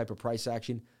any type of price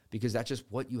action because that's just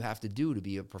what you have to do to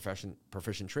be a proficient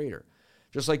trader.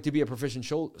 Just like to be a proficient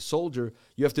soldier,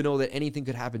 you have to know that anything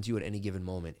could happen to you at any given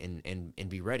moment and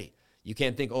be ready. You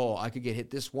can't think, oh, I could get hit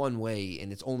this one way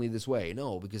and it's only this way.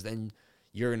 No, because then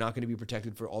you're not going to be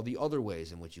protected for all the other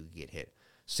ways in which you could get hit.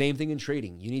 Same thing in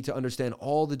trading. You need to understand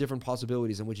all the different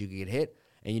possibilities in which you could get hit,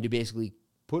 and you need to basically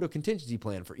put a contingency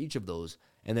plan for each of those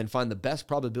and then find the best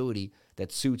probability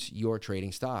that suits your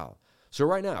trading style. So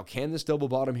right now, can this double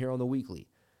bottom here on the weekly?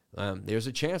 There's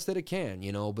a chance that it can,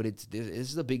 but this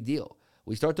is a big deal.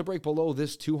 We start to break below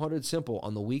this 200 simple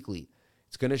on the weekly.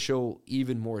 It's going to show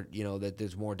even more, that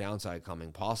there's more downside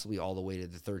coming, possibly all the way to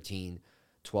the $13,000,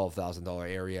 $12,000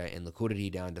 area, and liquidity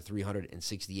down to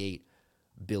 $368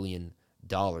 billion.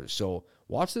 So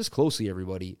watch this closely,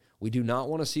 everybody. We do not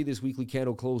want to see this weekly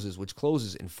candle closes, which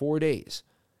closes in 4 days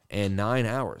and 9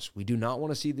 hours. We do not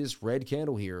want to see this red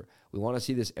candle here. We want to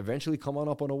see this eventually come on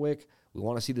up on a wick. We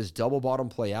want to see this double bottom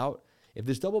play out. If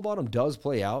this double bottom does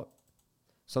play out,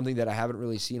 something that I haven't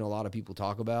really seen a lot of people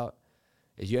talk about,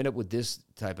 is you end up with this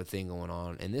type of thing going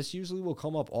on. And this usually will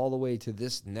come up all the way to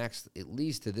this next, at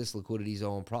least to this liquidity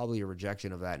zone, probably a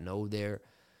rejection of that node there,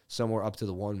 somewhere up to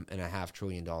the $1.5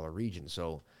 trillion region.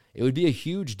 So it would be a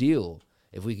huge deal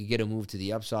if we could get a move to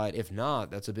the upside. If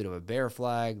not, that's a bit of a bear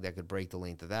flag that could break the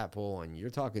length of that pull, and you're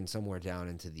talking somewhere down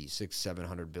into the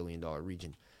 $600-700 billion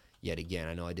region. Yet again,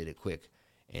 I know I did it quick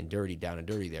and dirty, down and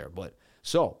dirty there, but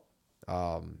so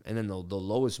and then the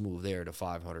lowest move there to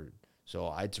 500.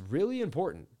 So it's really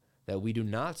important that we do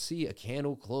not see a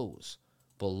candle close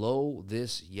below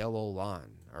this yellow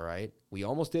line. All right, we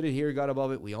almost did it here, got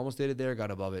above it. We almost did it there,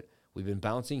 got above it. We've been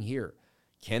bouncing here.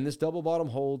 Can this double bottom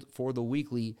hold for the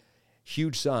weekly?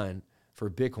 Huge sign for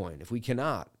Bitcoin. If we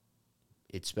cannot,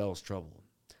 it spells trouble.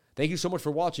 Thank you so much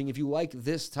for watching. If you like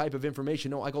this type of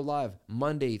information, know I go live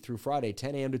Monday through Friday,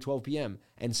 10 a.m. to 12 p.m.,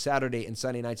 and Saturday and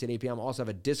Sunday nights at 8 p.m. I also have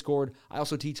a Discord. I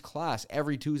also teach class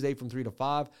every Tuesday from 3 to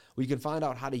 5, where you can find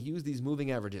out how to use these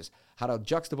moving averages, how to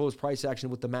juxtapose price action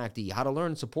with the MACD, how to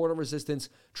learn support and resistance,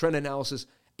 trend analysis,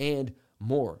 and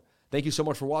more. Thank you so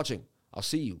much for watching. I'll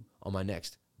see you on my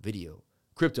next video.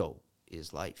 Crypto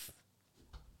is life.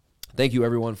 Thank you,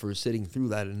 everyone, for sitting through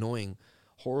that annoying,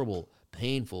 horrible,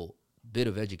 painful bit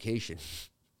of education.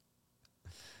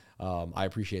 I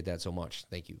appreciate that so much.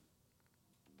 Thank you.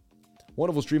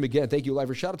 Wonderful stream again. Thank you,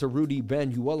 Lifer. Shout out to Rudy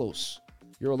Banuelos.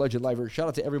 You're a legend, Lifer. Shout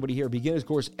out to everybody here. Beginners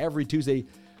course every Tuesday,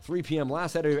 3 p.m.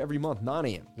 Last Saturday of every month, 9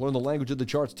 a.m. Learn the language of the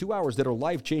charts. 2 hours that are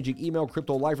life-changing. Email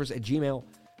CryptoLifers@gmail.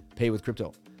 Pay with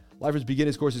crypto. Lifers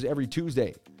Beginners courses every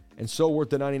Tuesday. And so worth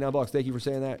the $99. Thank you for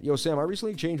saying that. Yo, Sam, I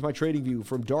recently changed my trading view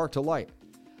from dark to light.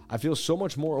 I feel so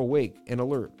much more awake and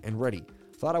alert and ready.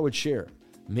 Thought I would share.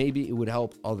 Maybe it would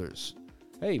help others.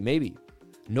 Hey, maybe.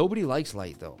 Nobody likes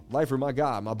light, though. Lifer, my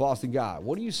guy, my Boston guy.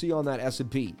 What do you see on that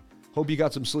S&P? Hope you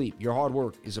got some sleep. Your hard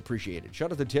work is appreciated.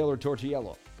 Shout out to Taylor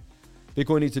Tortiello.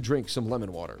 Bitcoin needs to drink some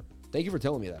lemon water. Thank you for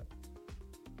telling me that.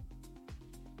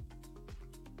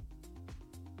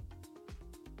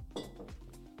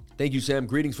 Thank you, Sam.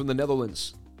 Greetings from the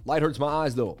Netherlands. Light hurts my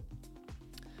eyes, though.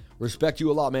 Respect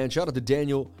you a lot, man. Shout out to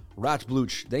Daniel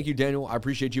Ratchbluch. Thank you, Daniel. I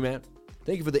appreciate you, man.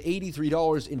 Thank you for the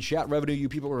 $83 in chat revenue. You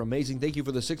people are amazing. Thank you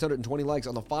for the 620 likes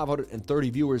on the 530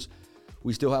 viewers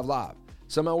we still have live.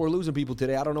 Somehow we're losing people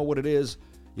today. I don't know what it is.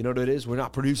 You know what it is? We're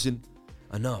not producing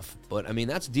enough. But, I mean,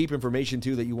 that's deep information,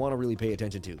 too, that you want to really pay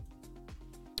attention to.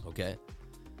 Okay?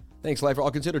 Thanks, Lifer.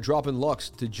 I'll consider dropping Lux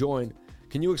to join.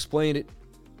 Can you explain it?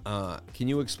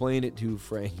 To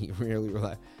Frank? He rarely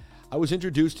rely. I was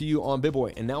introduced to you on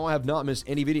BitBoy, and now I have not missed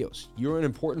any videos. You're an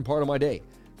important part of my day.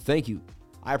 Thank you.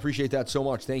 I appreciate that so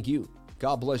much. Thank you.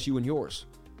 God bless you and yours.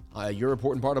 You're an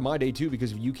important part of my day, too,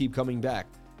 because you keep coming back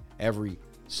every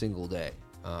single day.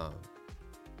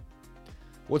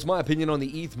 What's my opinion on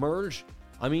the ETH merge?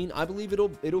 I mean, I believe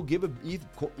it'll give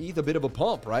ETH a bit of a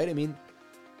pump, right? I mean,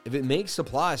 if it makes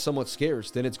supply somewhat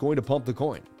scarce, then it's going to pump the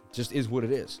coin. Just is what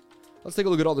it is. Let's take a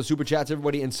look at all the Super Chats,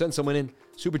 everybody, and send someone in.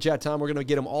 Super Chat time. We're going to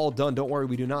get them all done. Don't worry.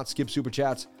 We do not skip Super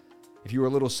Chats. If you were a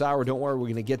little sour, don't worry. We're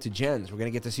going to get to Gens. We're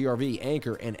going to get to CRV,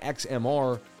 Anchor, and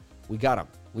XMR. We got them.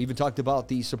 We even talked about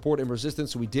the support and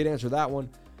resistance, so we did answer that one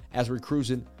as we're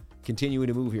cruising, continuing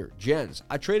to move here. Gens.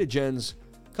 I traded Gens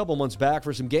a couple months back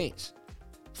for some gains.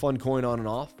 Fun coin on and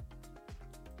off.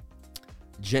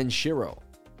 Genshiro.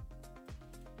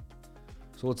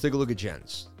 So let's take a look at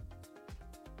Gens.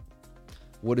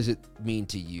 What does it mean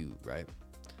to you, right?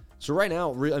 So right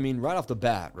now, I mean, right off the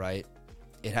bat, right,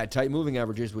 it had tight moving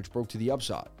averages, which broke to the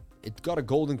upside. It got a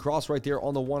golden cross right there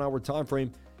on the 1 hour time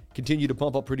frame. Continued to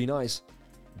pump up pretty nice.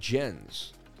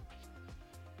 Gens.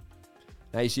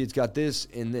 Now you see it's got this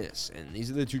and this, and these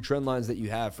are the two trend lines that you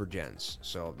have for Gens.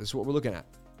 So this is what we're looking at.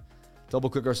 Double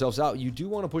click ourselves out. You do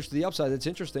want to push to the upside. That's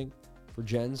interesting for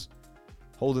Gens.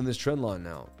 Holding this trend line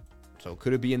now. So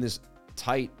could it be in this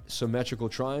tight symmetrical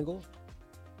triangle?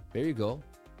 There you go.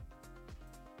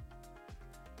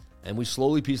 And we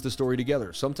slowly piece the story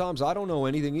together. Sometimes I don't know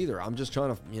anything either. I'm just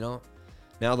trying to,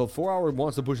 Now the 4 hour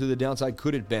wants to push to the downside.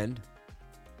 Could it bend?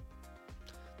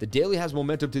 The daily has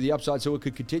momentum to the upside, so it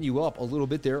could continue up a little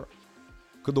bit there.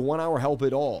 Could the 1 hour help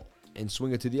it all and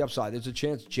swing it to the upside? There's a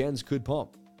chance Gens could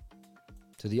pump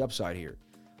to the upside here.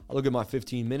 I'll look at my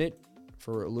 15-minute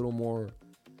for a little more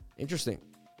interesting.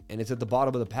 And it's at the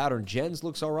bottom of the pattern. Gens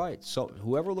looks all right. So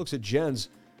whoever looks at Gens,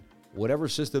 whatever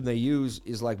system they use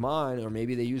is like mine, or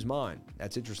maybe they use mine.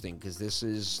 That's interesting because this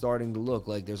is starting to look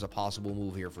like there's a possible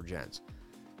move here for Gens.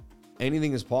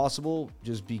 Anything is possible.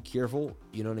 Just be careful.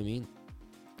 You know what I mean?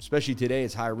 Especially today,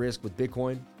 it's high risk with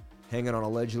Bitcoin hanging on a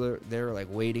ledge there, like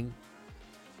waiting.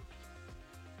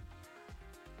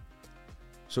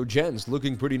 So Gens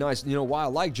looking pretty nice. You know why I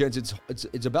like Gens?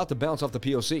 It's about to bounce off the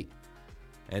POC,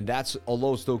 and that's a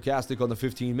low stochastic on the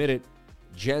 15-minute.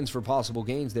 Gens for possible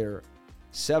gains there.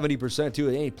 70% too.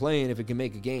 It ain't playing if it can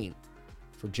make a gain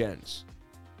for Gens.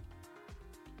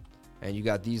 And you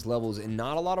got these levels and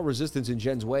not a lot of resistance in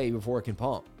Jen's way before it can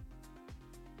pump.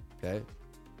 Okay.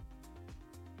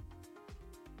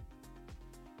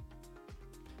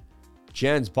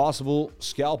 Jen's possible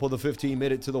scalp of the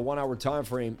 15-minute to the 1-hour time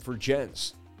frame for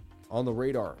Jen's on the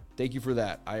radar. Thank you for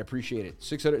that. I appreciate it.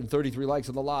 633 likes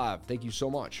on the live. Thank you so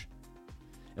much.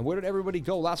 And where did everybody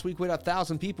go? Last week we had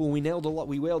 1,000 people and we nailed a lot.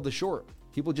 We whaled the short.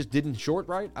 People just didn't short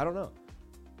right? I don't know.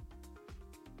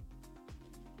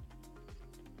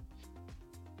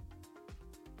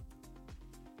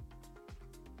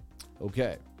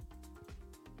 Okay.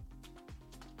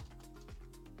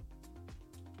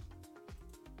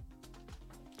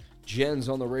 Jen's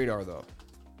on the radar, though.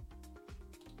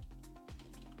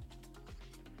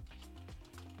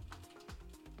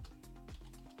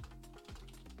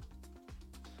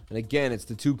 And again, it's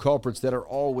the two culprits that are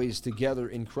always together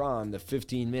in crime, the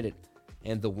 15-minute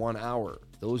and the 1 hour.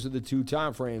 Those are the two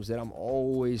time frames that I'm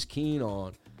always keen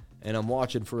on, and I'm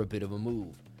watching for a bit of a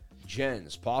move.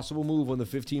 Jen's possible move on the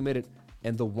 15-minute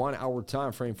and the 1 hour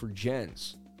time frame for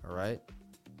Jen's. All right.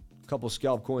 A couple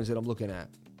scalp coins that I'm looking at.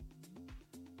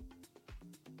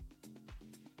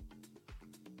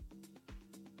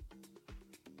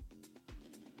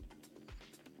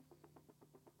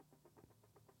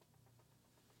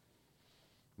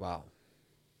 Wow.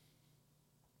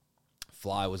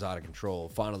 Fly was out of control.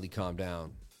 Finally calmed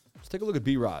down. Let's take a look at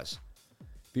B-Rise.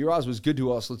 B-Rise was good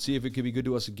to us. Let's see if it could be good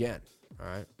to us again. All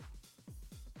right.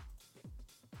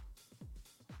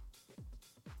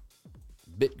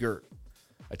 Bitgert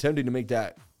attempting to make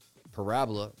that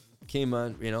parabola. Came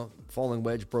on, falling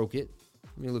wedge, broke it.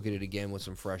 Let me look at it again with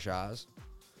some fresh eyes.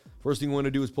 First thing we want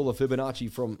to do is pull a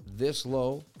Fibonacci from this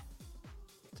low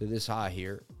to this high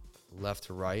here, left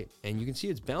to right. And you can see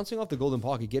it's bouncing off the golden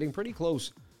pocket, getting pretty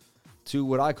close to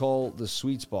what I call the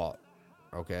sweet spot.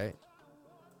 Okay.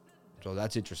 So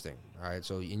that's interesting. All right.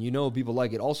 So, and people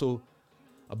like it. Also,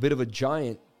 a bit of a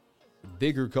giant,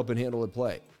 bigger cup and handle at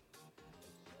play.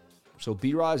 So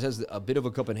B-Rise has a bit of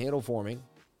a cup and handle forming.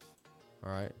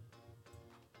 All right.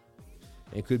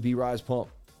 It could B-Rise pump.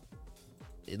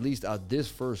 At least this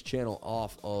first channel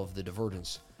off of the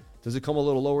divergence. Does it come a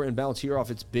little lower and bounce here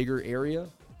off its bigger area?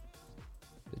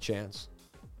 The chance.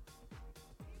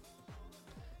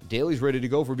 Daily's ready to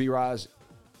go for B-Rise.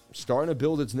 Starting to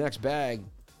build its next bag.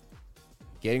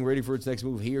 Getting ready for its next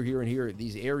move here, here, and here.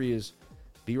 These areas,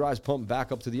 B-Rise pump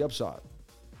back up to the upside.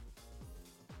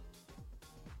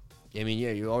 I mean,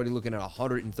 yeah, you're already looking at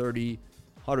 130,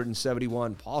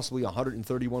 171, possibly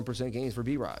 131% gains for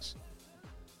B-Rise.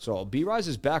 So B-Rise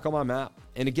is back on my map.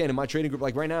 And again, in my trading group,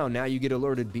 like right now you get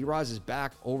alerted. B-Rise is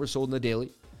back, oversold in the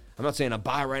daily. I'm not saying I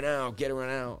buy right now, get it right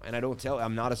now. And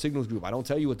I'm not a signals group. I don't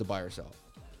tell you what to buy or sell.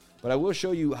 But I will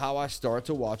show you how I start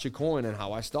to watch a coin and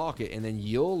how I stalk it. And then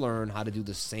you'll learn how to do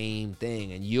the same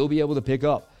thing. And you'll be able to pick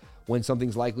up when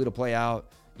something's likely to play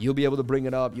out. You'll be able to bring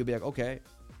it up. You'll be like, okay.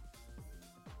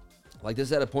 Like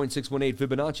this at a 0.618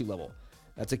 Fibonacci level.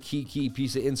 That's a key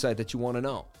piece of insight that you want to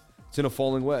know. It's in a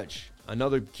falling wedge.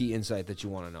 Another key insight that you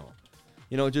want to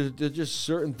know. Just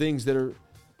certain things that are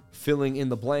filling in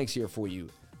the blanks here for you.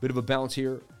 Bit of a bounce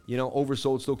here.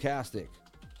 Oversold stochastic.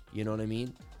 You know what I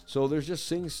mean? So there's just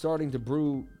things starting to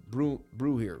brew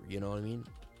here. You know what I mean?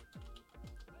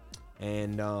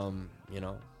 And, I'm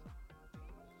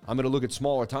going to look at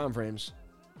smaller time frames.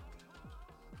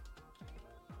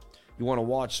 You want to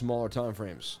watch smaller time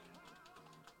frames.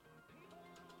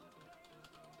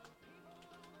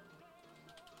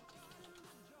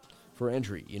 For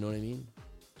entry, you know what I mean?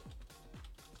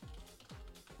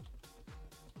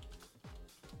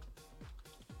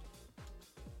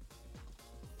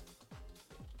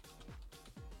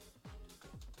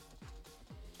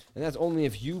 And that's only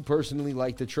if you personally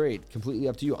like the trade. Completely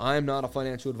up to you. I'm not a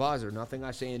financial advisor. Nothing I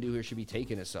say and do here should be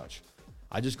taken as such.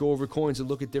 I just go over coins and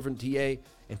look at different TA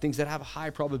and things that have a high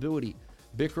probability.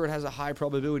 Bitcoin has a high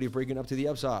probability of breaking up to the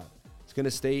upside. It's going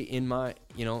to stay in my,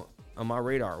 on my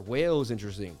radar. Whale is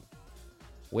interesting.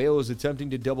 Whale is attempting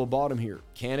to double bottom here.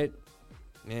 Can it?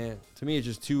 To me, it's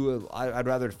just too, I'd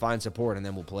rather find support and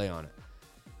then we'll play on it.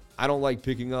 I don't like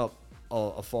picking up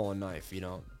a fallen knife,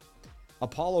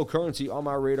 Apollo currency on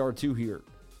my radar too here.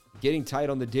 Getting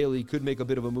tight on the daily, could make a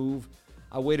bit of a move.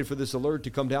 I waited for this alert to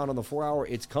come down on the 4 hour.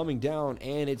 It's coming down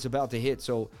and it's about to hit.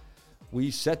 So we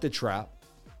set the trap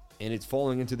and it's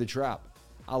falling into the trap.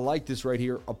 I like this right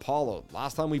here. Apollo.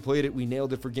 Last time we played it, we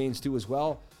nailed it for gains too as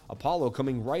well. Apollo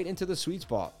coming right into the sweet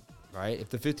spot, right? If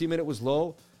the 15-minute was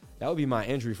low, that would be my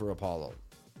entry for Apollo.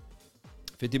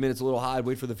 50 minutes a little high. I'd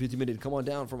wait for the 50-minute to come on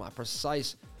down for my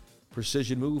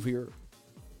precision move here.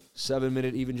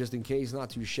 7-minute even just in case. Not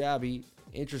too shabby.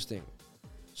 Interesting.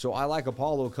 So I like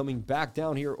Apollo coming back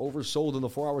down here, oversold in the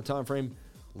 4-hour time frame.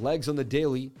 Legs on the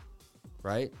daily,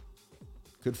 right?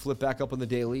 Could flip back up on the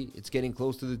daily. It's getting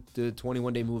close to the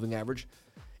 21-day moving average.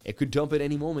 It could dump at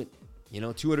any moment.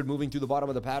 200 moving through the bottom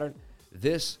of the pattern.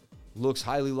 This looks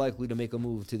highly likely to make a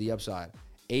move to the upside.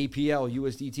 APL,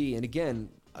 USDT, and again,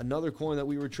 another coin that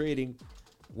we were trading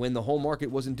when the whole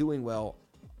market wasn't doing well.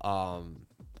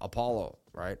 Apollo,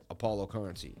 right? Apollo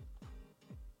currency.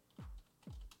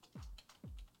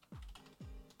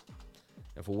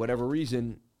 And for whatever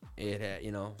reason, it had,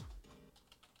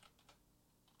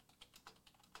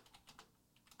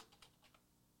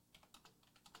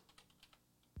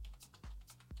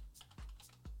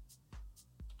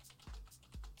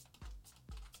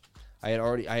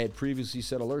 I had previously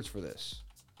set alerts for this.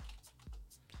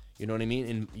 You know what I mean?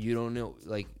 And you don't know,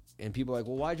 like, and people are like,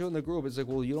 well, why join the group? It's like,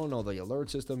 well, you don't know the alert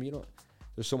system.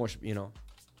 There's so much,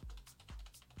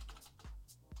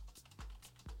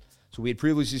 So we had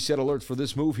previously set alerts for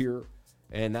this move here,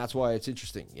 and that's why it's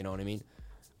interesting. You know what I mean?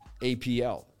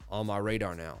 APL on my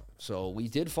radar now. So we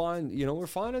did find, we're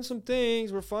finding some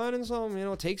things. We're finding some,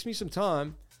 it takes me some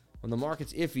time. When the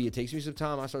market's iffy, it takes me some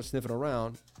time. I start sniffing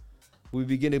around. We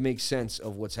begin to make sense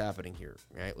of what's happening here.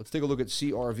 Right? Let's take a look at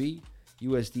CRV,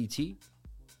 USDT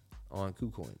on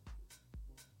KuCoin.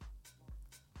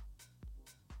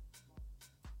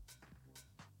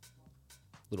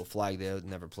 Little flag there,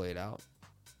 never played out.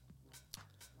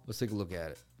 Let's take a look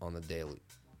at it on the daily.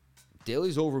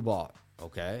 Daily's overbought,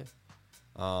 okay?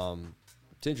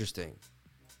 It's interesting.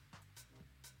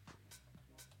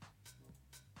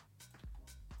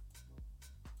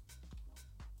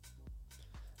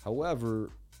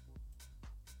 However,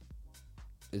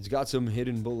 it's got some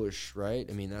hidden bullish, right?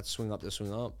 I mean, that's swing up, this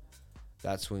swing up.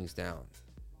 That swings down.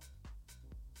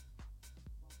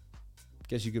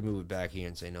 Guess you could move it back here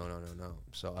and say, no.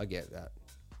 So I get that.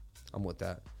 I'm with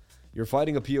that. You're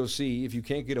fighting a POC. If you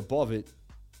can't get above it,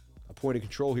 a point of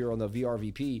control here on the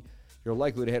VRVP, you're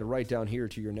likely to head right down here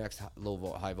to your next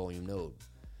high volume node.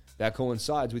 That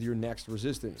coincides with your next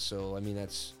resistance. So, I mean,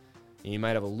 you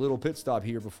might have a little pit stop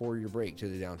here before your break to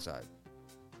the downside.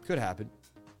 Could happen.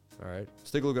 All right.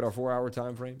 Let's take a look at our 4-hour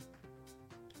time frame.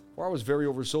 4 hours very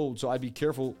oversold, so I'd be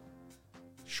careful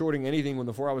shorting anything when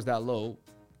the 4 hours that low.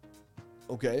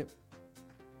 Okay.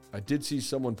 I did see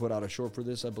someone put out a short for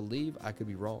this, I believe. I could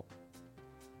be wrong.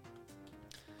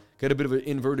 Got a bit of an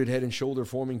inverted head and shoulder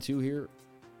forming too here.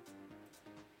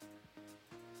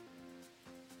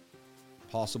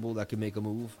 Possible that could make a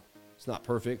move. It's not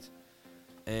perfect.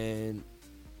 And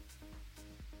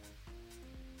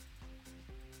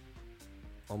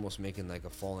almost making like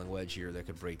a falling wedge here that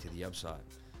could break to the upside.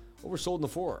 Oversold in the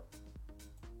 4.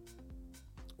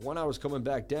 1 hour's coming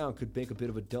back down. Could make a bit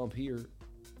of a dump here.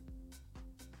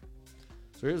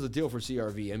 So here's the deal for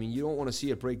CRV. I mean, you don't want to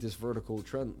see it break this vertical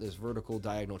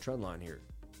diagonal trend line here.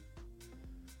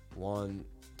 1,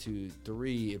 2,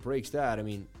 3. It breaks that. I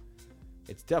mean,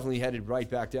 it's definitely headed right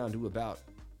back down to about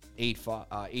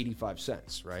 85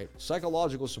 cents, right?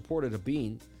 Psychological support at a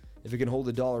bean if it can hold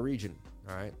the dollar region,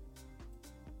 all right?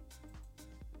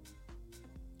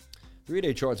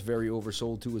 3-day chart's very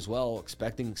oversold too as well,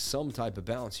 expecting some type of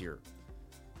bounce here.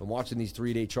 Been watching these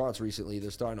 3-day charts recently.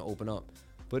 They're starting to open up.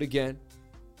 But again,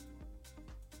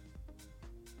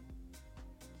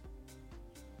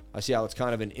 I see how it's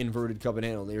kind of an inverted cup and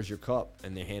handle. There's your cup,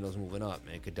 and the handle's moving up,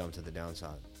 and it could dump to the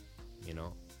downside,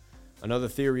 Another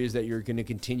theory is that you're going to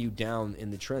continue down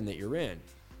in the trend that you're in,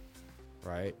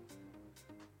 right?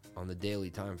 On the daily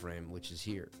time frame, which is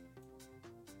here.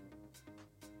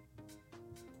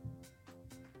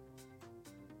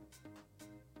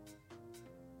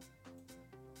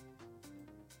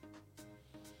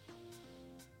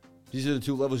 These are the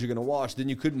two levels you're going to watch. Then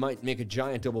you might make a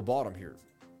giant double bottom here.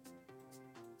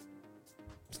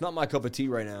 It's not my cup of tea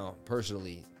right now,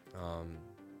 personally.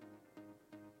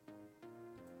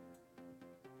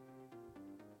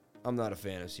 I'm not a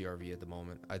fan of CRV at the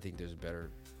moment. I think there's better.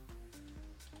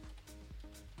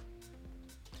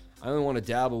 I only want to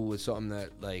dabble with something that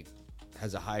like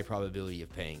has a high probability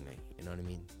of paying me. You know what I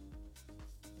mean?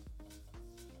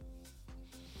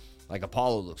 Like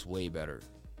Apollo looks way better.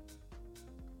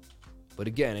 But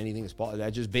again, anything is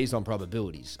that's just based on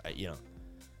probabilities.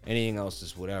 Anything else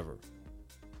is whatever.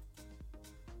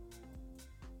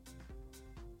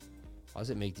 How does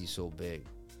it make these so big?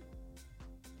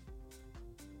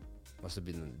 Must have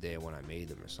been the day when I made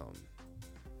them or something.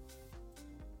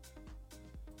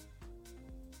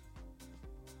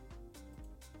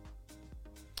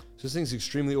 So this thing's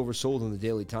extremely oversold in the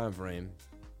daily time frame.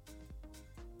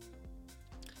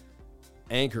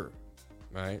 Anchor,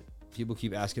 right? People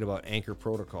keep asking about Anchor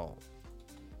Protocol.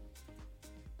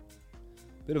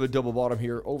 Bit of a double bottom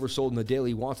here. Oversold in the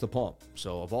daily, wants the pump.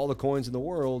 So of all the coins in the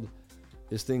world,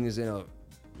 this thing is in a,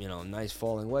 nice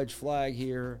falling wedge flag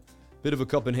here. Bit of a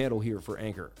cup and handle here for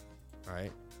Anchor. All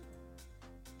right.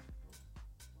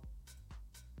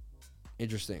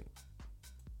 Interesting.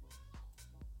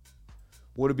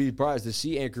 Wouldn't be surprised to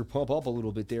see Anchor pump up a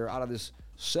little bit there out of this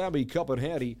Sammy cup and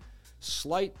handy.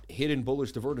 Slight hidden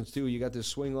bullish divergence too. You got this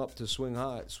swing up to swing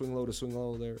high, swing low to swing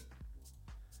low there.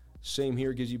 Same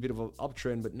here, gives you a bit of an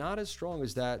uptrend, but not as strong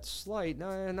as that. Slight,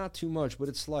 not too much, but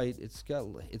it's slight. It's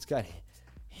got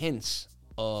hints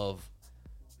of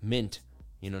mint.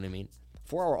 You know what I mean?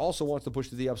 4 hour also wants to push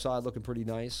to the upside, looking pretty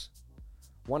nice.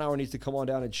 1 hour needs to come on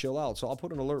down and chill out. So I'll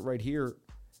put an alert right here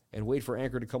and wait for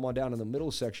Anchor to come on down in the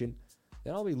middle section.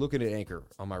 Then I'll be looking at Anchor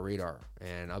on my radar,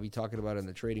 and I'll be talking about it in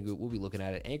the trading group. We'll be looking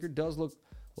at it. Anchor does look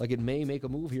like it may make a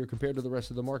move here compared to the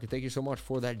rest of the market. Thank you so much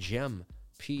for that gem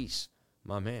piece,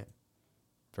 my man.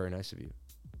 Very nice of you.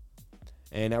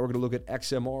 And now we're going to look at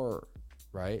XMR,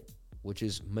 right, which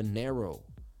is Monero.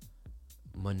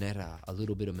 A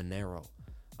little bit of Monero.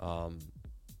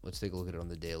 Let's take a look at it on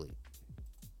the daily.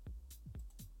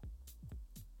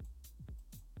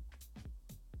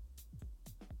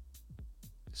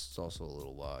 It's also a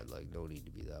little wide, like no need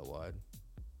to be that wide.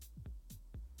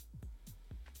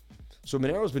 So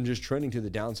Monero's been just trending to the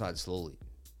downside slowly.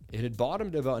 It had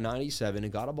bottomed about 97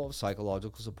 and got above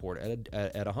psychological support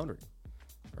at 100.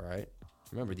 All right.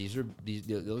 Remember, those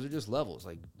are just levels,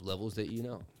 like levels that you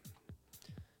know.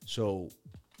 So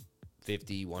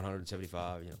 50,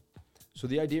 175, So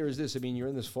the idea is this. I mean, you're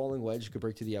in this falling wedge. You could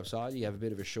break to the upside. You have a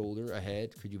bit of a shoulder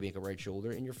ahead. Could you make a right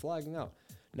shoulder? And you're flagging out.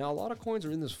 Now, a lot of coins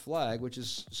are in this flag, which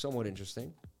is somewhat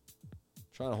interesting.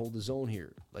 Trying to hold the zone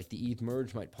here. Like the ETH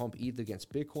merge might pump ETH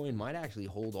against Bitcoin, might actually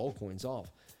hold altcoins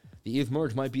off. The ETH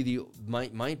merge might be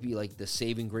like the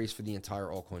saving grace for the entire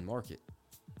altcoin market.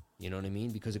 You know what I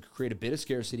mean? Because it could create a bit of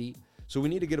scarcity. So we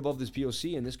need to get above this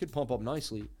POC, and this could pump up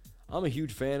nicely. I'm a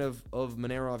huge fan of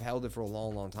Monero. I've held it for a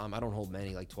long, long time. I don't hold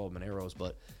many, like 12 Moneros,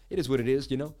 but it is what it is,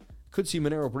 Could see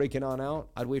Monero breaking on out.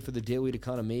 I'd wait for the daily to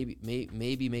kind of maybe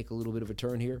make a little bit of a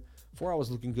turn here. 4 hours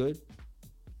looking good.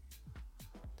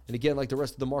 And again, like the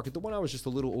rest of the market, the 1 hour is just a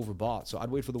little overbought. So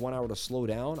I'd wait for the 1 hour to slow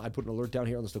down. I'd put an alert down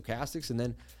here on the stochastics. And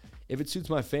then if it suits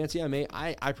my fancy,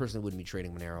 I personally wouldn't be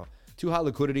trading Monero. Too high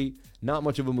liquidity, not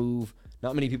much of a move.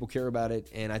 Not many people care about it.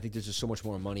 And I think there's just so much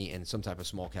more money in some type of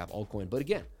small cap altcoin. But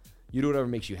again, you do whatever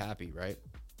makes you happy, right?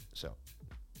 So.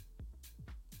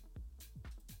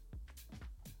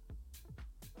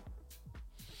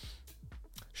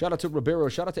 Shout out to Ribeiro.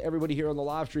 Shout out to everybody here on the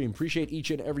live stream. Appreciate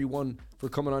each and every one for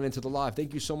coming on into the live.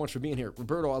 Thank you so much for being here.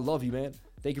 Roberto, I love you, man.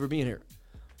 Thank you for being here.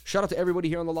 Shout out to everybody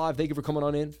here on the live. Thank you for coming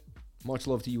on in. Much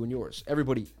love to you and yours.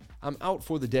 Everybody, I'm out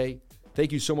for the day.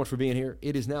 Thank you so much for being here.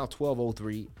 It is now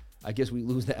 12:03. I guess we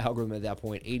lose the algorithm at that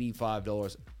point.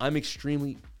 $85. I'm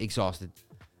extremely exhausted.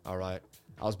 All right.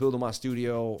 I was building my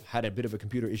studio, had a bit of a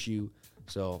computer issue.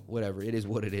 So whatever. It is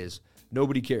what it is.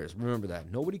 Nobody cares. Remember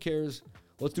that. Nobody cares.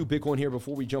 Let's do Bitcoin here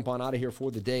before we jump on out of here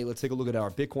for the day. Let's take a look at our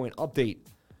Bitcoin update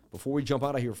before we jump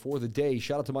out of here for the day.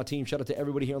 Shout out to my team. Shout out to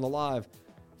everybody here on the live.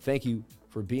 Thank you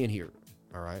for being here.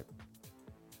 All right.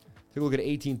 Take a look at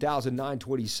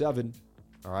 18,927.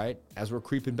 All right. As we're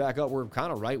creeping back up, we're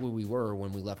kind of right where we were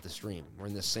when we left the stream. We're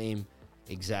in the same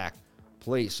exact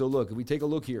place. So look, if we take a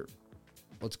look here,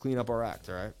 let's clean up our act.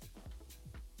 All right.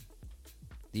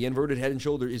 The inverted head and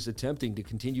shoulder is attempting to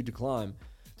continue to climb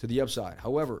to the upside.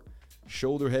 However,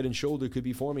 shoulder, head, and shoulder could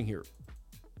be forming here.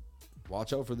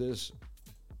 Watch out for this.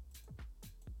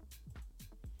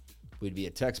 Would be a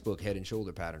textbook head and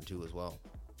shoulder pattern too as well.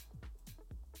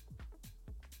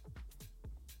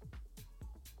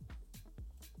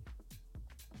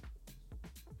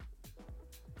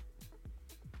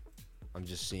 I'm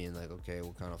just seeing like, okay,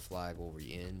 what kind of flag were we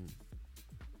in?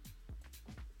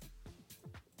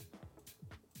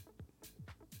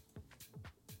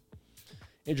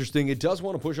 Interesting. It does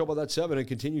want to push up on that 7 and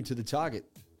continue to the target.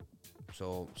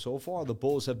 So far, the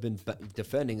bulls have been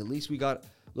defending. At least we got,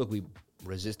 look, we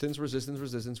resistance.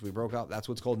 We broke out. That's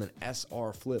what's called an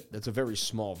SR flip. That's a very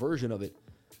small version of it,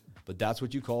 but that's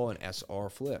what you call an SR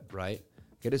flip, right?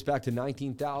 Get us back to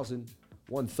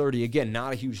 19,130. Again,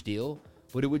 not a huge deal,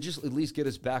 but it would just at least get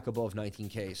us back above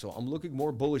 19K. So I'm looking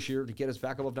more bullish here to get us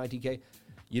back above 19K.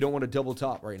 You don't want to double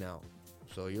top right now.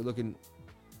 So you're looking...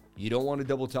 You don't want to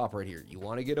double top right here. You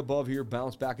want to get above here,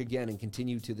 bounce back again, and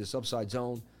continue to this upside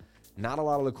zone. Not a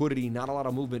lot of liquidity, not a lot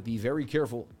of movement. Be very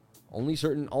careful. Only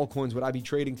certain altcoins would I be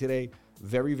trading today.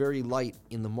 Very, very light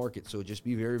in the market, so just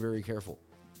be very, very careful.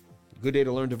 Good day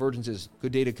to learn divergences.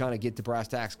 Good day to kind of get to brass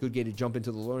tacks. Good day to jump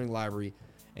into the learning library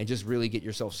and just really get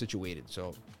yourself situated.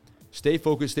 So Stay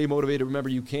focused, stay motivated. Remember,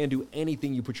 you can do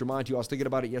anything you put your mind to. I was thinking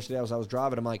about it yesterday as I was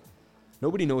driving. I'm like,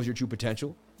 nobody knows your true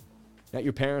potential. Not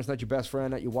your parents, not your best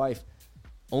friend, not your wife.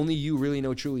 Only you really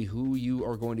know truly who you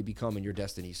are going to become in your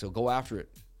destiny. So go after it.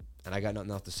 And I got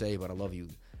nothing else to say, but I love you.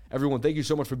 Everyone, thank you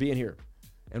so much for being here.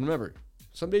 And remember,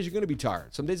 some days you're going to be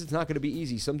tired. Some days it's not going to be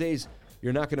easy. Some days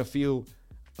you're not going to feel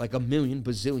like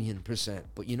 1,000,000,000%.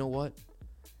 But you know what?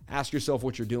 Ask yourself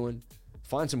what you're doing.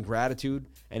 Find some gratitude.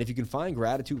 And if you can find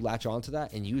gratitude, latch onto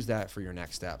that and use that for your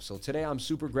next step. So today I'm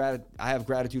super I have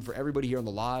gratitude for everybody here on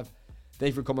the live.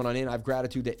 Thank you for coming on in. I have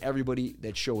gratitude to everybody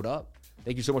that showed up.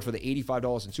 Thank you so much for the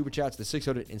 $85 in Super Chats, the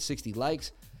 660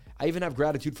 likes. I even have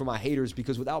gratitude for my haters,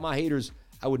 because without my haters,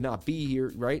 I would not be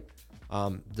here, right?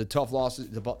 The tough losses,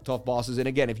 the tough bosses. And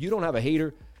again, if you don't have a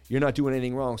hater, you're not doing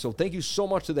anything wrong. So thank you so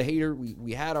much to the hater.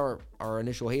 We had our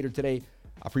initial hater today.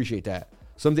 I appreciate that.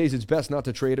 Some days it's best not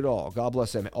to trade at all. God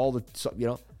bless them.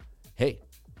 Hey,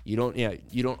 you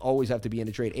don't always have to be in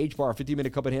a trade. H-bar,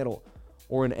 15-minute cup and handle,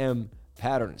 or an M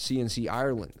pattern, CNC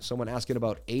Ireland. Someone asking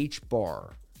about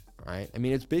H-bar, right? I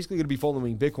mean, it's basically going to be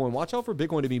following Bitcoin. Watch out for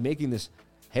Bitcoin to be making this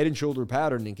head and shoulder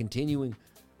pattern and continuing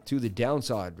to the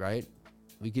downside, right?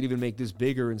 We could even make this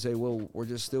bigger and say, well, we're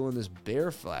just still in this bear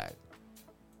flag.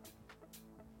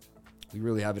 We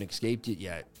really haven't escaped it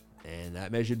yet. And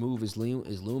that measured move is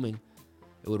looming.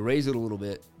 It would raise it a little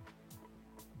bit,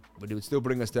 but it would still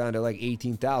bring us down to like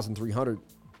 18,300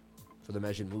 for the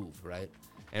measured move, right?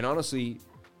 And honestly,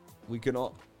 we can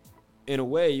all, in a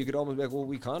way, you could almost be like, well,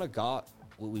 we kind of got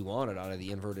what we wanted out of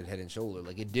the inverted head and shoulder.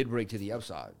 Like, it did break to the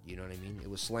upside. You know what I mean? It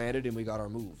was slanted and we got our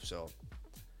move. So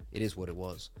it is what it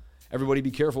was. Everybody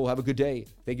be careful. Have a good day.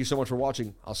 Thank you so much for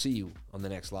watching. I'll see you on the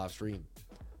next live stream.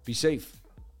 Be safe.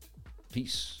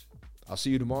 Peace. I'll see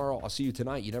you tomorrow. I'll see you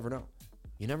tonight. You never know.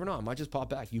 You never know. I might just pop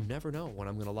back. You never know when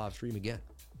I'm going to live stream again.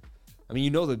 I mean,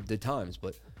 you know the times,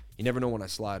 but you never know when I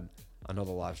slide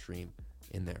another live stream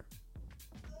in there.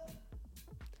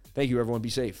 Thank you, everyone. Be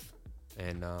safe.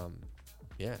 And,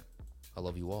 yeah, I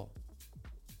love you all.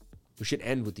 We should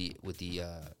end with the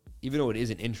even though it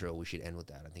is an intro, we should end with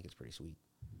that. I think it's pretty sweet.